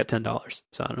broken, you got $10.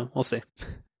 So I don't know. We'll see.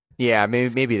 Yeah,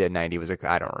 maybe the 90 was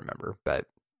I don't remember, but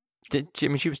she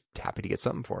was happy to get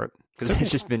something for it because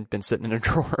it's just been sitting in a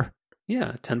drawer.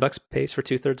 Yeah, $10 pays for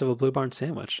 2/3 of a Blue Barn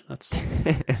sandwich. That's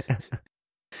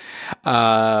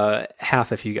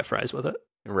half if you get fries with it.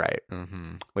 Right.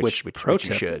 Mm-hmm. Which pro tip,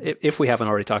 you should. If we haven't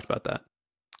already talked about that.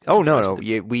 Oh no!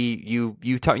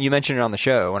 You mentioned it on the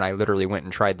show, and I literally went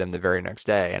and tried them the very next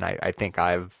day, and I think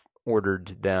I've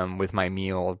ordered them with my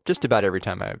meal just about every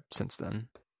time since then.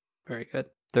 Very good.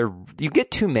 You get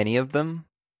too many of them,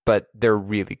 but they're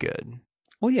really good.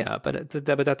 Well, yeah, but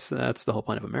that's the whole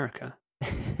point of America.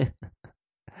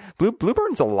 Blue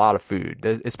Barn's a lot of food,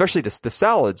 especially the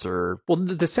salads are. Well,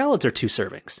 the salads are 2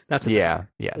 servings. That's the thing.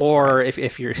 Yes. Or right.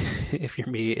 if you're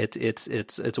me,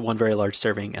 it's one very large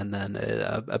serving and then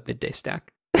a midday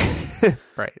stack.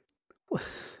 Right.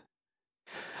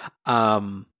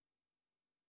 Man,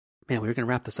 we were gonna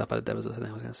wrap this up. That was the thing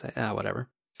I was gonna say. Whatever.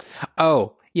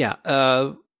 Oh yeah.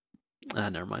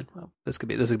 Never mind. Well, this could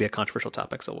be a controversial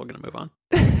topic, so we're gonna move on.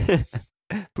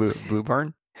 Blue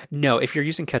Barn. No, if you're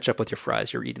using ketchup with your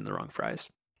fries, you're eating the wrong fries.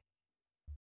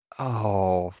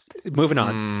 Oh. Moving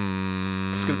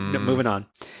on. Moving on.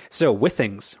 So,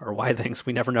 Withings, or Withings,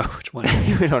 we never know which one.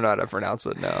 We don't know how to pronounce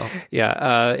it, no.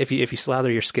 Yeah, if you slather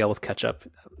your scale with ketchup.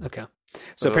 Okay.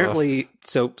 So, apparently,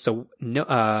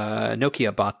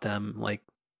 Nokia bought them like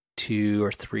 2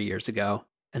 or 3 years ago.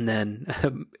 And then,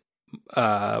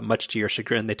 much to your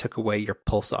chagrin, they took away your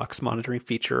pulse ox monitoring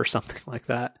feature or something like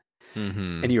that.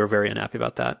 Mm-hmm. And you were very unhappy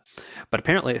about that. But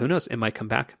apparently, who knows, it might come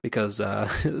back because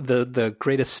the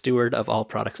greatest steward of all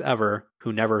products ever,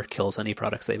 who never kills any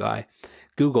products they buy,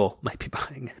 Google might be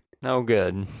buying it. Oh,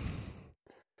 good.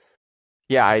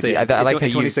 Yeah, I like how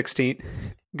 2016.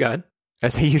 Go ahead.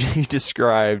 That's how you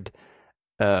described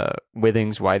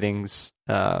Withings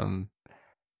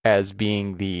as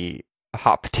being the a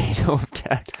hot potato of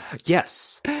tech.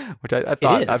 Yes, Which I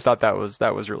thought that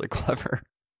was really clever.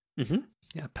 Mm-hmm.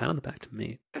 Yeah, pat on the back to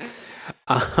me.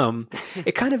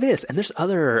 It kind of is, and there's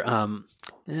other.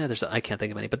 I can't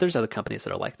think of any, but there's other companies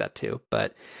that are like that too.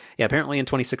 But yeah, apparently in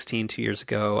 2016, 2 years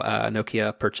ago, Nokia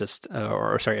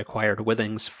acquired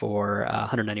Withings for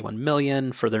 191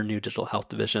 million for their new digital health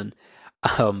division.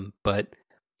 But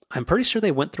I'm pretty sure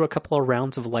they went through a couple of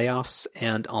rounds of layoffs,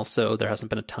 and also there hasn't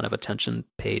been a ton of attention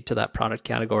paid to that product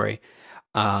category.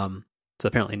 So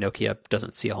apparently Nokia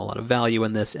doesn't see a whole lot of value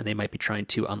in this, and they might be trying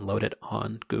to unload it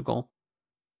on Google,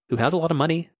 who has a lot of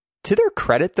money. To their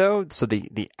credit, though, so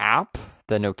the app,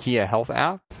 the Nokia Health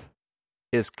app,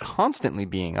 is constantly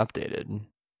being updated.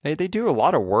 They do a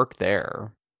lot of work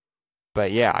there.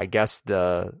 But yeah, I guess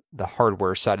the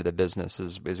hardware side of the business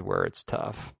is where it's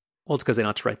tough. Well, it's because they don't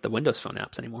have to write the Windows Phone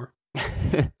apps anymore.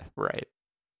 Right.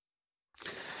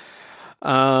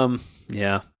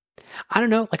 Yeah. I don't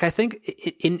know. Like, I think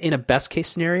in a best case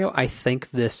scenario, I think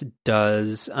this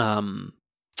does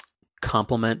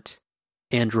complement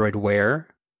Android Wear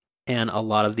and a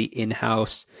lot of the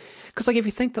in-house. Because, like, if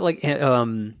you think that, like,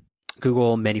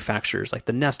 Google manufactures, like,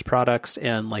 the Nest products,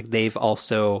 and, like, they've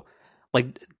also,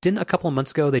 like, didn't a couple of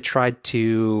months ago, they tried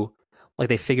to, like,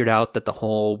 they figured out that the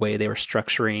whole way they were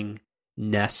structuring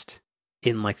Nest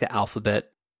in, like, the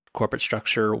Alphabet corporate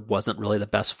structure wasn't really the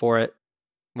best for it.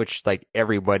 Which, like,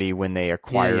 everybody, when they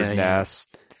acquired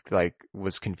Nest, like,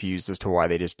 was confused as to why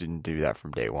they just didn't do that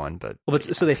from day one. But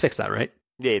so they fixed that, right?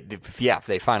 Yeah,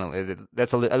 they finally.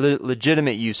 That's a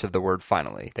legitimate use of the word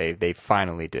finally. They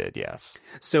finally did, yes.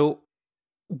 So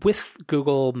with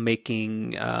Google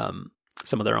making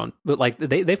some of their own, but like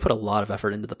they put a lot of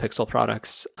effort into the Pixel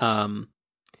products and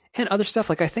other stuff.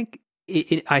 Like I think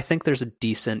there's a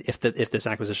decent if this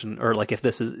acquisition, or like if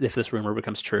this rumor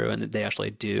becomes true and they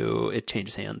actually it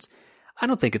changes hands. I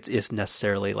don't think it's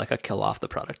necessarily like a kill off the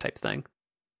product type thing.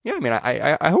 Yeah, I mean,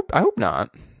 I hope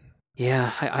not.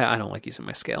 Yeah, I don't like using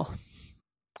my scale.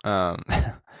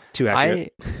 Too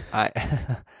accurate.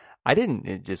 I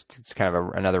didn't. It's kind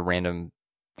of another random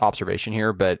observation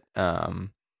here, but I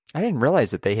didn't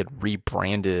realize that they had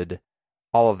rebranded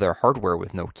all of their hardware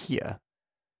with Nokia.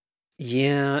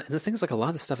 Yeah, and the thing is, like, a lot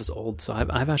of this stuff is old, so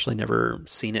I've actually never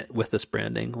seen it with this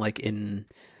branding, like in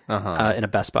a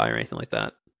Best Buy or anything like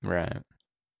that. Right.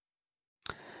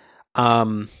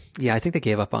 Yeah, I think they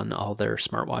gave up on all their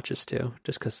smartwatches too,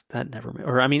 just because that never.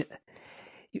 Or I mean,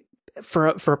 for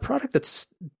a product that's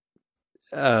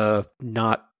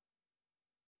not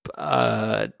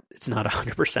it's not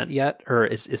 100% yet, or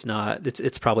is not.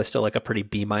 It's probably still like a pretty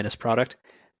B- product.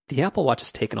 The Apple Watch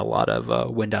has taken a lot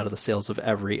of wind out of the sails of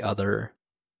every other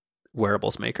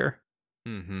wearables maker.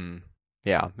 Mm-hmm.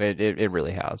 Yeah, it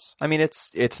really has. I mean,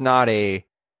 it's not a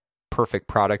perfect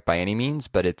product by any means,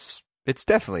 but it's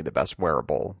definitely the best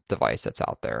wearable device that's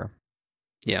out there.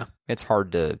 Yeah, it's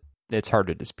hard to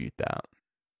dispute that.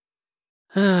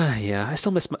 Yeah, I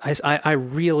still miss. I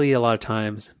really, a lot of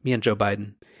times, me and Joe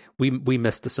Biden, we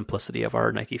miss the simplicity of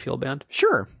our Nike Fuel Band.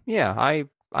 Sure, yeah,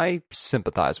 I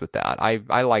sympathize with that.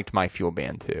 I liked my Fuel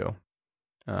Band too,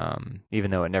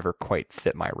 even though it never quite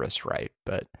fit my wrist right.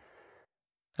 But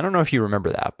I don't know if you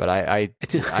remember that, but I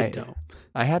don't.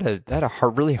 I had a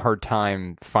really hard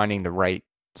time finding the right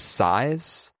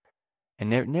size, and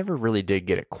never really did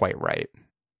get it quite right.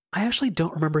 I actually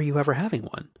don't remember you ever having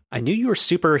one. I knew you were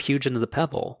super huge into the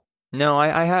Pebble. No,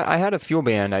 I had a Fuel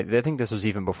Band. I think this was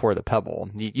even before the Pebble.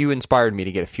 You inspired me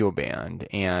to get a Fuel Band,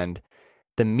 and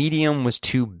the medium was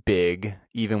too big,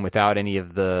 even without any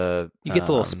of the. You get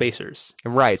the little spacers,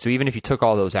 right? So even if you took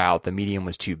all those out, the medium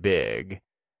was too big.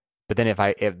 But then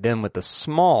then with the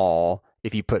small,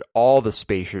 if you put all the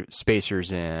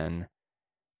spacers in,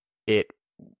 it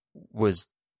was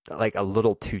like a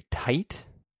little too tight.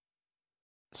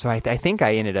 So I think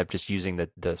I ended up just using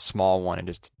the small one and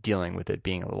just dealing with it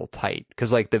being a little tight,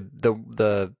 because like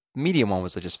the medium one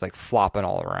was just like flopping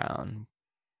all around.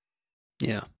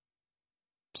 Yeah.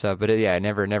 So, but I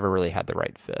never really had the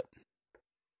right fit,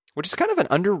 which is kind of an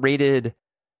underrated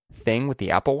thing with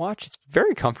the Apple Watch. It's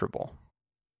very comfortable.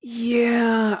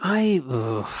 Yeah,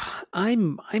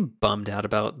 I'm bummed out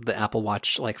about the Apple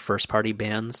Watch like first party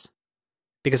bands,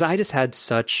 because I just had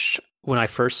when I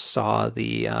first saw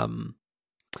the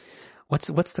what's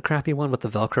the crappy one with the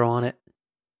Velcro on it?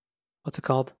 What's it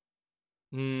called?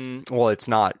 Well, it's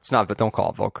not, but don't call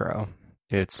it Velcro.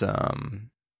 It's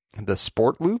the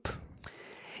Sport Loop.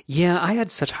 Yeah, I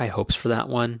had such high hopes for that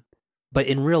one, but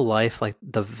in real life, like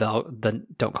the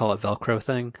don't call it Velcro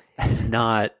thing is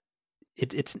not.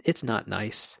 It's not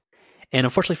nice, and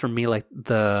unfortunately for me, like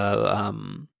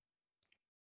the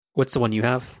what's the one you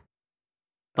have?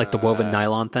 like the woven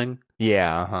nylon thing.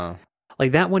 Yeah, huh.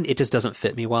 Like that one, it just doesn't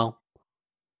fit me well.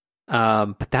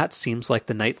 But that seems like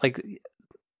the night, like,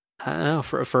 I don't know,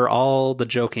 for all the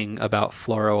joking about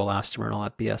fluoroelastomer and all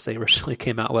that BS they originally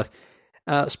came out with,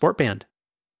 Sport Band,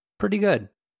 pretty good.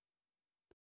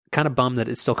 Kind of bummed that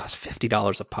it still costs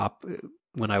 $50 a pop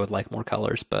when I would like more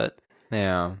colors, but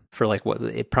yeah, for like what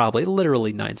it probably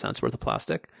literally 9 cents worth of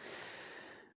plastic.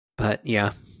 But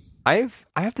yeah, I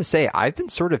have to say I've been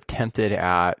sort of tempted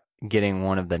at getting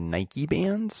one of the Nike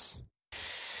bands.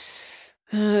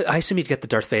 I assume you'd get the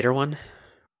Darth Vader one.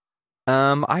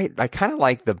 I kind of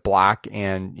like the black,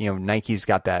 and Nike's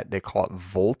got that, they call it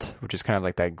Volt, which is kind of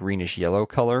like that greenish yellow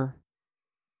color.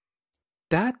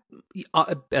 That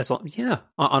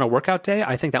on a workout day,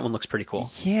 I think that one looks pretty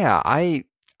cool. Yeah, I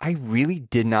really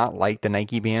did not like the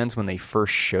Nike bands when they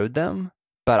first showed them,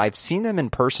 but I've seen them in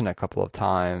person a couple of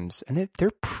times, and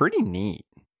they're pretty neat.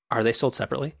 Are they sold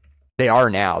separately? They are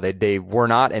now. They were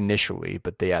not initially,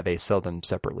 but they sell them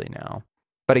separately now.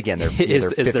 But again, they're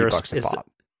 $50 a pop.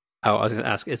 I was going to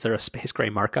ask, is there a Space Gray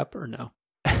markup or no?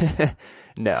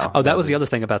 No. Oh, that was the other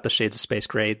thing about the shades of Space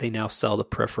Gray. They now sell the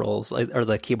peripherals, or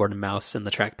the keyboard and mouse and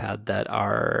the trackpad that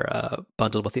are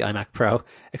bundled with the iMac Pro,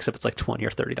 except it's like $20 or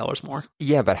 $30 more.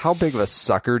 Yeah, but how big of a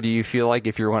sucker do you feel like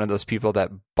if you're one of those people that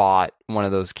bought one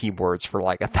of those keyboards for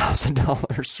like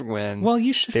 $1,000 when? Well,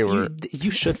 you should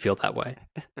feel that way.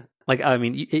 Like, I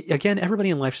mean, again,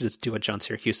 everybody in life should just do what John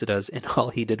Siracusa does, and all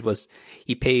he did was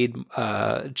he paid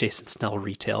Jason Snell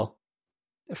retail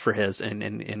for his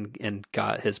and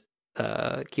got his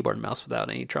keyboard and mouse without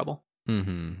any trouble.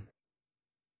 Mm-hmm.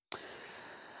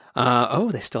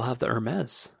 They still have the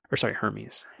Hermes.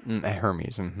 Hermes.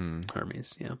 Mm-hmm.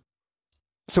 Hermes, yeah.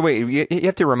 So wait, you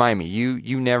have to remind me.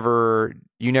 You never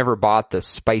bought the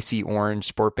spicy orange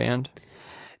Sport Band?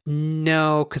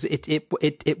 No, because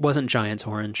it wasn't Giants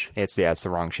orange. It's the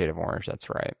wrong shade of orange. That's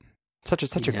right.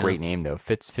 Such a great name though.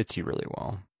 Fits you really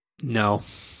well. No.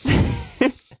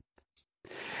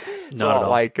 Not at all.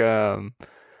 Like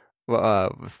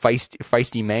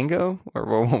feisty mango,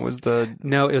 or what was the?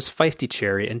 No, it was feisty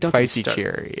cherry, and don't feisty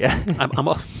cherry. Yeah,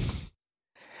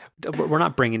 we're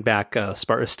not bringing back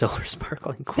still or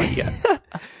sparkling quite yet.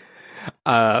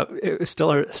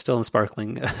 Still and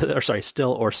sparkling,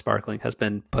 still or sparkling has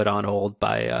been put on hold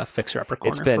by Fixer Upper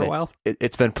Corner for a while.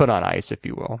 It's been put on ice, if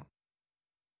you will.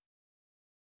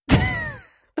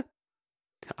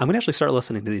 I'm going to actually start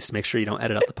listening to these to make sure you don't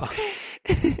edit out the pause.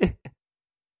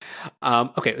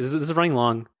 Okay, this is running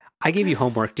long. I gave you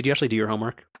homework. Did you actually do your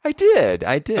homework? I did.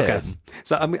 Okay.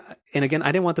 So, and again,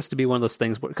 I didn't want this to be one of those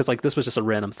things because, like, this was just a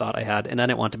random thought I had, and I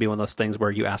didn't want it to be one of those things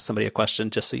where you ask somebody a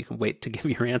question just so you can wait to give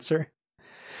your answer.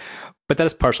 But that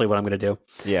is partially what I'm going to do.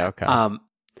 Yeah. Okay.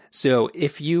 So,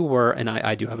 if you were, and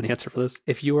I do have an answer for this,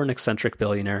 if you were an eccentric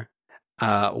billionaire,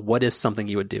 what is something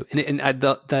you would do?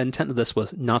 The intent of this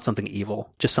was not something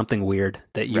evil, just something weird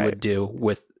that you would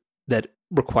do that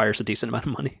requires a decent amount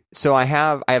of money. So I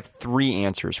have 3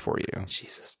 answers for you.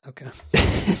 Jesus. Okay.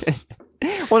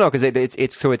 Well, no, because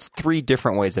it's 3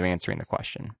 different ways of answering the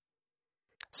question.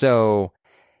 So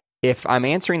if I'm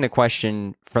answering the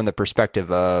question from the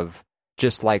perspective of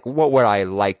just like what would I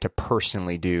like to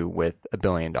personally do with $1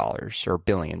 billion or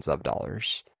billions of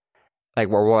dollars, like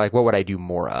what would I do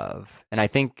more of? And I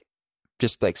think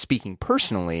just like speaking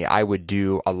personally, I would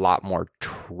do a lot more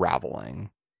traveling.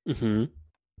 Mm-hmm.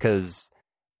 Because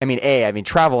I mean,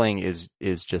 traveling is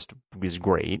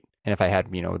great, and if I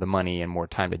had the money and more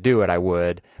time to do it, I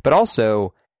would. But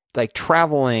also, like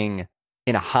traveling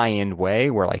in a high end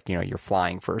way, where like you're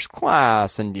flying first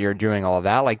class and you're doing all of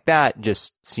that, like that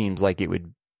just seems like it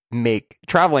would make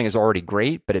traveling is already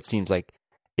great, but it seems like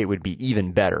it would be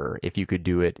even better if you could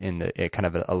do it in kind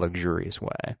of a luxurious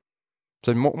way.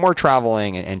 So more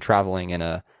traveling and traveling in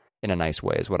a nice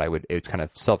way is what it's kind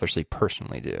of selfishly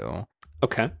personally do.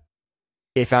 Okay.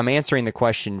 If I'm answering the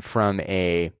question from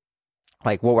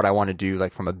what would I want to do,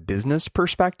 like from a business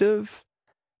perspective,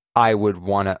 I would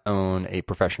want to own a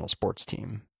professional sports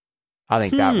team. I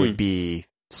think that would be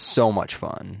so much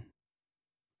fun.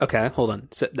 Okay, hold on.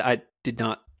 So I did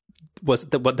not,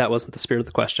 that wasn't the spirit of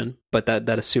the question, but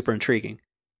that is super intriguing.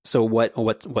 So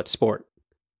what sport?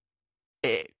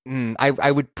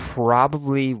 I would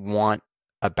probably want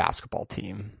a basketball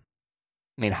team.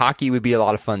 I mean, hockey would be a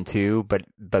lot of fun too, but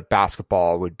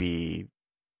basketball would be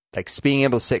like being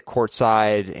able to sit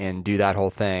courtside and do that whole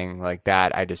thing like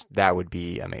that. That would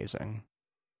be amazing.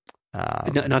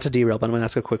 Not to derail, but I'm going to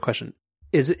ask a quick question.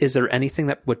 Is there anything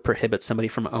that would prohibit somebody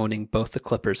from owning both the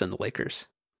Clippers and the Lakers?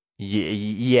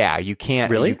 Yeah, you can't.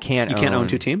 Really? You can't. You can't own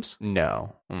 2 teams?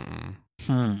 No.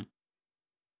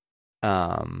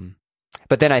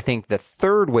 But then I think the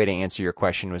third way to answer your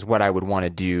question was what I would want to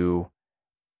do,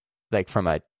 like from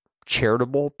a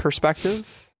charitable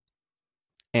perspective.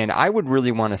 And I would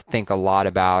really want to think a lot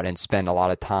about and spend a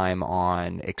lot of time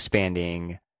on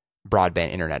expanding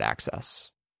broadband internet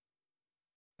access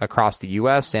across the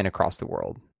US and across the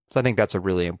world. So I think that's a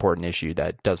really important issue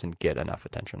that doesn't get enough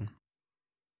attention.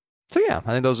 So yeah,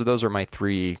 I think those are my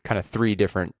three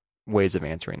different ways of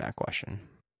answering that question.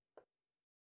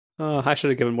 Oh, I should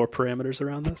have given more parameters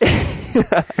around this.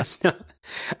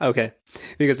 Okay,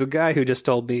 because the guy who just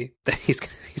told me that he's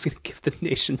going to give the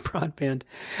nation broadband,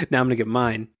 now I'm going to give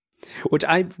mine. What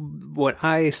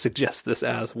I suggest this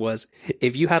as was,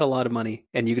 if you had a lot of money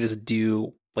and you could just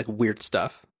do like weird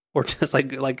stuff, or just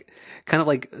like kind of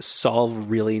like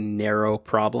solve really narrow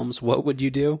problems, what would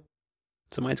you do?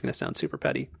 So mine's going to sound super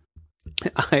petty.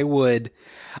 I would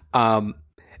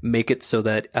make it so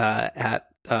that at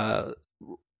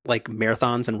like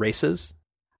marathons and races,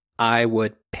 I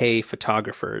would pay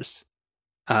photographers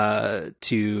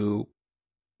to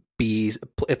be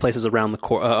places around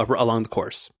along the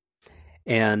course,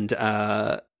 and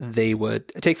they would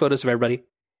take photos of everybody,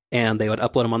 and they would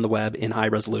upload them on the web in high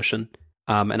resolution.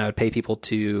 And I would pay people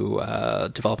to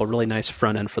develop a really nice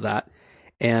front end for that.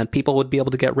 And people would be able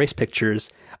to get race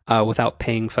pictures without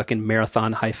paying fucking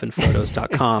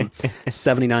marathon-photos.com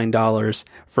 $79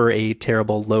 for a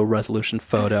terrible low-resolution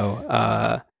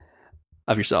photo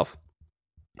of yourself.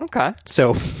 Okay.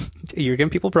 So you're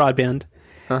giving people broadband,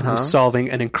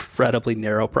 solving an incredibly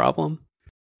narrow problem.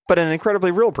 But an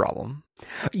incredibly real problem.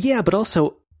 Yeah, but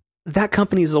also, that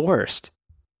company's the worst.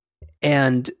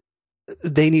 And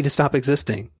they need to stop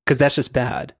existing, because that's just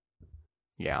bad.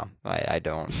 Yeah, I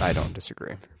don't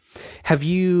disagree. Have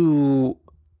you?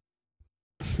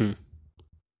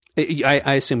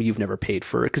 I assume you've never paid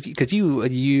for it, because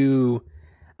you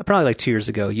probably like 2 years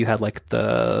ago you had like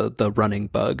the running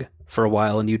bug for a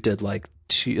while, and you did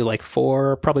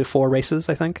probably four races,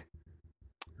 I think.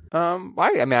 I'm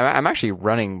actually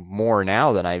running more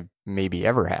now than I maybe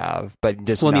ever have, but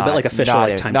just but like official not,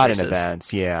 like time not races. In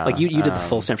events. Yeah, like you did the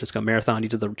full San Francisco Marathon, you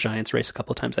did the Giants race a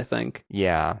couple of times, I think.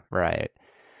 Yeah, right.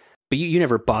 But you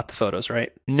never bought the photos,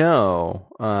 right? No,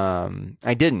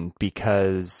 I didn't,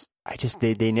 because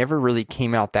they never really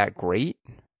came out that great.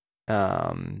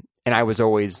 And I was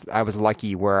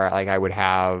lucky where like I would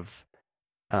have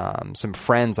some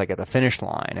friends like at the finish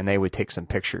line, and they would take some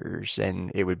pictures,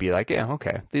 and it would be like, yeah,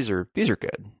 okay, these are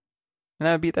good,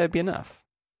 and that'd be enough.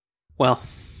 Well,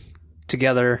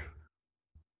 together,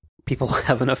 people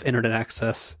have enough internet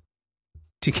access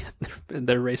to get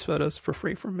their race photos for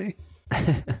free from me.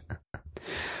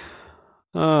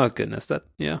 Oh goodness,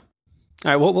 yeah.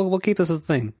 All right, we'll keep this as a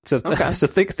thing. So, okay. So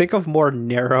think of more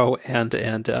narrow and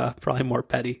probably more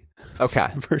petty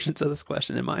versions of this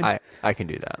question in mind. I can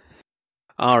do that.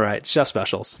 All right, chef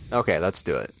specials. Okay, let's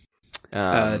do it.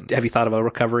 Have you thought of a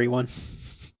recovery one?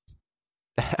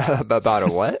 About a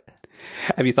what?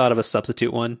 Have you thought of a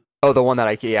substitute one? Oh, the one that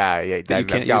I've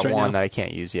got one now? that I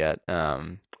can't use yet.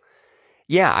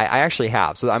 Yeah, I actually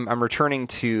have. So I'm returning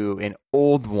to an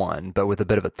old one, but with a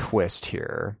bit of a twist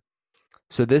here.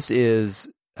 So this is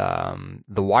the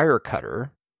Wirecutter.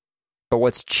 But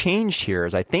what's changed here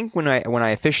is I think when I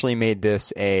officially made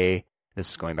this this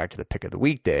is going back to the pick of the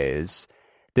week days,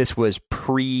 this was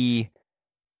pre-merger,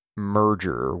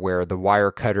 where the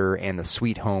Wirecutter and the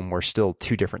Sweet Home were still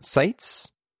two different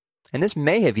sites. And this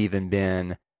may have even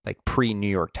been like pre-New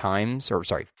York Times,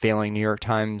 failing New York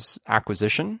Times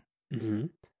acquisition. Mm-hmm.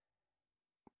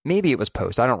 Maybe it was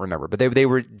post. I don't remember, but they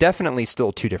were definitely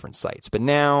still two different sites. But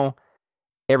now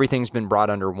everything's been brought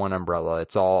under one umbrella.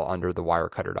 It's all under the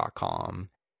Wirecutter.com.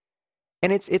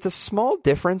 And it's a small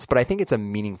difference, but I think it's a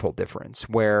meaningful difference,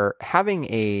 where having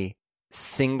a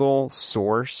single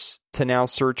source to now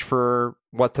search for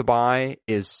what to buy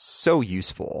is so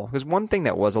useful. Because one thing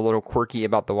that was a little quirky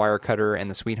about the Wirecutter and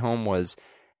the Sweet Home was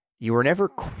you were never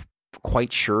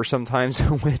quite sure sometimes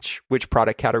which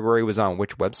product category was on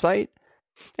which website.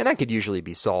 And that could usually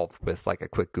be solved with like a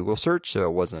quick Google search, so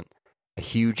it wasn't a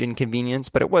huge inconvenience,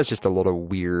 but it was just a little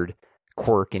weird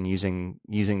quirk in using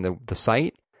the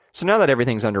site. So now that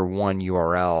everything's under one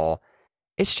URL,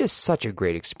 it's just such a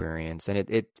great experience, and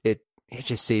it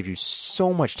just saves you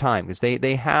so much time, because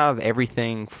they have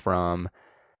everything from,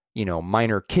 you know,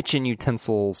 minor kitchen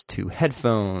utensils to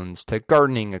headphones to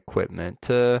gardening equipment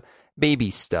to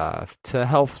baby stuff to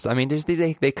health stuff. I mean,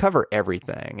 they cover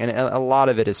everything, and a lot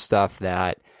of it is stuff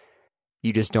that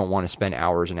you just don't want to spend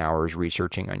hours and hours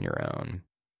researching on your own.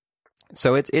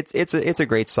 So it's a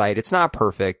great site. It's not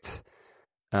perfect,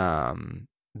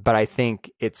 but I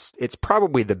think it's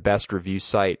probably the best review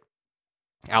site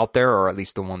out there, or at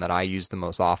least the one that I use the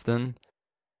most often.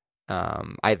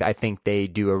 I think they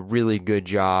do a really good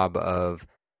job of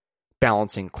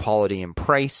balancing quality and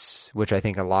price, which I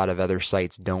think a lot of other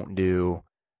sites don't do.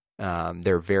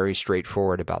 They're very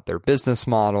straightforward about their business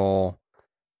model.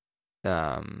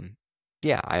 They're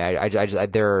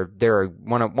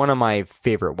one of my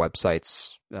favorite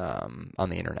websites on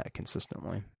the internet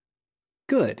consistently.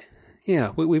 Good.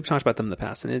 Yeah, we've talked about them in the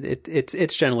past, and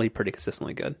it's generally pretty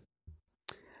consistently good.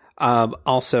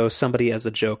 Also, somebody as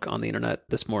a joke on the internet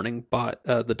this morning bought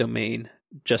the domain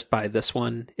just by this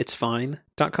one,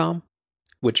 itsfine.com,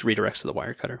 which redirects to the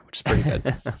Wirecutter, which is pretty good.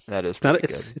 That is pretty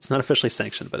good. It's not officially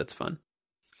sanctioned, but it's fun.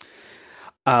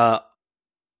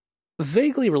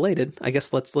 Vaguely related, I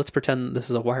guess let's pretend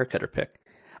this is a Wirecutter pick.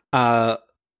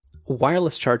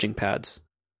 Wireless charging pads.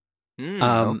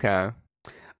 Okay.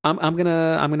 I'm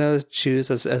gonna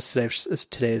choose as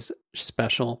today's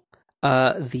special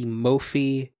the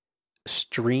Mophie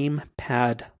Stream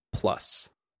Pad Plus.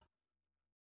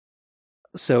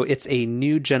 So it's a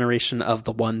new generation of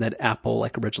the one that Apple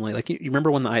originally you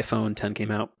remember when the iPhone 10 came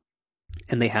out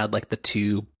and they had the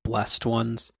two blessed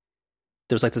ones.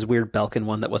 There was this weird Belkin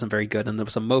one that wasn't very good, and there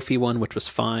was a Mophie one which was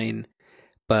fine,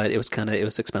 but it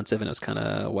was expensive and it was kind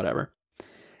of whatever.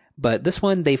 But this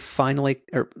one they finally,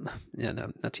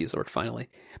 not to use the word finally,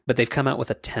 but they've come out with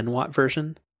a 10-watt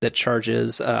version that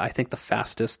charges, I think, the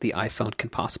fastest the iPhone can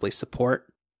possibly support.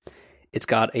 It's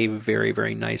got a very,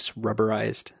 very nice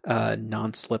rubberized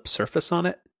non-slip surface on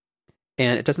it.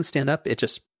 And it doesn't stand up.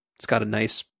 It's got a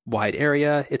nice wide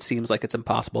area. It seems like it's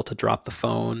impossible to drop the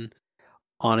phone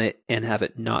on it and have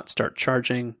it not start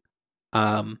charging.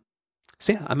 So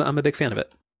yeah, I'm a big fan of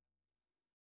it.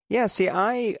 Yeah, see,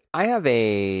 I have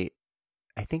I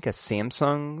think a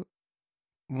Samsung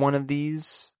one of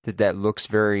these that looks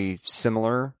very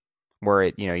similar, where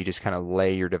you just kind of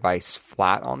lay your device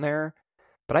flat on there.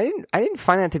 But I didn't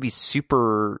find that to be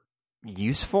super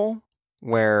useful,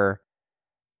 where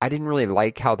I didn't really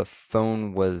like how the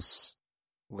phone was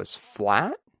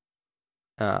flat.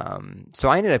 So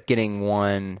I ended up getting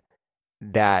one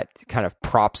that kind of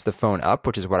props the phone up,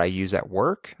 which is what I use at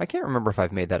work. I can't remember if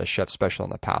I've made that a chef special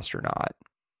in the past or not.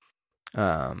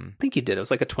 I think you did. It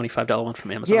was a $25 one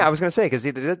from Amazon. Yeah, I was going to say, because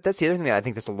that's the other thing that I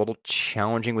think that's a little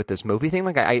challenging with this Mophie thing.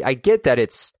 I get that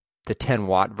it's the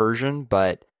 10-watt version,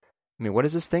 but I mean, what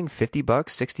is this thing? $50,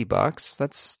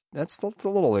 $60? That's a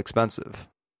little expensive.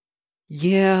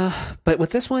 Yeah, but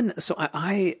with this one, so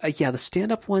I the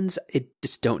stand-up ones, it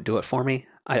just don't do it for me.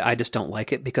 I just don't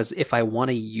like it, because if I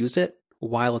want to use it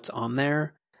while it's on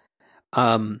there,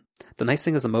 the nice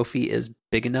thing is the Mophie is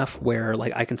big enough where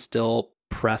I can still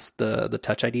press the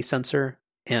Touch ID sensor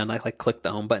and click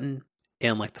the home button,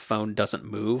 and the phone doesn't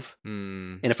move.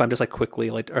 And if I'm just quickly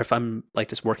or if I'm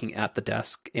just working at the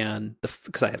desk, and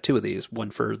because I have two of these,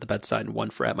 one for the bedside and one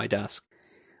for at my desk,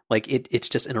 it's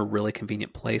just in a really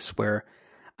convenient place where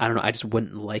I don't know, I just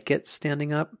wouldn't like it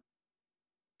standing up.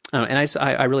 I don't know, and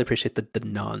I really appreciate the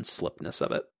non-slipness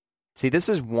of it. See, this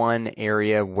is one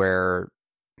area where,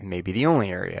 maybe the only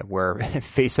area where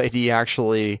Face ID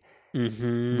actually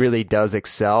really does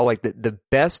excel. The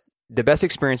best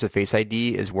experience with Face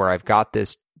ID is where I've got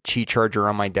this Qi charger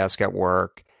on my desk at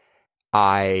work.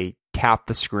 I tap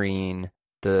the screen,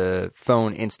 the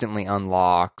phone instantly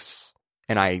unlocks,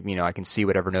 and I can see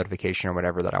whatever notification or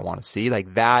whatever that I want to see.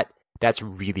 That's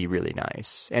really, really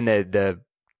nice. And the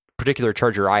particular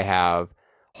charger I have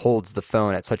holds the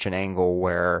phone at such an angle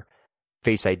where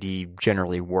Face ID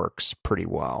generally works pretty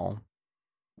well.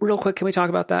 Real quick, can we talk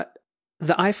about that?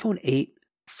 The iPhone 8,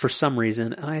 for some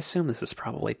reason, and I assume this is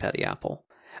probably petty Apple,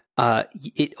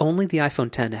 only the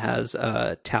iPhone 10 has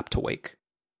tap to wake.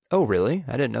 Oh, really?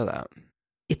 I didn't know that.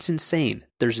 It's insane.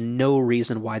 There's no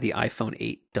reason why the iPhone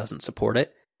 8 doesn't support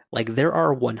it. There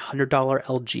are $100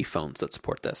 LG phones that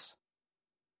support this.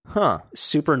 Huh.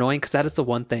 Super annoying, because that is the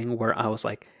one thing where I was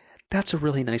like, that's a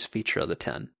really nice feature of the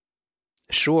 10.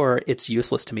 Sure, it's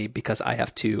useless to me because I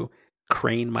have to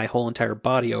crane my whole entire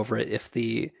body over it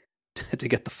to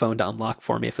get the phone to unlock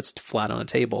for me if it's flat on a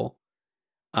table.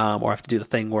 Or I have to do the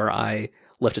thing where I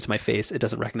lift it to my face, it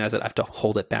doesn't recognize it, I have to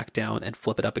hold it back down and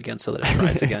flip it up again so that it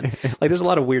tries again. There's a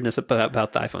lot of weirdness about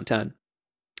the iPhone 10.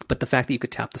 But the fact that you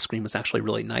could tap the screen was actually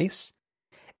really nice.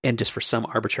 And just for some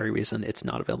arbitrary reason, it's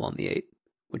not available on the 8,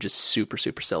 which is super,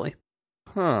 super silly.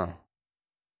 Huh.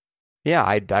 Yeah,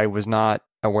 I was not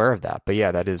aware of that, but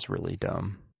yeah, that is really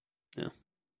dumb. Yeah.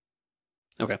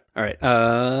 Okay. All right.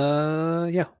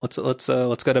 Yeah. Let's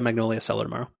go to Magnolia Cellar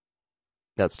tomorrow.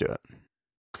 Let's do it.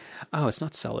 Oh, it's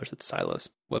not cellars, it's silos.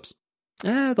 Whoops.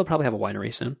 They'll probably have a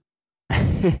winery soon.